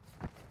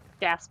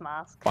 Gas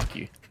mask. Fuck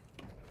you.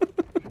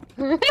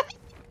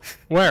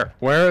 Where?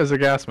 Where is a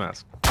gas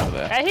mask? Over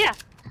there. Right here.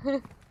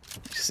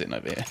 Just sitting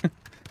over here.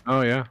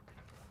 Oh yeah.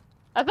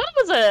 I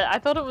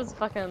thought it was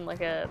fucking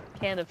like a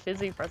can of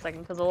fizzy for a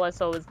second because all I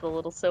saw was the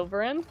little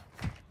silver end.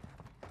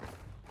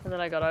 And then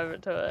I got over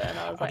to it and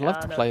I was like, I'd love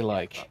 "Ah, to no, play it's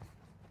like not."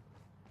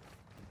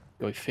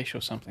 go fish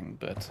or something,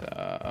 but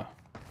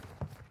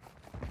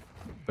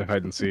The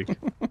hide and seek.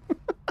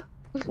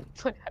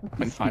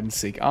 when hide and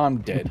seek, I'm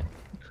dead.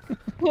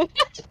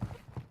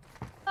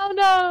 Oh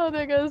no,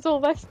 there goes all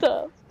my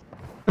stuff.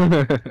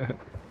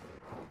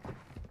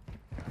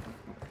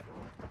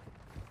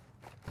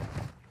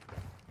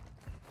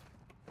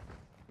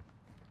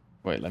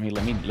 Wait, let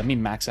me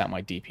max out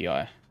my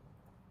DPI. So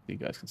you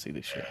guys can see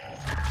this shit.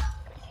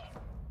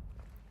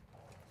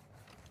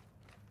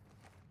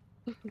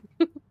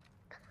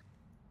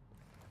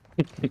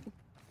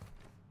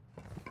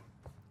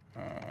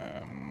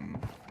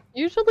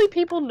 Usually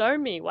people know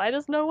me. Why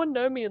does no one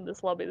know me in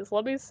this lobby? This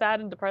lobby is sad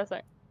and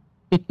depressing.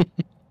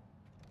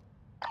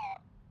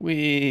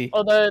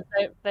 Although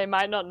they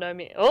might not know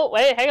me. Oh,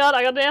 wait, hang on,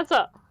 I got an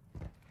answer.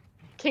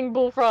 King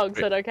Bullfrog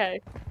said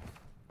okay.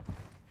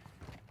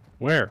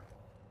 Where?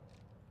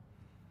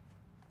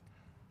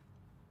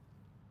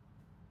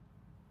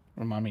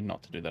 Remind me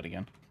not to do that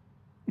again.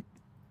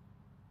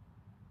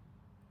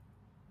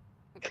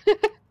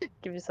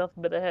 Give yourself a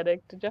bit of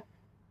headache, did you?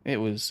 It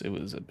was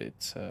a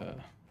bit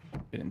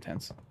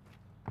intense.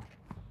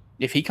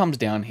 If he comes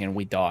down here and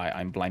we die,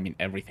 I'm blaming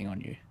everything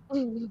on you.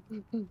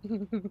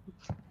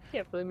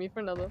 Can't blame me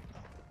for another.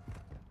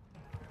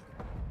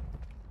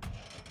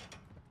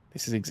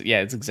 This is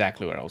yeah, it's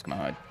exactly where I was gonna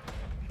hide.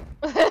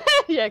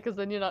 Yeah, because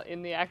then you're not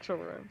in the actual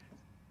room.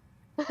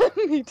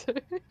 Me too.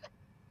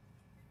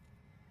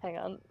 Hang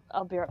on,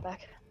 I'll be right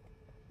back.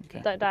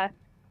 Okay. Don't die.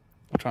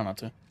 I'll try not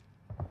to.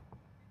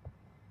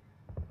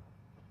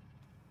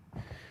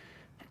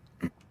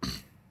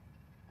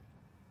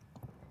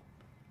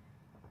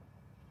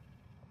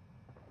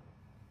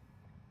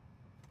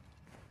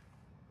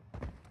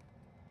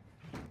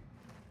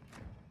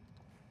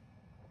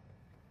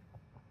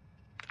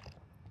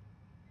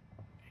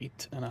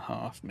 Eight and a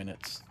half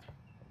minutes.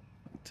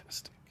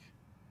 Fantastic.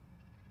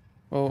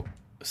 Well,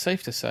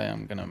 safe to say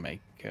I'm gonna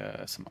make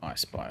some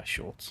iSpire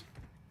shorts.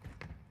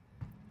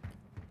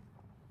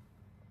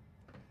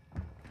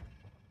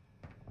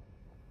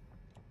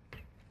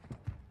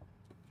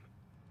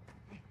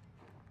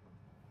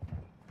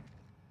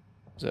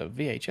 There's a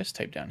VHS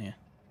tape down here.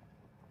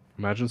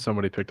 Imagine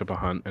somebody picked up a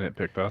hunt and it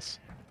picked us.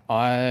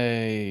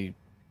 I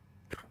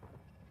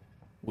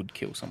would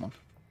kill someone.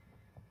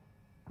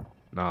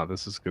 Nah,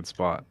 this is a good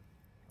spot.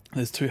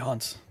 There's two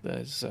hunts.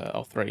 There's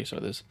three.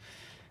 So there's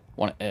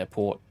one at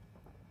airport,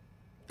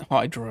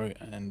 hydro,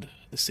 and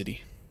the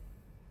city.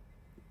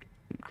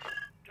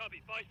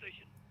 Copy, fire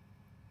station.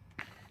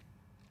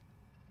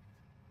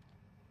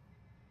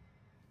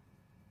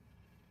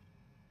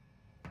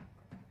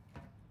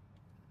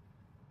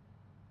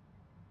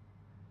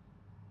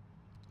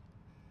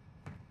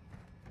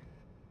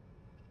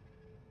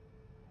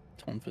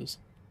 Tonfers.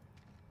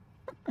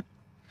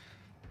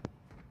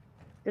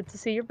 Good to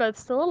see you're both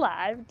still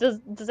alive.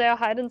 Does our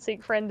hide and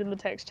seek friend in the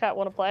text chat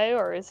want to play,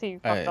 or is he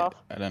fucked off?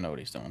 I don't know what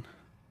he's doing.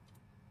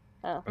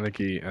 Oh. I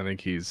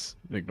think he's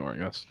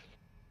ignoring us.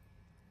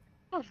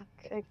 Fuck,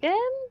 again?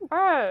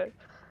 Bro.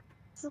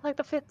 This is like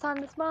the 5th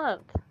time this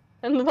month.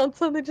 And the month's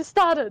only just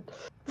started.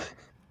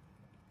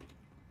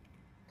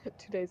 2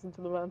 days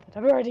into the month and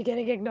I'm already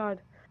getting ignored.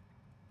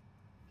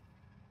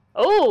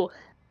 Oh!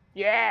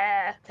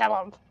 Yeah!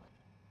 Tell him!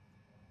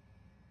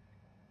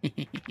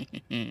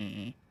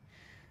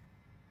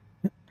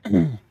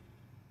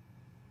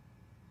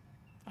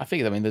 I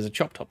figured, I mean, there's a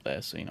chop top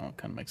there, so, you know, it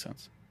kind of makes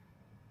sense.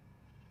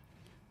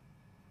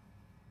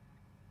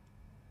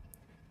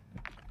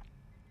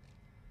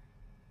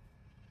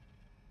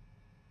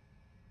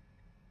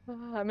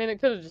 I mean, it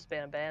could have just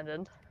been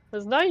abandoned.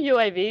 There's no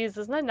UAVs,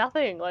 there's no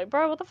nothing. Like,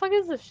 bro, what the fuck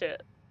is this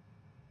shit?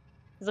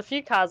 There's a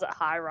few cars at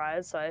high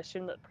rise, so I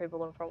assume that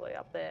people are probably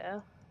up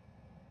there.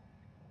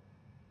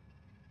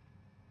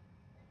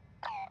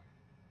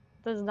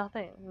 There's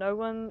nothing. No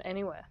one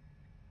anywhere.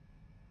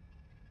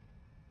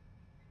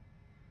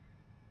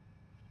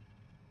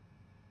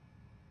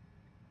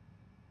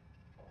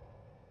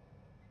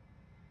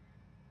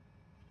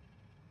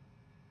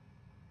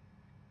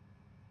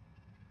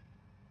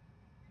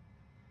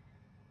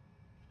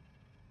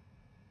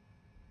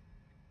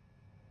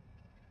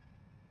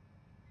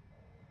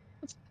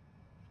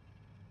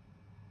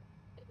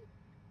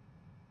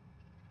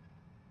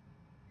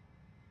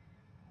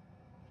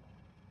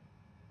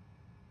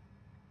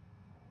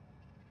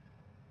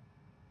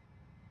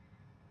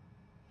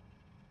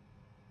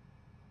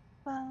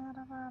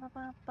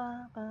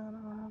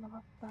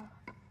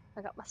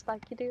 I got my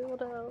spiky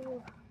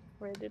dildo,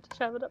 ready to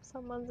shove it up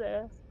someone's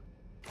ass.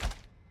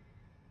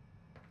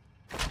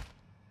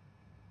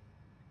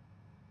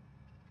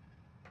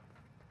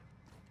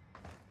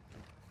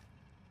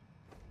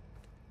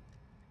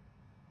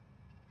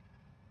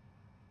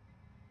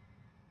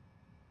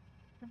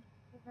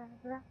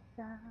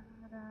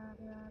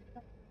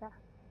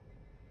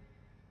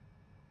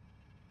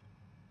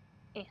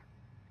 Yeah.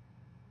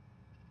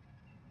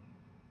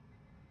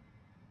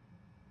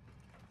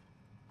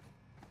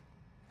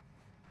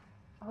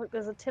 Oh, look,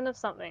 there's a tin of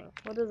something.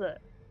 What is it?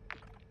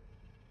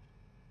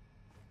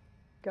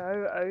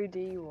 Go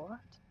OD what?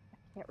 I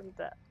can't read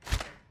that.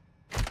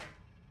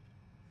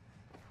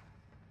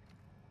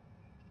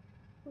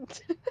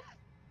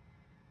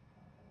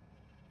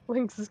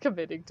 Lynx is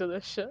committing to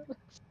this shit.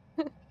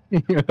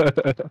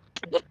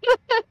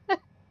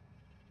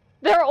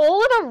 They're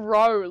all in a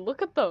row.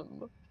 Look at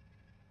them.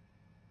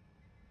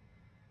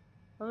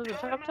 Oh, there's a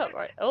chop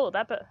right. Oh,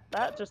 that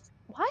just.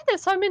 Why are there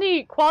so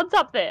many quads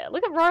up there?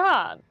 Look at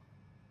Rohan.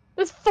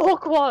 There's 4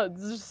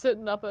 quads just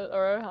sitting up at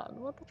Rohan.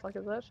 What the fuck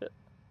is that shit?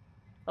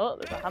 Oh,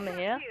 there's a Hummer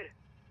here.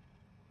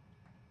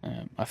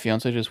 My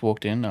fiance just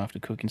walked in after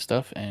cooking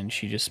stuff, and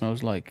she just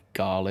smells like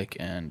garlic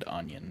and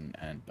onion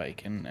and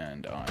bacon,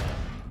 and I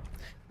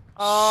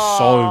am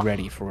so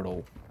ready for it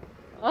all.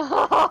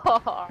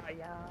 Oh,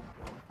 yeah.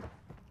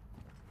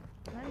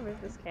 Can I move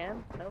this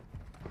can? Nope.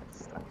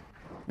 It's stuck.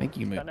 I think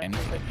you move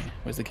anything.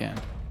 Where's the can?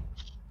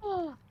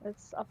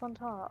 It's up on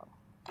top.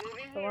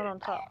 The one on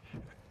top.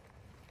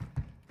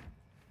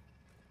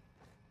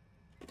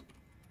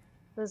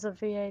 There's a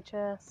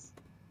VHS.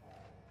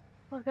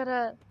 Look at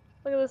it.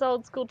 Look at this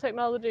old school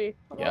technology.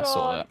 Oh Yeah, I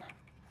saw that.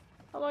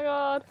 Oh my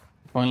god.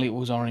 Finally, it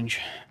was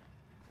orange.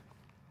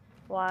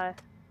 Why?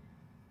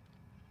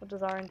 What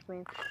does orange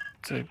mean?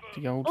 It's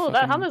the old Oh,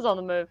 that Hummer's on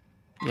the move.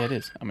 Yeah, it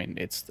is. I mean,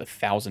 it's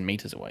 1,000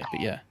 meters away, but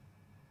yeah.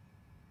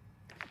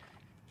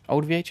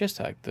 Old VHS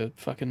tag, the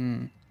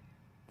fucking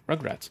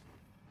Rugrats.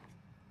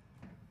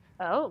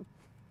 Oh.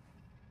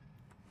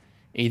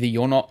 Either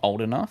you're not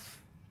old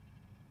enough,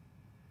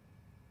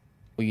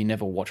 or you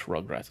never watched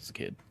Rugrats as a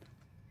kid.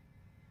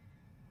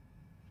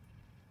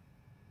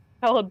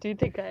 How old do you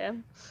think I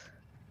am?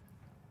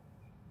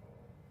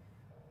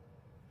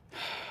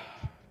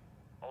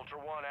 Ultra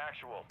One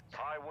actual.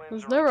 High winds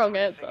There's are no wrong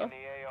increasing answer. in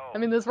the AO. I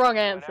mean, there's wrong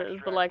An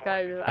answers, but like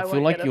I I feel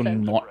won't like get you're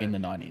offended. not in the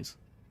 90s.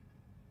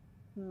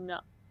 No.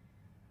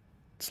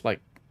 It's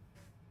like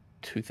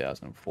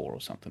 2004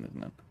 or something,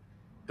 isn't it?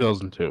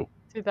 2002.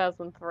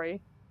 2003.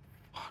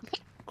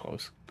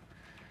 Close.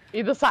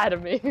 Either side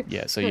of me.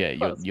 Yeah, so yeah,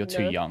 Close, you're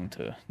too no. young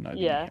to know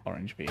Yeah. the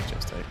orange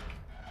VHS tape.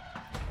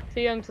 Too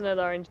young to know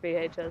the orange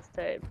VHS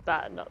tape,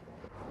 but not.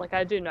 Like,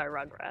 I do know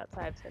Rugrats.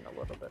 I have seen a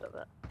little bit of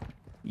it.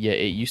 Yeah,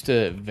 it used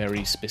to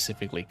very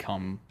specifically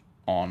come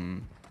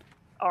on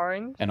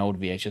Orange? an old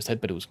VHS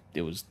tape, but it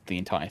was the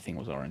entire thing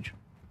was orange.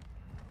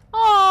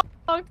 Oh,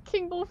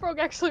 King Bullfrog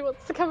actually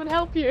wants to come and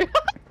help you.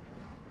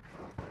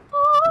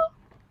 Oh.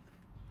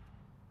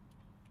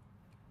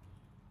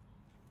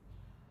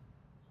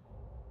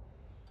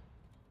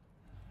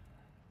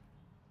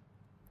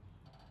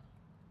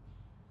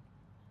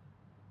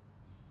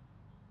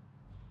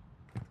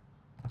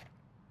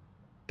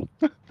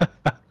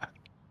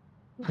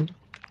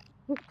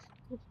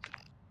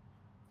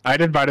 I'd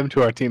invite him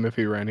to our team if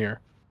he ran here.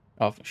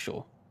 Oh, for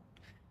sure.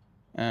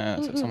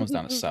 So someone's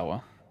down at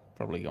Sour,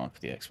 probably going for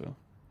the exfil.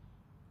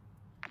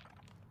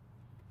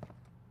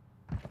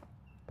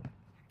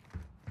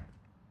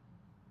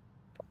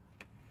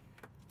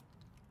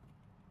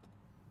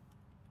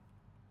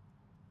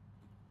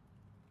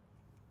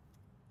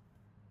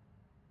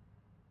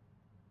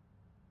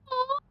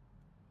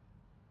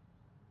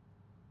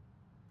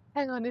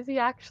 Hang on, is he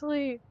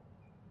actually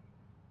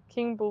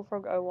King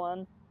Bullfrog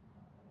 01?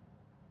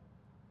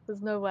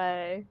 There's no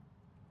way.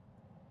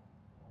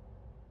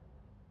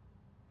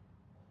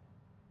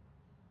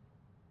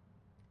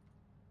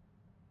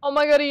 Oh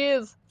my god, he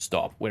is!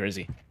 Stop. Where is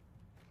he?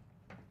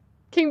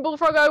 King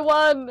Bullfrog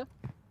 01!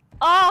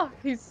 Ah!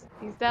 He's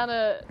down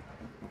at...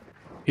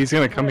 He's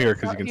gonna come Yeah, here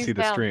because so he can he's see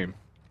the down. stream.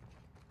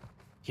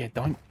 Yeah,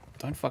 don't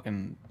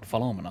fucking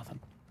follow him or nothing.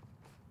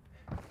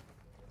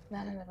 No,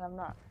 I'm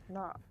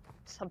not.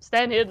 I'm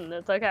staying hidden,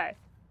 it's okay.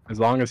 As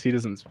long as he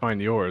doesn't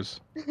find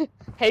yours.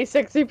 Hey,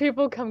 sexy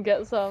people, come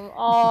get some.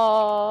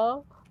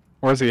 Aww.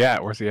 Where's he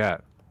at? Where's he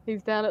at?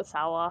 He's down at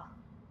Sour.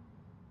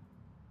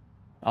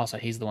 Oh, so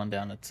he's the one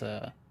down at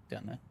down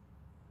there.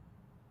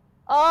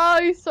 Oh,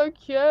 he's so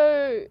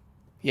cute.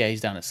 Yeah,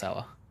 he's down at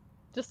Sour.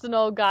 Just an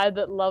old guy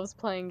that loves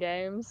playing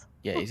games.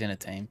 Yeah, he's in a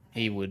team.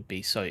 He would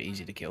be so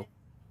easy to kill.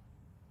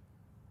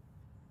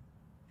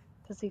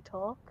 Does he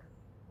talk?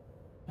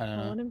 I don't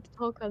I know. want him to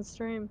talk on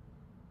stream.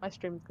 My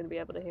stream's gonna be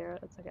able to hear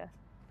it. It's okay.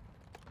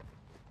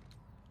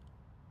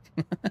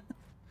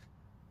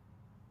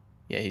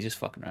 Yeah, he's just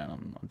fucking around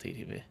on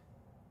TTV.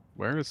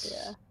 Where is?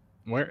 Yeah.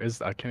 Where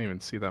is? I can't even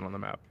see that on the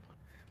map.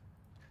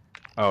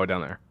 Oh,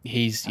 down there.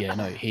 He's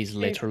he's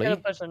literally. He's gonna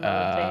push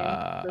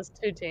another team. There's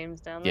 2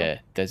 teams down there.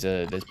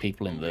 Yeah, there's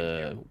people in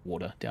the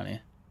water down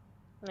here.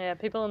 Yeah,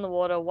 people in the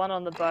water. One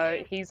on the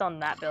boat. He's on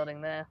that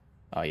building there.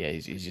 Oh yeah,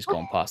 he's just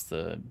gone past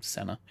the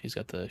center. He's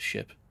got the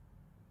ship.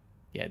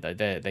 Yeah,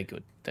 they're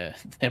good. They're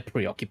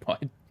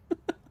preoccupied.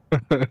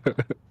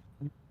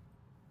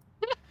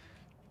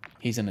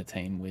 He's in a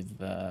team with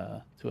 2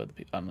 other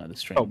people. I don't know the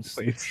streams.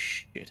 Oh, please.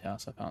 Shit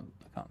house. I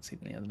can't see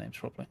any other names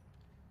properly.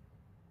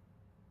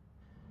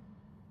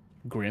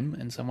 Grim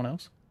and someone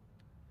else.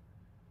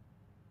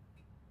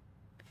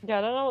 Yeah,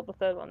 I don't know what the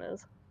third one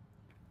is.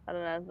 I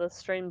don't know. The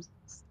stream's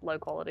low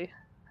quality,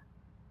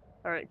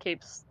 or it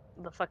keeps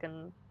the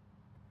fucking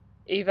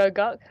Evo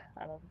guck.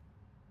 I don't.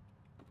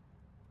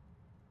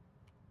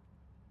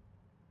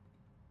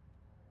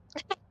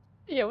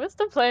 Yeah, we're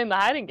still playing the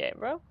hiding game,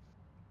 bro.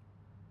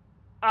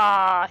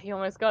 Ah, he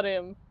almost got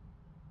him.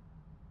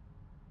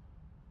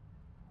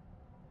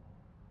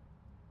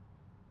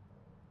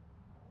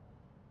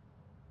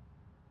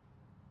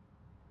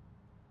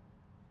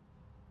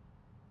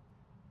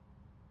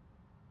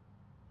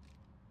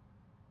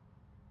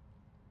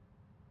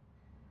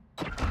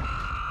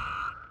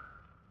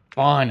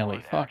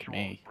 Finally, fuck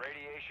me.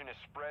 Radiation is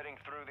spreading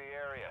through the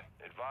area.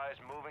 Advise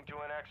moving to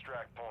an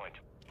extract point.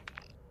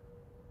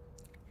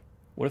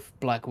 What if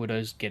Black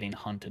Widow's getting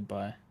hunted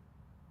by?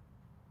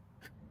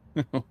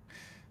 Oh,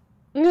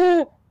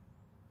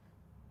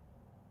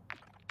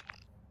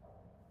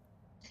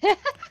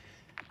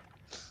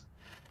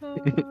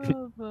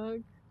 fuck.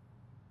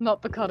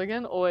 Not the COD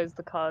again. Always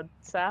the COD.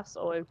 Saf's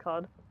always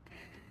COD.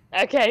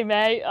 Okay,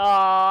 mate.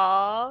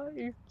 Aww,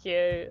 he's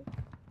cute.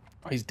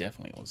 Oh, he's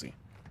definitely Aussie.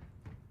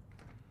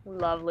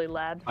 Lovely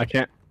lad. I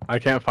can't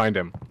find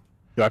him.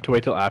 You have to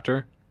wait till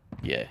after.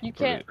 Yeah. You for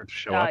can't. it to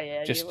show Oh up.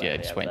 yeah. Just you won't be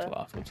just able wait to. until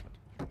afterwards.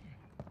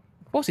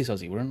 Of course he's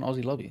Aussie. We're in an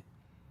Aussie lobby.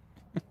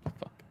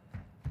 Fuck.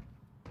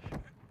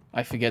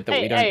 I forget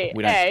that we don't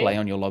play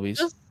on your lobbies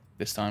Just...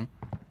 this time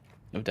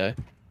of day.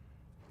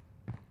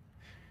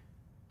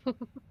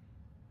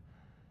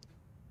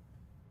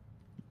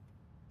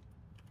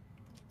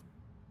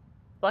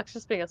 Black's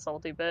just being a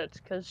salty bitch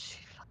because she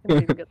fucking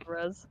didn't get the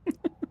res.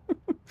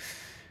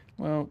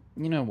 Well,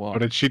 you know what? Oh,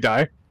 did she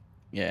die?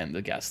 Yeah, and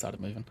the gas started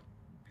moving.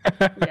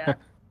 Yeah.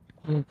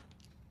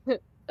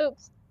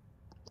 Oops.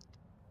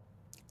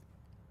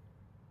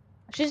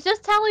 She's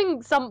just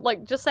telling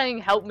just saying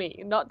help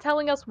me, not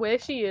telling us where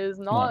she is,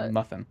 not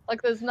Nothing.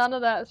 like there's none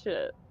of that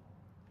shit.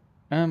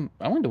 I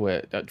wonder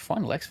where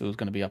final exfil is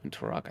going to be up in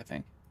Tarak. I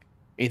think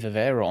either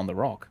there or on the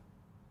rock.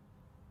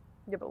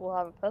 Yeah, but we'll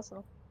have it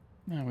personal.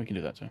 Yeah, we can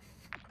do that too.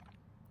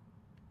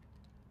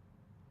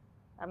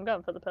 I'm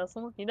going for the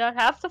personal. You don't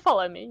have to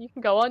follow me. You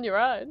can go on your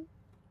own.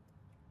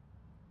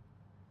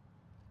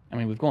 I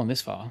mean, we've gone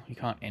this far. You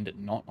can't end it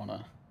not on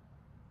a.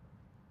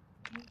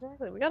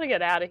 Exactly. We gotta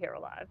get out of here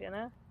alive, you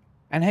know?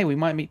 And hey, we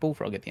might meet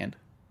Bullfrog at the end.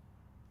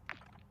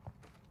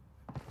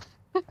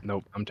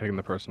 Nope, I'm taking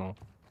the personal.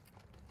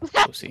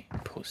 Pussy.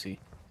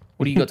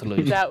 What do you got to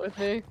lose? That with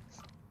me.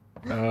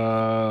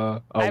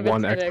 A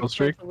 1 exfil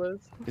streak.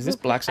 Does this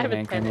Blackcell I have a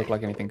hand cream 10X. look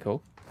like anything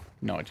cool?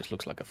 No, it just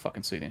looks like a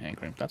fucking soothing hand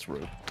cream. That's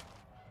rude.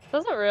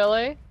 Does it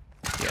really?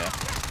 Yeah.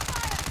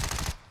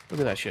 Look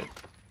at that shit.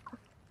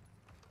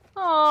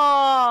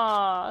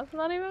 Aww, it's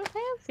not even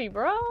fancy,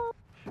 bro.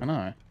 I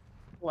know.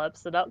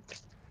 Laps it up.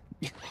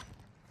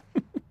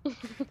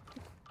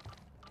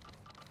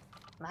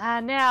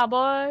 Mine now,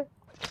 boy.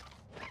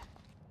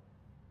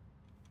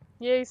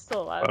 Yeah, he's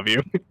still alive. Love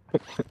you.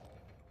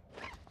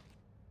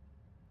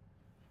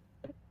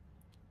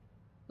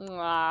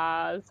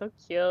 Aww, so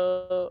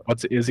cute.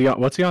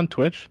 What's he on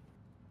Twitch?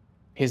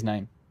 His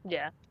name.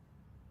 Yeah,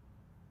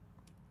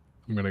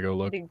 I'm gonna go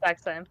look. the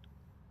exact same.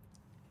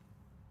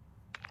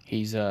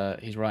 He's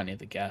right near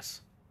the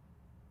gas.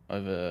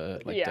 Over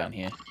Yeah. down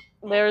here.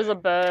 There is a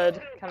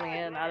bird coming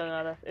in. I don't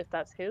know if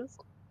that's his.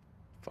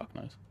 Fuck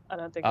knows. I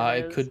don't think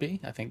It is. could be.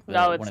 I think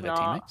No, one it's of their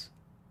not. teammates.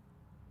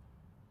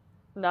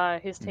 No,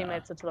 his Nah.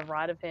 teammates are to the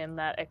right of him.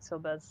 That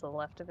exfil bird's to the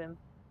left of him.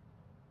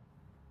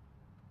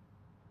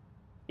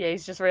 Yeah,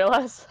 he's just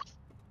realised.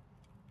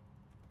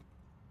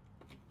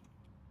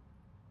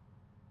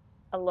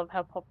 I love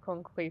how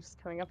Popcorn Queef's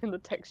coming up in the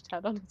text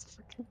chat on his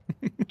fucking...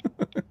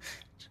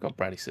 She's got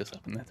Brady Sis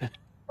up in there too.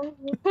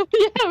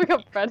 Yeah, we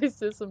got Brady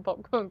Sis and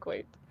Popcorn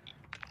Queef.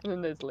 And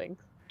then there's Link.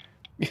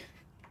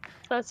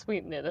 so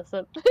sweet and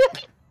innocent.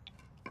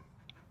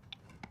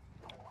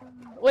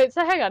 Wait,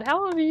 so hang on,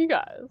 how old are you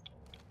guys?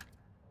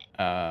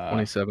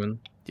 27.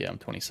 Yeah, I'm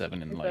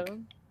 27 in like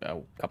 27?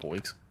 a couple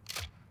weeks.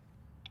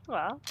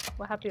 Wow,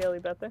 well, happy early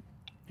birthday.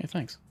 Yeah,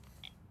 thanks.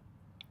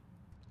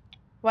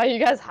 Why are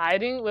you guys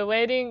hiding? We're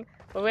waiting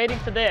for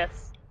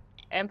this.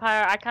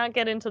 Empire, I can't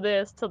get into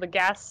this till the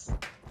gas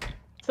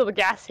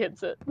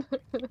hits it.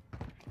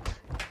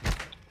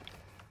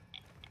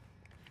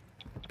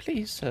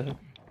 Please, sir,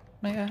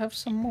 may I have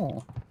some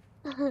more?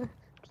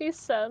 Please,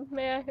 sir,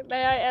 may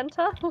I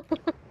enter?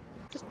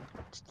 just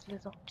a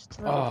little,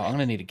 Oh, I'm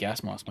gonna need a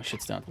gas mask. My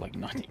shit's down to like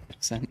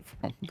 90%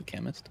 from the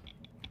chemist.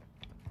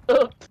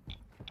 Oops.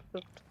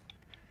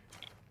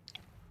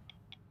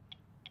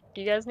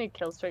 You guys need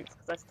kill streaks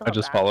because I still I have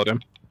just that. followed him.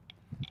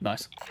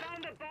 Nice.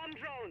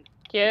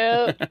 Cute.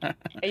 Hey,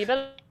 you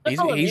better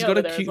follow me He's got over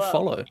a there as cute well.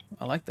 follow.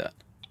 I like that.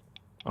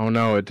 Oh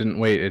no, it didn't.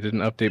 Wait, it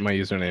didn't update my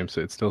username,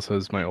 so it still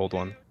says my old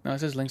one. No, it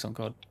says links on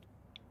COD.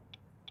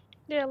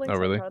 Yeah, links Oh,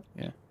 really? on code.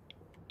 Yeah.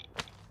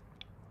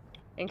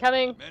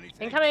 Incoming!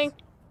 Incoming!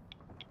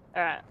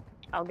 Alright,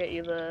 I'll get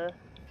you the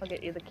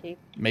key.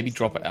 Maybe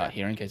drop it out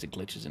here in case it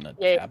glitches in a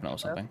Yeah, cabinet or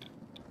something.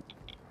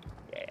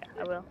 Yeah,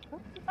 I will.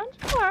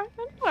 Don't worry,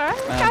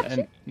 I got you.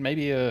 And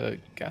maybe a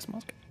gas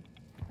mask?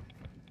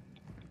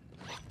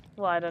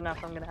 Well, I don't know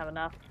if I'm gonna have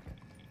enough.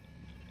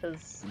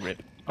 Cause...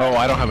 Rip. Oh,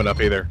 I don't have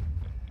enough either.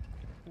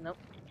 Nope.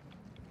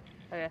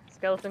 Okay,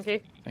 skeleton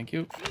key. Thank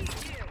you.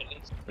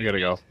 We gotta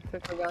go.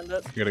 Quickly round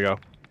it. We gotta go.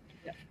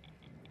 Yeah.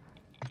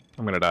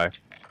 I'm gonna die.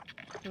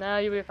 No,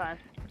 you'll be fine.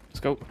 Let's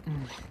go.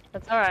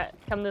 That's alright.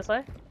 Come this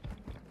way.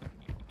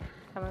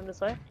 Come in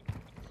this way.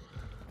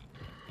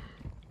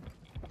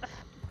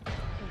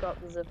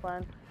 Got the zip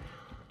line.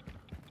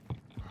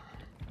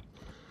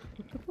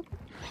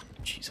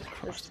 Jesus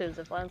There's Christ. 2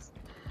 zip lines.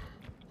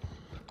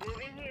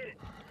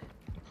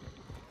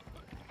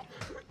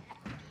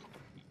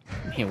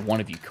 I hear one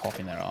of you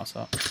coughing their ass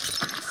up.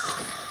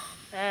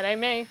 That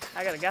ain't me.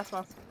 I got a gas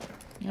mask.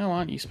 You know,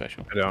 aren't you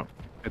special? I don't.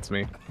 It's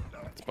me.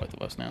 It's both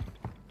of us now.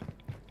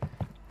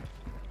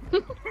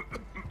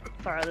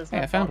 Sorry, there's Hey,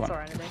 no I found bots one.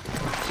 or anything.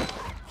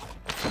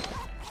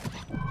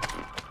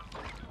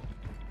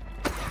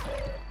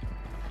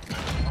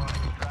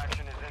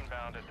 Extraction is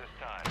inbound at this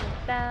time.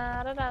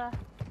 Da da da da.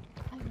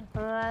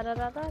 Da da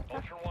da da.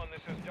 Ultra One,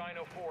 this is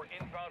Dino 4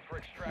 inbound for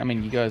extraction. I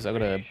mean, you guys, I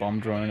got a bomb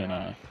drone and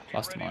a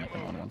cluster mine if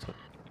anyone wants it.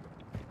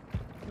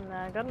 No,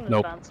 I got an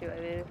Nope. advanced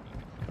UAV.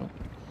 Cool.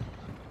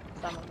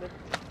 Some of it.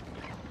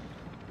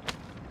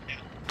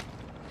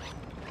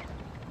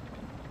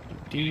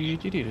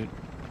 Do-do-do-do-do.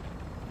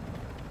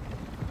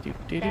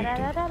 Do-do-do-do. Da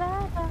da da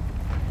da da.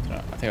 So,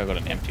 I think I got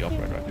an empty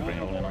operator I can bring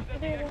it all in on.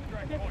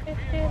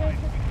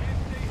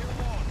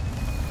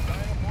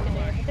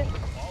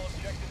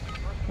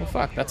 Well,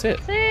 fuck, that's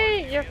it.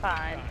 See, you're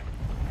fine.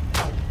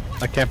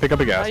 I can't pick up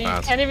a gas Oh, you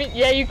mask. can't even.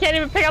 Yeah, you can't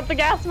even pick up the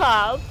gas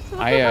mask. What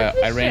the I heck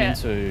is ran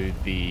shit? into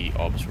the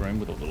obs room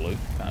with all the loot,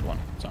 found one,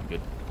 so I'm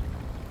good.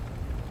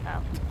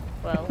 Oh,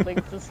 well,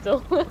 Lynx is still.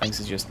 Thanks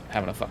is just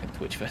having a fucking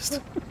twitch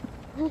fest.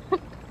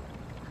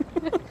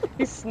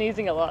 He's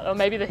sneezing a lot, or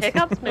maybe the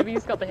hiccups. Maybe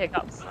he's got the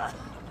hiccups.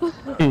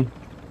 Don't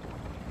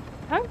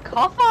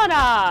cough on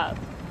us.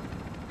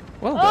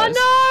 Well, guys,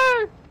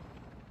 Oh no!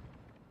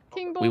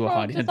 King We were Bullfrog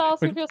hiding just in-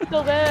 asked if you're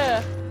still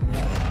there.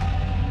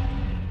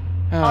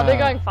 Oh, they're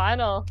going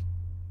final.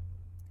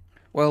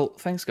 Well,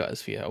 thanks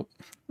guys for your help.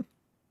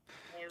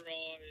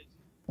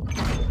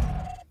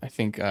 I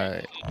think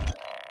I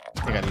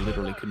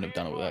literally couldn't have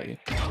done it without you.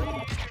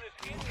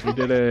 We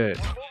did it.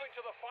 Moving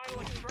to the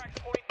final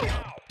extract point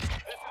now. This is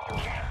your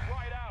last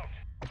ride out.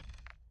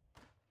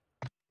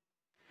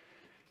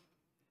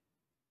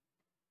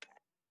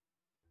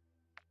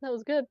 That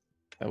was good.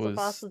 That That's the was,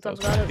 fastest that I've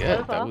was done it yeah, so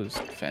that far. was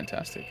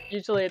fantastic.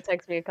 Usually it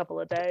takes me a couple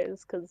of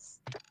days because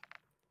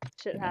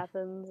shit Yeah,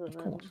 happens and Of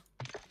then. course.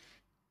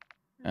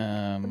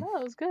 But no,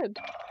 it was good.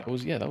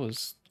 That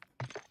was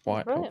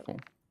quite Brilliant. helpful.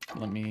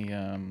 Let me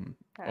Alright,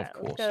 of let's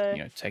course,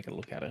 go. take a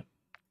look at it.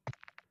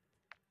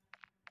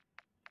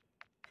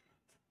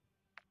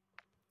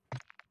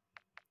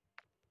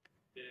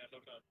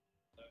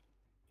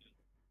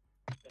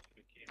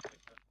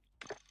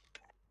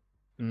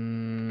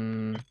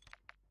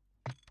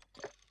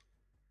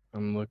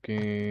 I'm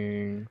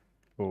looking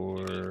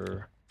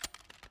for.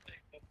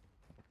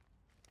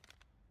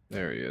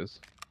 There he is.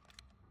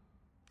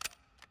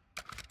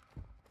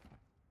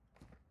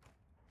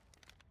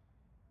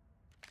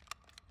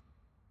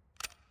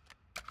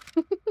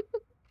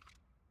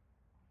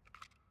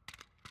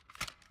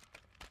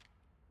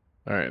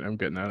 All right, I'm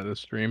getting out of this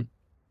stream.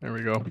 There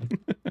we go.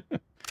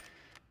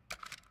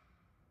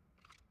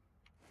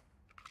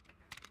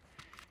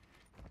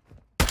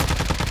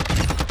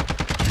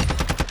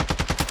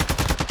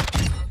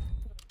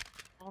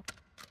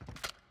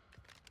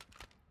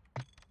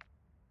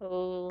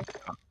 Oh,